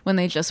parents when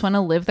they just want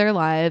to live their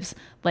lives,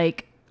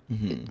 like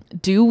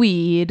do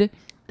weed,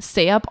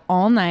 stay up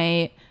all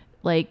night,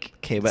 like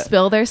but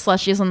spill their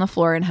slushies on the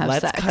floor and have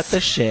let's sex. cut the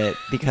shit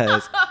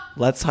because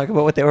let's talk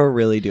about what they were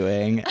really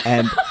doing.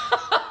 And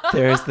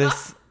there's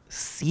this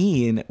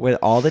scene where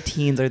all the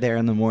teens are there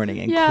in the morning,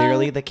 and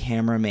clearly the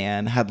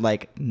cameraman had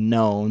like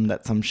known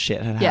that some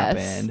shit had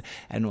happened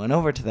and went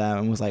over to them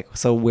and was like,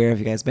 so where have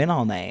you guys been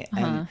all night?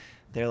 And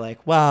they're like,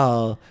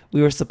 well,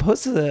 we were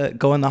supposed to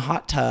go in the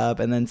hot tub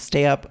and then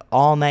stay up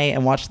all night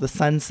and watch the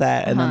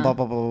sunset and then blah,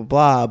 blah, blah, blah,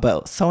 blah.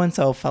 But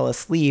so-and-so fell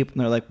asleep. And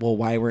they're like, well,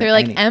 why weren't They're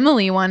like,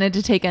 Emily wanted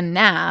to take a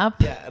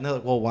nap. Yeah. And they're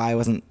like, well, why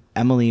wasn't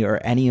Emily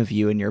or any of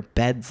you in your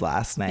beds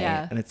last night?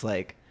 Yeah. And it's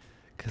like,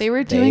 they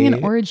were doing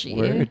an orgy.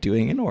 We're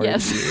doing an orgy.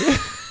 Yes.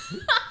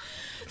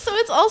 So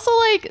it's also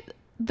like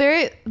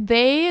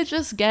they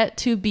just get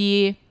to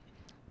be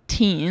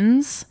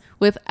teens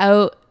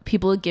without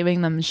people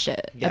giving them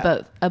shit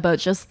about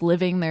just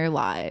living their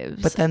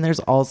lives. But then there's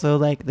also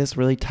like this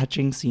really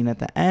touching scene at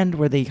the end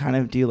where they kind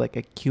of do like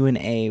a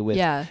Q&A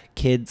with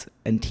kids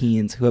and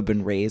teens who have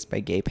been raised by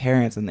gay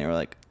parents, and they were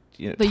like,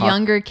 the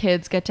younger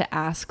kids get to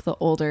ask the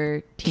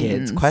older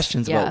teens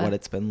questions about what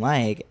it's been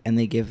like, and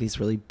they give these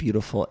really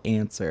beautiful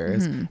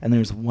answers. And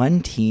there's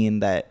one teen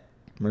that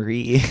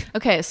Marie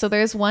okay, so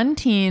there's one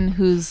teen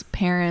whose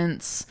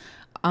parents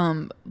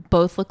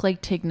both look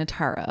like Tig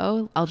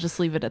Notaro. I'll just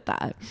leave it at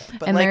that.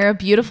 But and like, they're a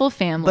beautiful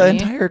family. The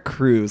entire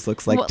cruise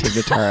looks like Tig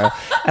Notaro.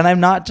 And I'm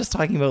not just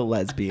talking about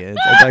lesbians.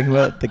 I'm talking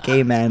about the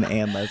gay men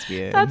and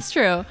lesbians. That's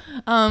true.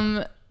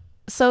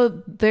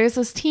 So there's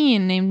this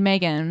teen named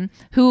Megan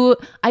who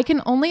I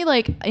can only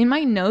like, in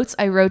my notes,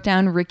 I wrote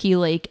down Ricky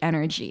Lake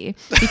energy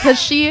because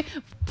she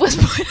was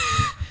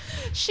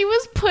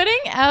putting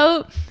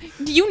out,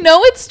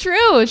 it's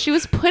true. She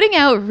was putting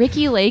out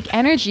Ricky Lake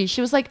energy. She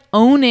was like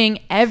owning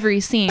every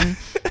scene,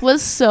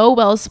 was so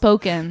well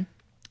spoken.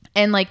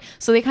 And like,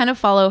 so they kind of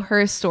follow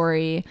her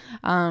story,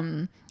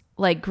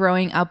 like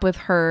growing up with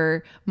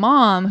her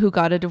mom who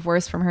got a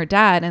divorce from her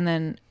dad and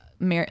then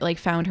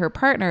found her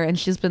partner, and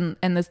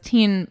this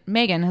teen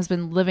Megan has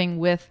been living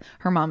with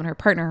her mom and her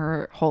partner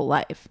her whole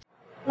life.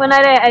 One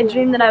night I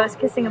dreamed that I was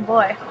kissing a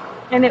boy,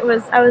 and I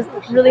was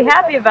really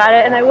happy about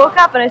it, and I woke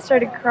up and I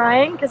started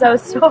crying because I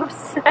was so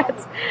upset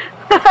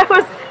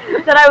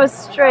that I was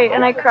straight,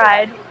 and I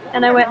cried.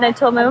 And I went and I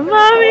told my mom,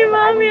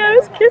 Mommy, I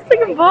was kissing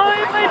a boy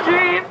in my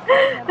dream.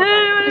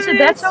 She said,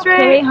 that's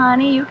okay,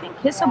 honey. You can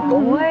kiss a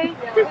boy.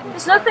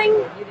 There's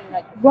nothing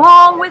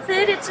wrong with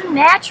it. It's a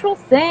natural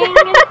thing.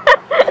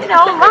 And,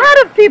 a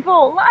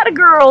lot of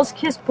girls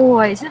kiss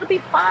boys. It'll be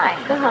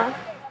fine.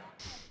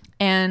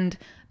 And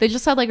they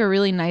just had like a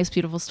really nice,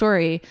 beautiful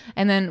story.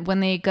 And then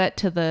when they got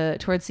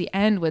towards the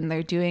end, when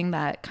they're doing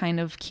that kind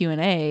of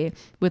Q&A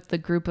with the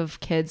group of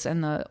kids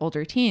and the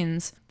older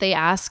teens, they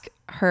ask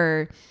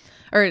her,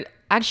 or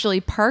actually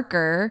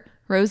Parker,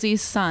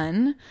 Rosie's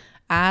son,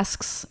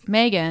 asks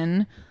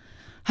Megan,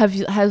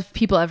 have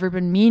people ever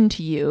been mean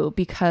to you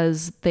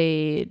because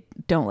they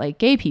don't like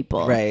gay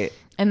people? Right.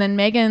 And then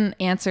Megan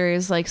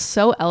answers like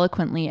so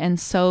eloquently and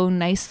so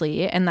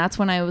nicely. And that's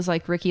when I was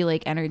like, Ricky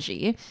Lake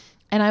energy.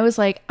 And I was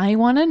like, I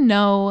want to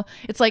know.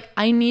 It's like,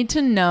 I need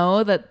to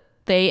that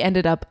they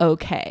ended up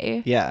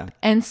okay. Yeah.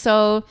 And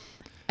so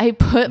I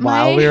put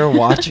while we were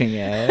watching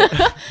it,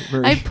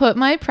 I put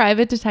my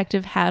private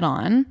detective hat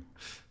on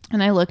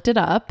and I looked it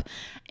up,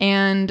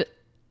 and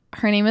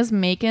her name is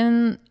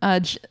Megan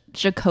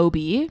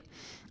Jacoby,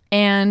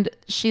 and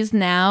she's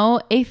now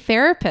a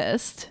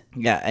therapist.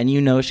 Yeah, and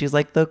she's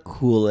like the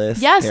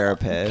coolest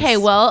therapist. Okay,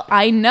 well,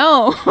 I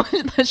know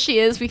that she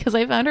is because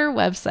I found her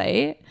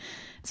website.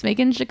 It's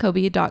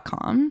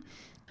meganjacoby.com.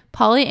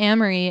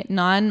 Polyamory,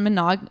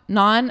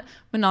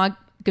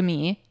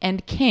 non-monogamy,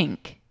 and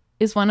kink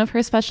is one of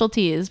her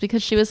specialties,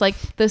 because she was like,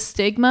 the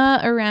stigma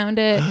around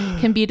it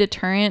can be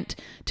deterrent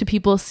to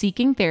people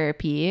seeking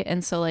therapy.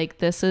 And so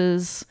like,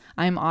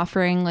 I'm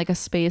offering like a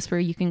space where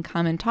you can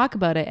come and talk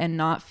about it and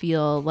not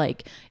feel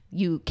like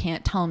you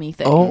can't tell me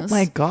things. Oh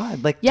my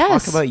God. Like,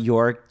 talk about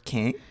your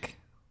kink.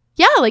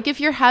 Yeah, like if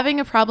you're having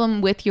a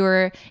problem with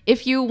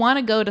if you want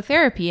to go to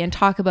therapy and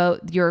talk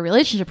about your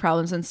relationship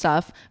problems and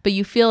stuff, but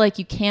you feel like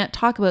you can't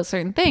talk about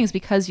certain things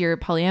because you're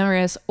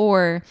polyamorous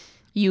or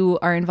you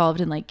are involved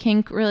in like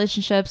kink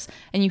relationships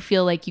and you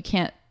feel like you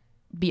can't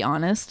be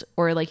honest,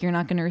 or like you're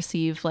not going to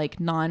receive like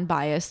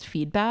non-biased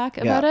feedback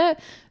about it,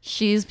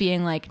 she's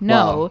being like,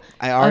 no,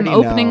 I'm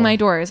opening my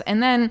doors.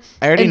 And then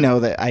I already know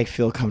that I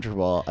feel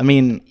comfortable. I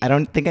mean, I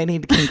don't think I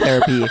need kink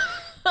therapy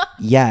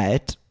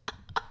yet.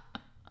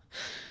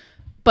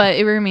 But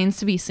it remains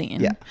to be seen.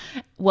 Yeah.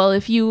 Well,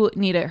 if you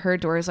need it, her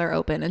doors are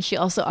open. And she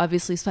also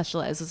obviously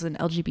specializes in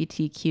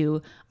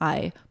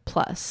LGBTQI+.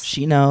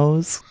 She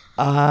knows.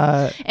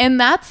 And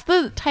that's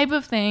the type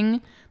of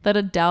thing that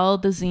Adele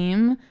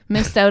Dazeem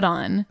missed out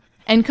on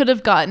and could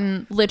have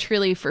gotten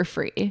literally for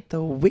free.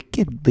 The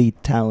wickedly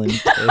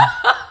talented.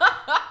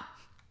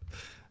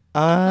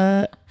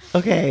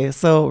 Okay,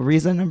 so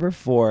reason number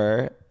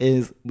 4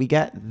 is we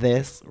get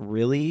this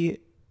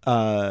really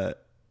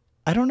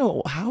I don't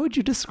know, how would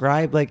you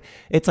describe, like,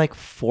 it's like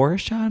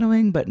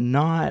foreshadowing, but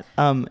not,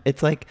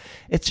 it's like,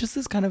 it's just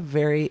this kind of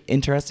very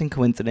interesting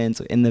coincidence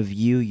in the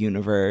View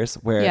universe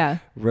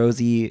where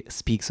Rosie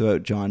speaks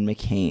about John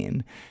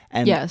McCain.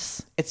 And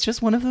it's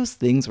just one of those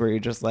things where you're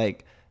just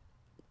like,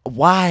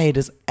 why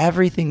does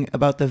everything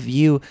about the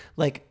View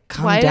like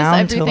come down to like...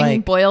 Why does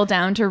everything boil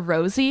down to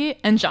Rosie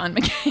and John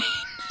McCain?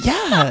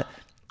 Yeah.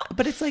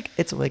 But it's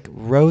like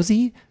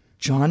Rosie,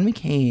 John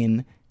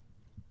McCain,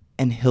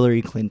 and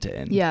Hillary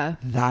Clinton. Yeah.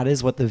 That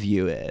is what the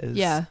View is.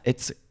 Yeah.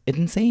 It's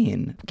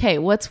insane. Okay,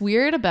 what's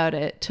weird about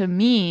it to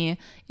me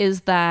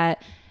is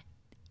that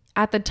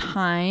at the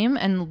time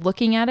and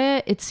looking at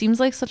it, it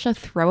seems like such a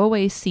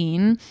throwaway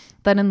scene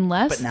that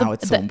unless But now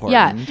it's so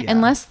important. Yeah,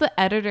 unless the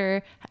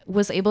editor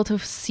was able to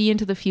see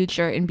into the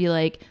future and be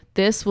like,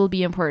 this will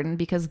be important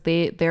because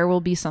there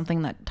will be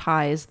something that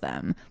ties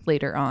them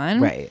later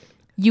on. Right.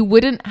 You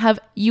wouldn't have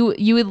you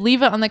would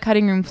leave it on the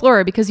cutting room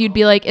floor because you'd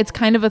be like, it's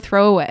kind of a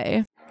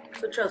throwaway.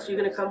 So Chelsea, you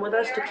gonna come with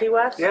us to Key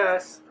West?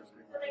 Yes.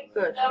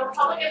 Good. The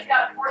Republicans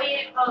got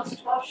 48 votes,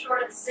 12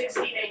 short of 60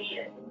 they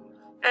needed.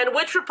 And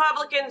which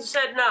Republicans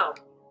said no?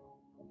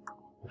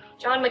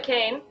 John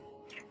McCain.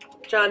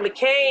 John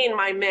McCain,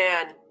 my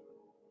man.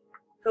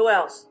 Who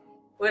else?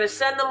 We're gonna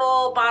send them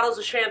all bottles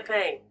of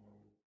champagne.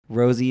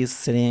 Rosie's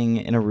sitting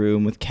in a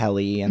room with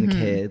Kelly and the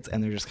kids,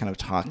 and they're just kind of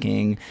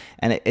talking,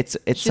 and it's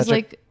She's such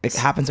like, it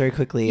happens very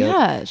quickly.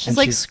 Yeah, she's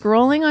like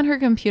scrolling on her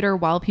computer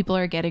while people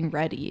are getting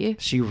ready.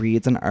 She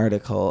reads an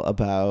article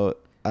about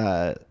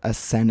a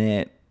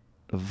Senate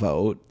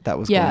vote that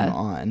was going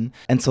on,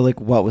 and so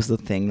like, what was the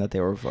thing that they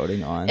were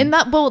voting on? And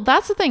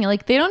that's the thing.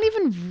 Like, they don't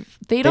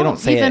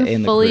say even it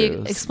in fully the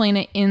cruise. explain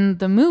it in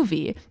the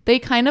movie. They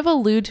kind of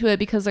allude to it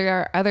because there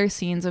are other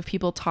scenes of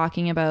people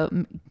talking about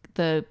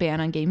the ban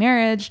on gay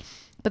marriage,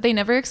 but they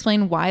never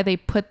explain why they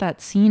put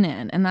that scene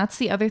in. And that's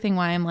the other thing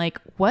why I'm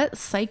like, what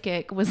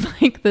psychic was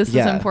like, this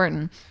is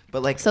important?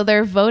 But like, so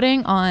they're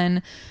voting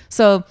on.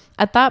 So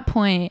at that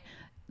point,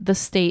 the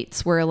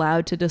states were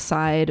allowed to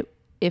decide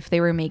if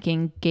they were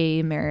making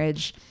gay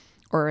marriage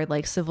or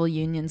like civil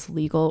unions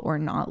legal or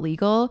not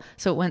legal.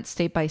 So it went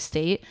state by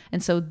state.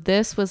 And so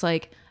this was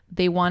like,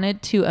 they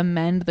wanted to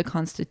amend the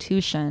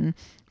Constitution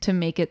to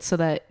make it so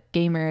that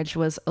gay marriage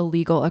was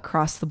illegal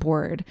across the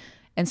board.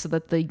 And so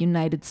that the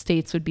United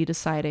States would be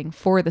deciding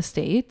for the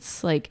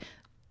states, like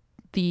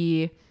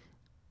they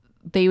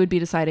would be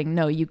deciding,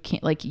 no, you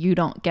can't, like, you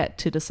don't get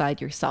to decide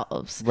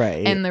yourselves.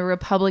 Right. And the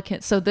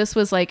Republicans, so this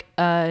was like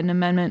an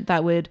amendment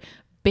that would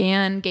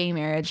ban gay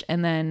marriage.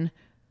 And then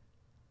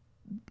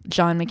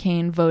John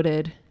McCain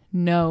voted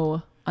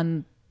no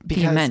on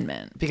the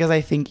amendment. Because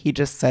I think he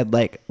just said,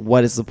 like,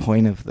 what is the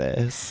point of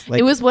this? Like,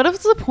 it was, what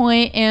was the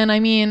point? And I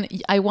mean,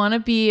 I want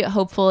to be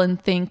hopeful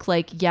and think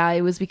like, yeah,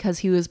 it was because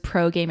he was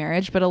pro gay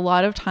marriage, but a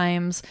lot of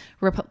times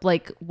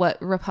like what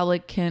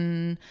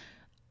Republican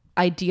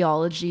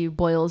ideology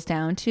boils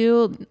down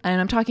to,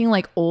 and I'm talking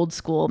like old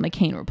school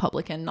McCain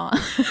Republican, not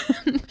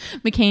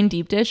McCain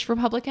deep dish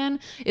Republican,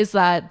 is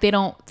that they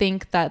don't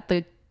think that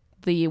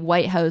the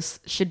White House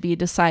should be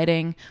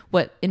deciding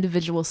what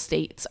individual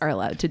states are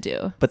allowed to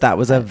do. But that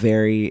was a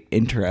very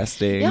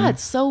interesting. Yeah,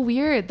 it's so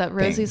weird that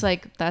Rosie's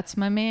like, that's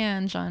my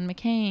man, John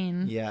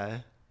McCain.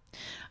 Yeah.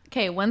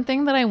 Okay, one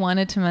thing that I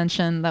wanted to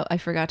mention that I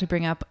forgot to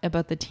bring up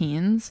about the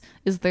teens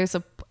is there's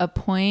a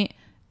point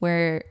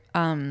where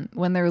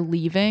when they're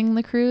leaving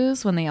the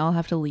cruise, when they all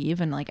have to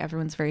leave and like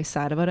everyone's very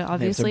sad about it,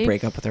 obviously. They have to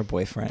break up with their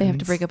boyfriends. They have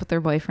to break up with their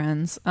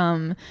boyfriends.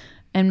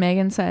 And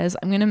Megan says,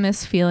 I'm going to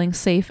miss feeling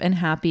safe and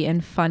happy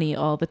and funny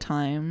all the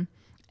time.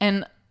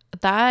 And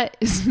that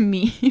is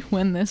me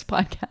when this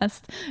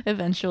podcast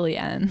eventually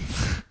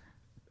ends.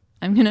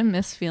 I'm going to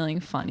miss feeling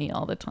funny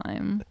all the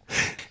time.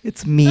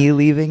 It's me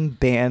leaving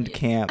band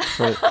camp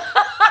for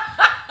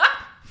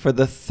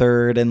the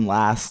third and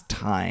last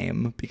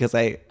time because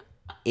I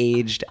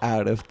aged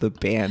out of the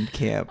band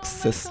camp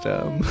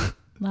system. God.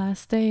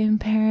 Last day in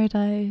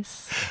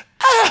paradise.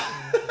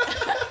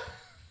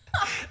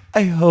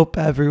 I hope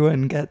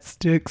everyone gets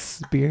to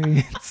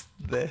experience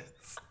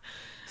this.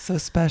 So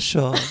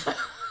special.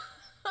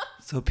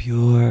 So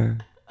pure.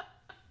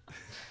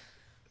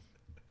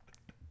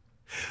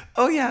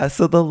 Oh yeah,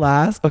 so the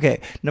last,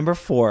 okay, number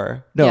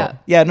 4. No.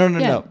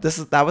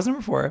 That was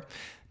number 4.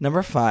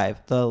 Number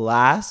 5, the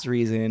last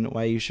reason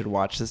why you should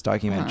watch this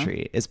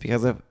documentary is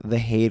because of the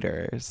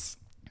haters.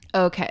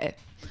 Okay.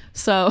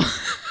 So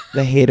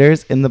the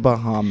haters in the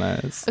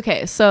Bahamas.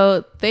 Okay,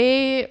 so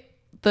this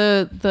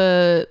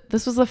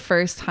was the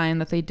first time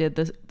that they did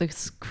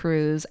this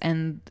cruise,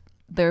 and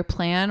their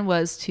plan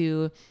was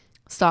to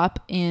stop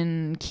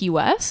in Key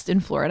West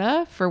in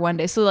Florida for one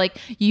day. So like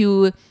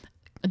you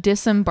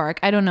disembark.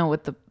 I don't know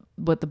what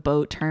the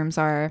boat terms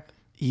are.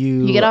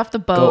 You get off the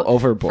boat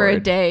for a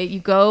day.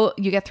 You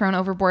get thrown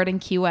overboard in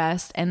Key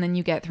West, and then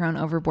you get thrown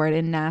overboard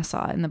in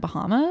Nassau in the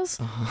Bahamas.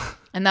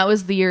 And that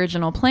was the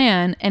original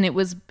plan. And it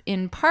was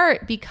in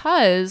part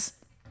because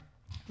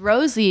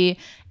Rosie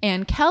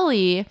and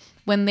Kelly,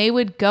 when they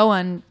would go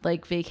on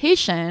like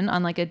vacation,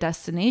 on like a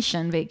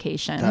destination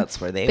vacation, that's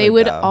where they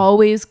would go.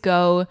 always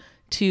go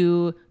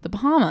to the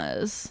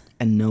Bahamas.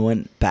 And no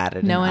one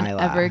batted No an one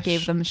eyelash. ever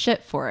gave them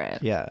shit for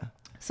it. Yeah.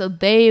 So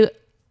they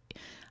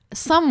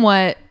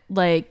somewhat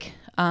like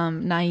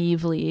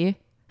naively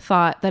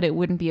thought that it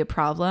wouldn't be a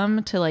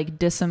problem to like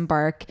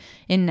disembark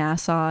in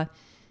Nassau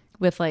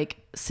with like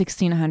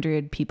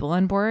 1,600 people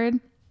on board.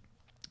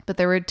 But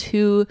there were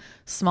 2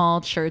 small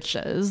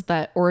churches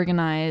that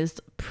organized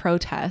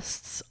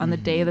protests on the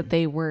day that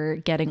they were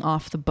getting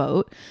off the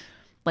boat,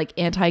 like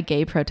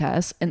anti-gay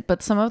protests.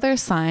 But some of their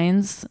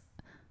signs,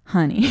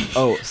 honey.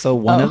 Oh, so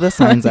one of the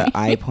signs that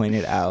I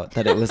pointed out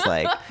that it was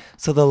like,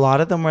 so a lot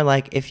of them were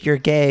like, if you're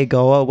gay,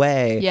 go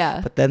away.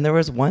 Yeah. But then there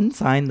was one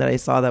sign that I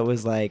saw that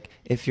was like,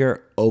 if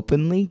you're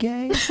openly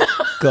gay,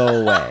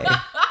 go away.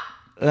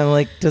 And I'm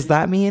like, does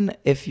that mean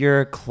if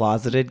you're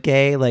closeted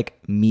gay, like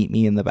meet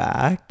me in the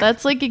back?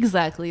 That's like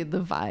exactly the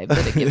vibe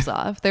that it gives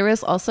off. There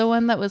was also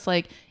one that was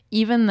like,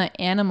 even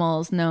the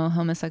animals know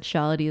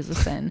homosexuality is a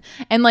sin.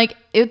 And like,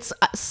 it's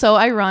so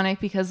ironic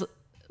because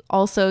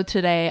also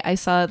today I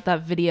saw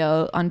that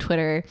video on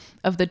Twitter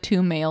of the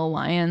 2 male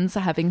lions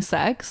having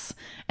sex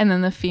and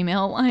then the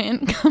female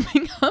lion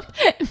coming up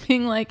and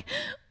being like,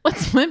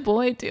 what's my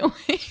boy doing?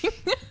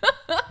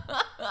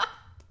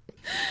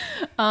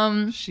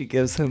 She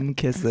gives him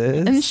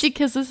kisses. And she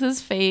kisses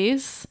his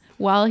face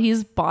while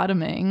he's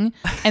bottoming.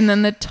 And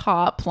then the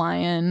top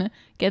lion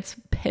gets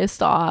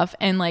pissed off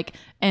and like,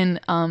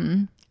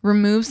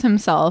 removes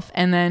himself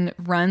and then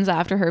runs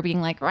after her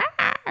being like,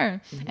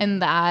 "Rawr!"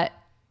 And that,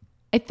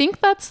 I think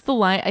that's the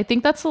live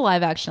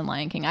action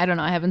Lion King. I don't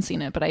know. I haven't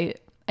seen it, but I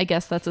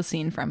guess that's a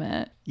scene from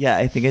it. Yeah,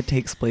 I think it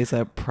takes place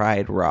at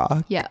Pride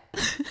Rock. Yeah.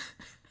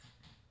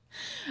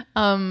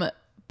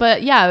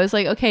 But yeah, I was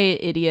like, okay,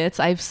 idiots.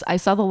 I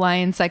saw the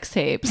lion sex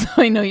tape, so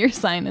I know your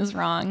sign is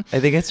wrong. I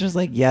think it's just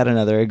like yet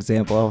another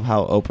example of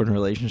how open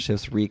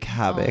relationships wreak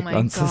havoc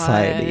on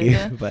society.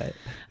 But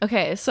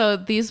okay, so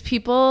these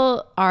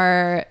people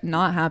are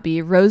not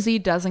happy. Rosie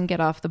doesn't get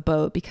off the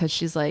boat because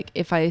she's like,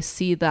 if I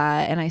see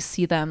that and I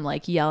see them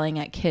like yelling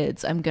at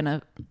kids, I'm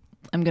gonna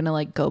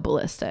like go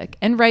ballistic.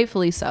 And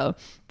rightfully so.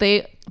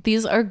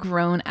 These are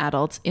grown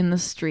adults in the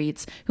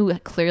streets who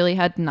clearly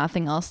had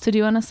nothing else to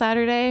do on a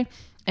Saturday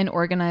and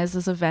organized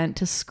this event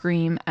to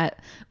scream at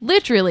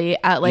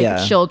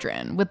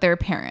children with their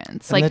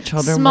parents, and like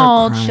the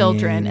small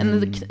children,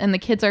 and the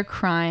kids are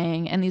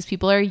crying, and these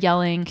people are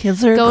yelling.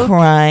 Kids are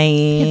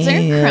crying,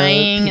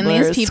 and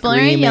these people are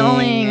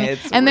yelling,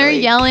 and they're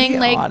yelling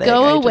chaotic. like,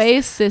 "Go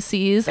away,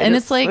 sissies!" And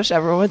it's like, wish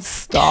everyone would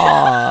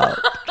stop.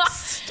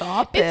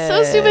 Stop it. It's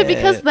so stupid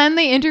because then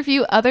they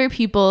interview other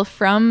people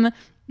from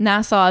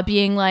Nassau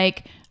being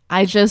like,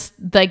 I just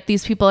like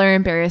these people are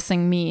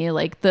embarrassing me.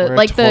 Like we're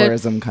a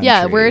tourism country.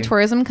 Yeah, we're a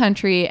tourism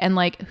country, and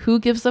like who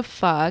gives a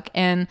fuck?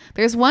 And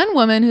there's one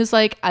woman who's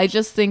like, I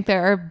just think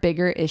there are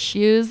bigger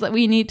issues that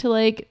we need to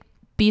like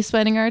be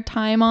spending our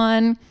time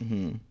on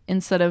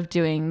instead of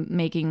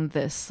making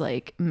this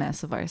like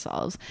mess of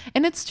ourselves.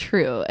 And it's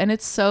true, and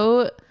it's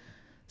so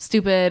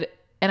stupid.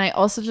 And I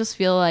also just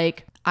feel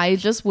like I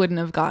just wouldn't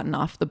have gotten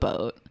off the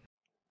boat.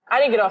 I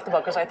didn't get off the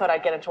boat because I thought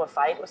I'd get into a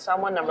fight with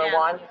someone, number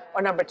one.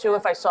 Or number two,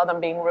 if I saw them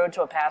being rude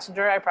to a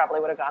passenger, I probably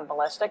would have gone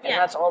ballistic. And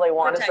that's all they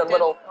want is a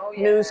little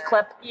news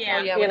clip.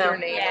 Yeah, you know?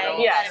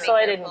 So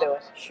I didn't do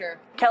it. Sure.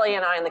 Kelly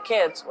and I and the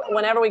kids,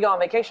 whenever we go on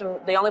vacation,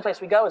 the only place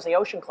we go is the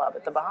Ocean Club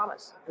at the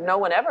Bahamas. No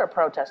one ever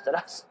protested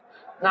us.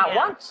 Not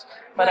once.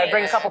 But I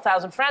bring a couple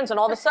thousand friends, and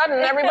all of a sudden,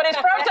 everybody's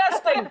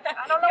protesting.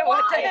 I don't know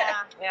why.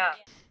 Yeah.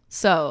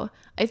 So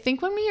I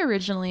think when we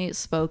originally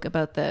spoke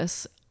about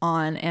this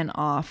on and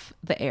off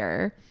the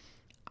air,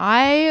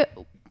 I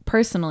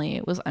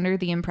personally was under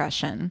the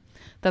impression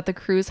that the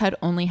cruise had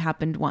only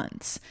happened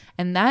once.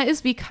 And that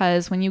is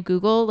because when you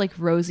Google like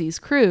Rosie's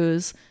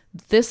cruise,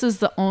 this is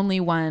the only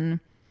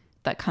one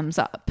that comes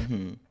up.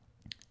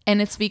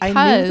 And it's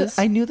because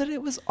I knew that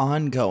it was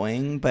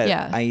ongoing, but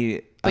but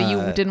you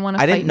didn't want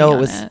to I fight didn't know me it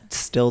on was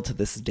still to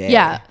this day.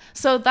 Yeah.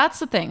 So that's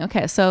the thing.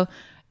 Okay. So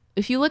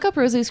if you look up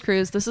Rosie's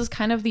cruise, this is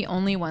kind of the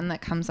only one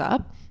that comes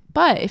up.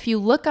 But if you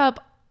look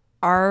up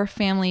Our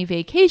Family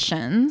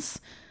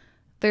Vacations,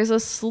 there's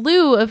a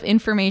slew of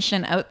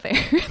information out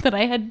there that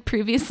I had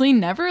previously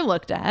never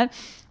looked at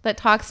that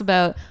talks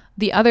about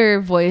the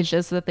other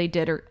voyages that they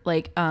did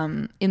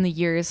in the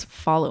years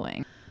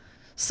following.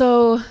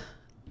 So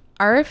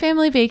Our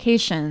Family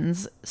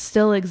Vacations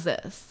still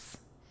exists.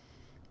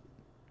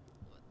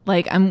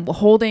 Like, I'm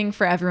holding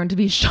for everyone to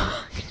be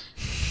shocked.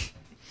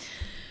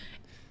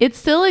 It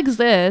still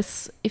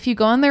exists. If you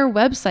go on their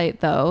website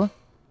though,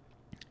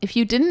 if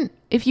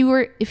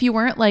you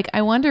weren't like,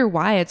 I wonder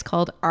why it's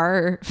called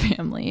Our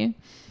Family,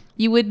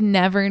 you would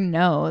never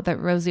know that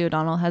Rosie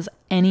O'Donnell has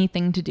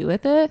anything to do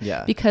with it.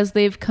 Yeah. Because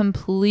they've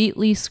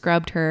completely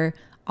scrubbed her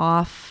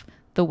off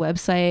the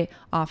website,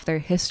 off their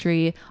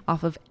history,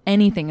 off of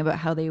anything about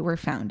how they were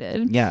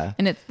founded. Yeah.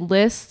 And it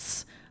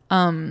lists,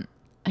 I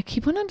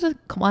keep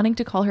wanting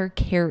to call her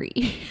Carrie.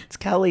 It's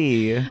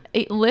Kelly.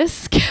 It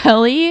lists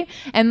Kelly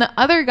and the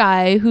other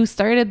guy who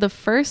started the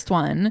first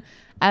one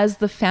as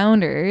the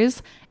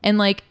founders, and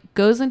like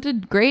goes into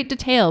great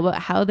detail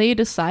about how they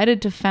decided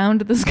to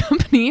found this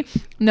company.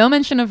 No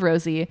mention of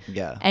Rosie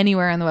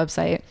anywhere on the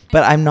website.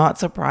 But I'm not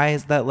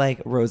surprised that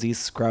like Rosie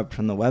scrubbed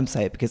from the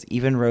website, because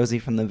even Rosie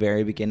from the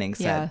very beginning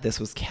said this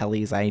was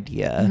Kelly's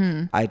idea.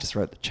 Mhm. I just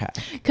wrote the check.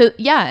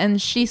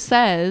 And she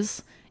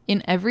says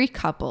in every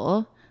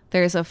couple,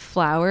 there's a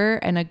flower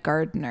and a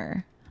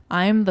gardener.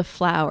 I'm the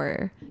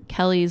flower.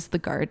 Kelly's the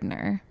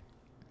gardener.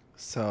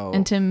 So,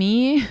 and to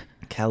me,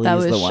 Kelly's that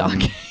was the shocking.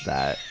 one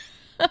that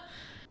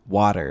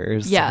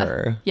waters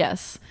her.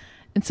 Yes.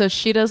 And so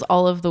she does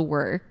all of the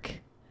work,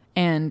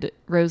 and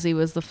Rosie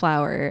was the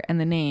flower and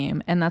the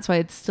name, and that's why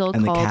it's still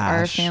And the called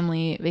Our cash.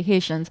 Family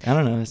Vacations. I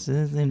don't know. It's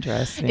just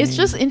interesting. It's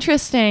just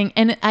interesting,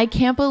 and I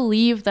can't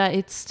believe that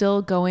it's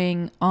still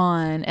going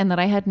on and that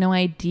I had no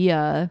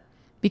idea,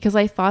 because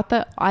I thought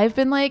that I've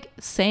been like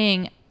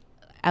saying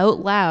out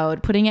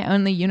loud, putting it out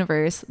in the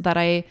universe, that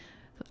I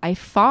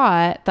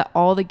thought that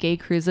all the gay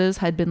cruises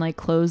had been like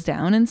closed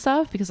down and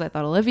stuff, because I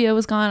thought Olivia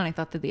was gone and I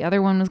thought that the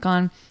other one was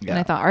gone and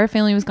I thought Our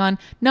Family was gone.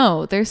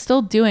 No, they're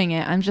still doing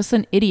it. I'm just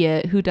an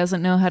idiot who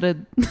doesn't know how to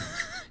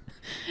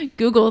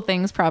Google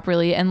things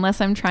properly, unless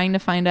I'm trying to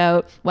find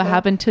out what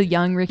happened to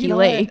young Ricky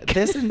Lake. What?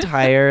 This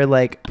entire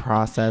like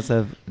process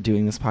of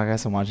doing this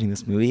podcast and watching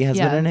this movie has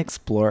been an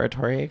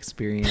exploratory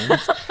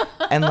experience.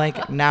 And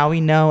like now we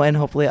know, and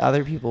hopefully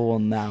other people will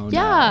now know.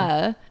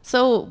 Yeah.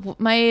 So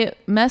my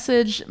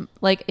message,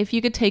 like if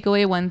you could take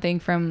away one thing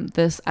from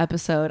this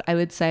episode, I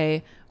would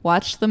say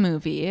watch the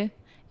movie.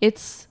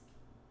 It's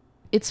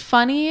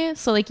funny.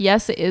 So like,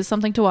 yes, it is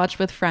something to watch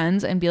with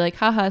friends and be like,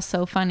 haha,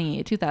 so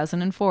funny,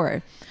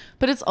 2004.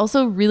 But it's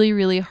also really,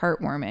 really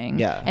heartwarming.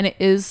 Yeah. And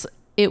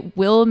it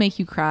will make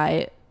you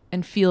cry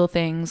and feel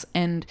things,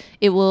 and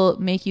it will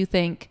make you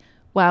think,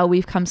 wow,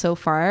 we've come so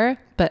far,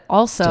 but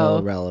also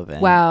Still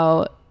relevant.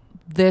 Wow,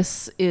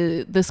 this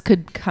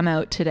could come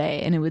out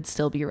today and it would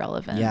still be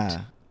relevant.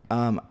 Yeah.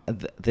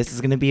 This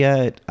is going to be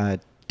a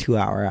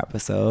 2-hour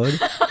episode.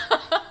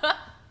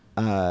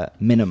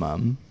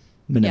 Minimum.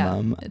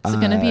 Yeah, it's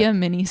going to be a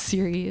mini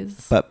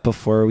series. But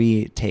before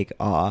we take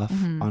off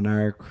Mhm. on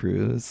our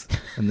cruise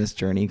and this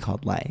journey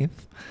called life,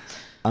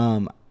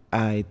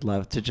 I'd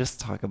love to just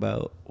talk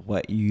about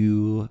what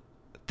you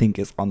think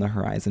is on the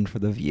horizon for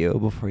The View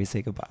before we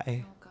say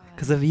goodbye.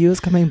 Because The View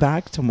is coming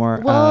back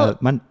tomorrow,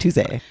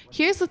 Tuesday.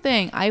 Here's the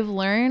thing. I've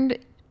learned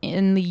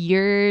in the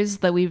years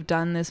that we've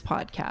done this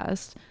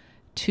podcast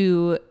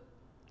to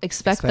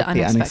expect the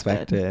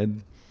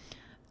unexpected.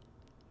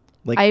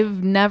 Like,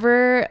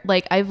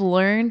 I've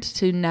learned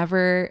to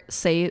never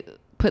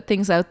put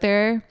things out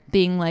there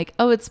being like,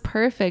 oh, it's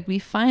perfect, we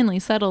finally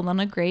settled on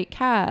a great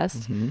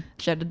cast. Mhm.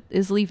 Jed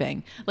is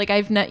leaving. Like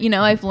I've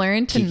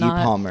learned to Keke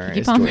not. Palmer Keke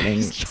is Palmer joining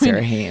is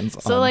Sarah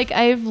Haynes So on- like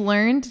I've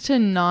learned to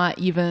not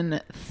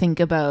even think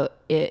about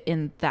it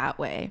in that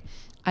way.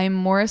 I'm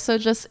more so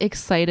just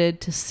excited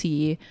to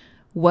see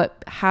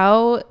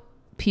how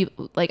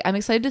people, like I'm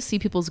excited to see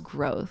people's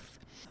growth.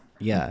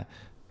 Yeah.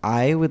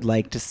 I would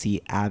like to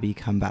see Abby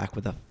come back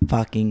with a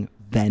fucking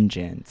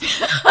vengeance.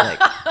 Like,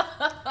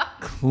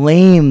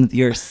 claim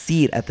your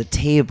seat at the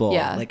table.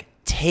 Yeah. Like,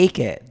 take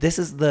it. This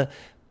is the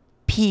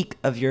peak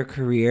of your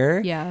career.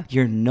 Yeah.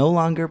 You're no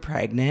longer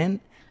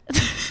pregnant.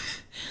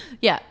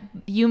 Yeah,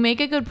 you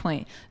make a good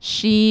point.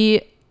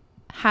 She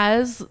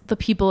has the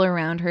people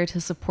around her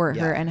to support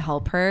her and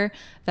help her,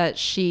 that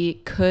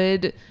she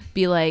could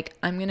be like,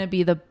 I'm going to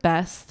be the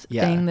best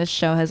thing this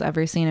show has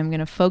ever seen. I'm going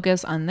to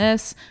focus on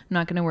this. I'm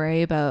not going to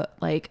worry about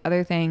like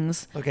other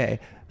things. Okay.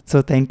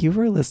 So thank you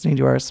for listening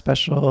to our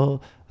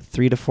special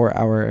 3 to 4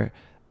 hour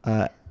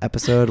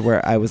episode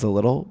where I was a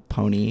little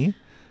pony.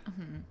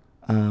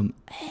 I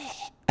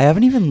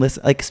haven't even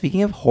listened. Like,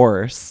 speaking of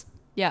horse.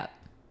 Yeah.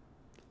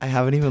 I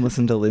haven't even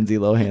listened to Lindsay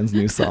Lohan's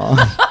new song.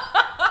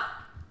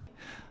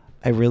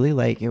 I really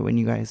like it when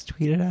you guys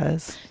tweet at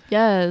us.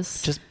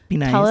 Yes. Just be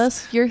nice. Tell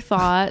us your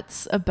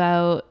thoughts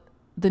about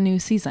the new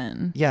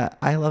season. Yeah,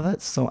 I love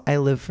that. So I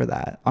live for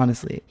that,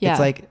 honestly. Yeah. It's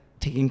like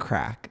taking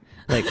crack.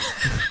 Like,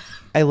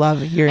 I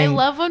love hearing. I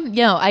love when,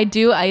 I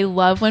do. I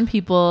love when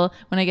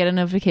I get a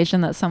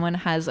notification that someone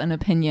has an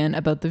opinion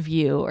about The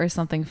View or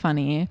something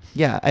funny.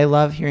 Yeah, I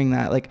love hearing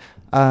that. Like,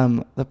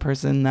 the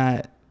person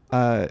that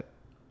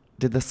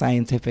did the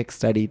scientific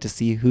study to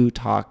see who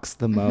talks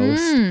the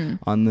most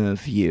on The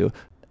View,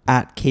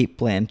 at Kate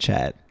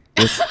Blanchett,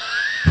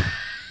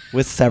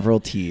 with several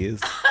T's.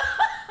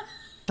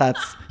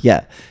 That's,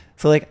 yeah.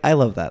 So, like, I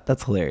love that.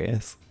 That's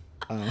hilarious.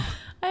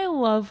 I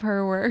love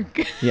her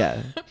work.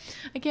 Yeah.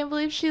 I can't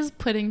believe she's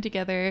putting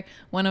together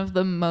one of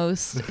the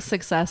most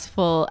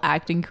successful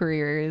acting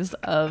careers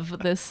of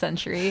this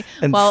century,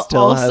 And while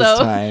still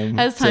also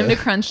has time to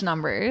to crunch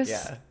numbers.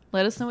 Yeah.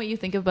 Let us know what you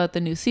think about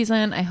the new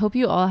season. I hope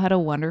you all had a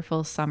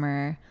wonderful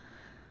summer.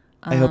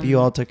 I hope you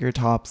all took your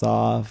tops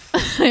off.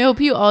 I hope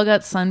you all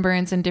got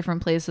sunburns in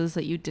different places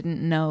that you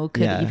didn't know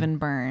could Yeah. even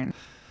burn.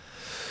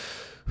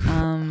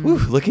 Whew,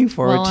 looking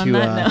forward well, on to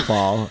that note-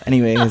 fall.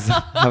 Anyways,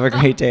 have a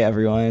great day,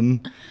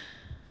 everyone.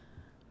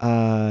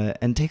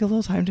 And take a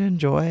little time to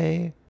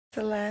enjoy.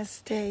 The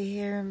last day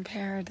here in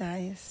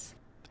paradise.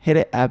 Hit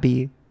it,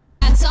 Abby.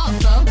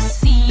 That's all, folks.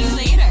 See you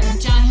later.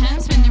 John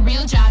Huntsman, the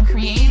real job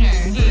creator.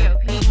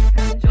 GOP,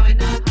 come join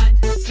the hunt.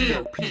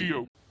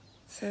 GOP.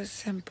 So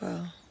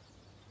simple.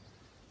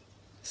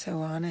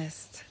 So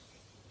honest.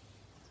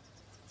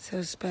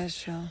 So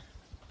special.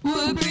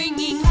 We're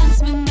bringing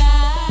Huntsman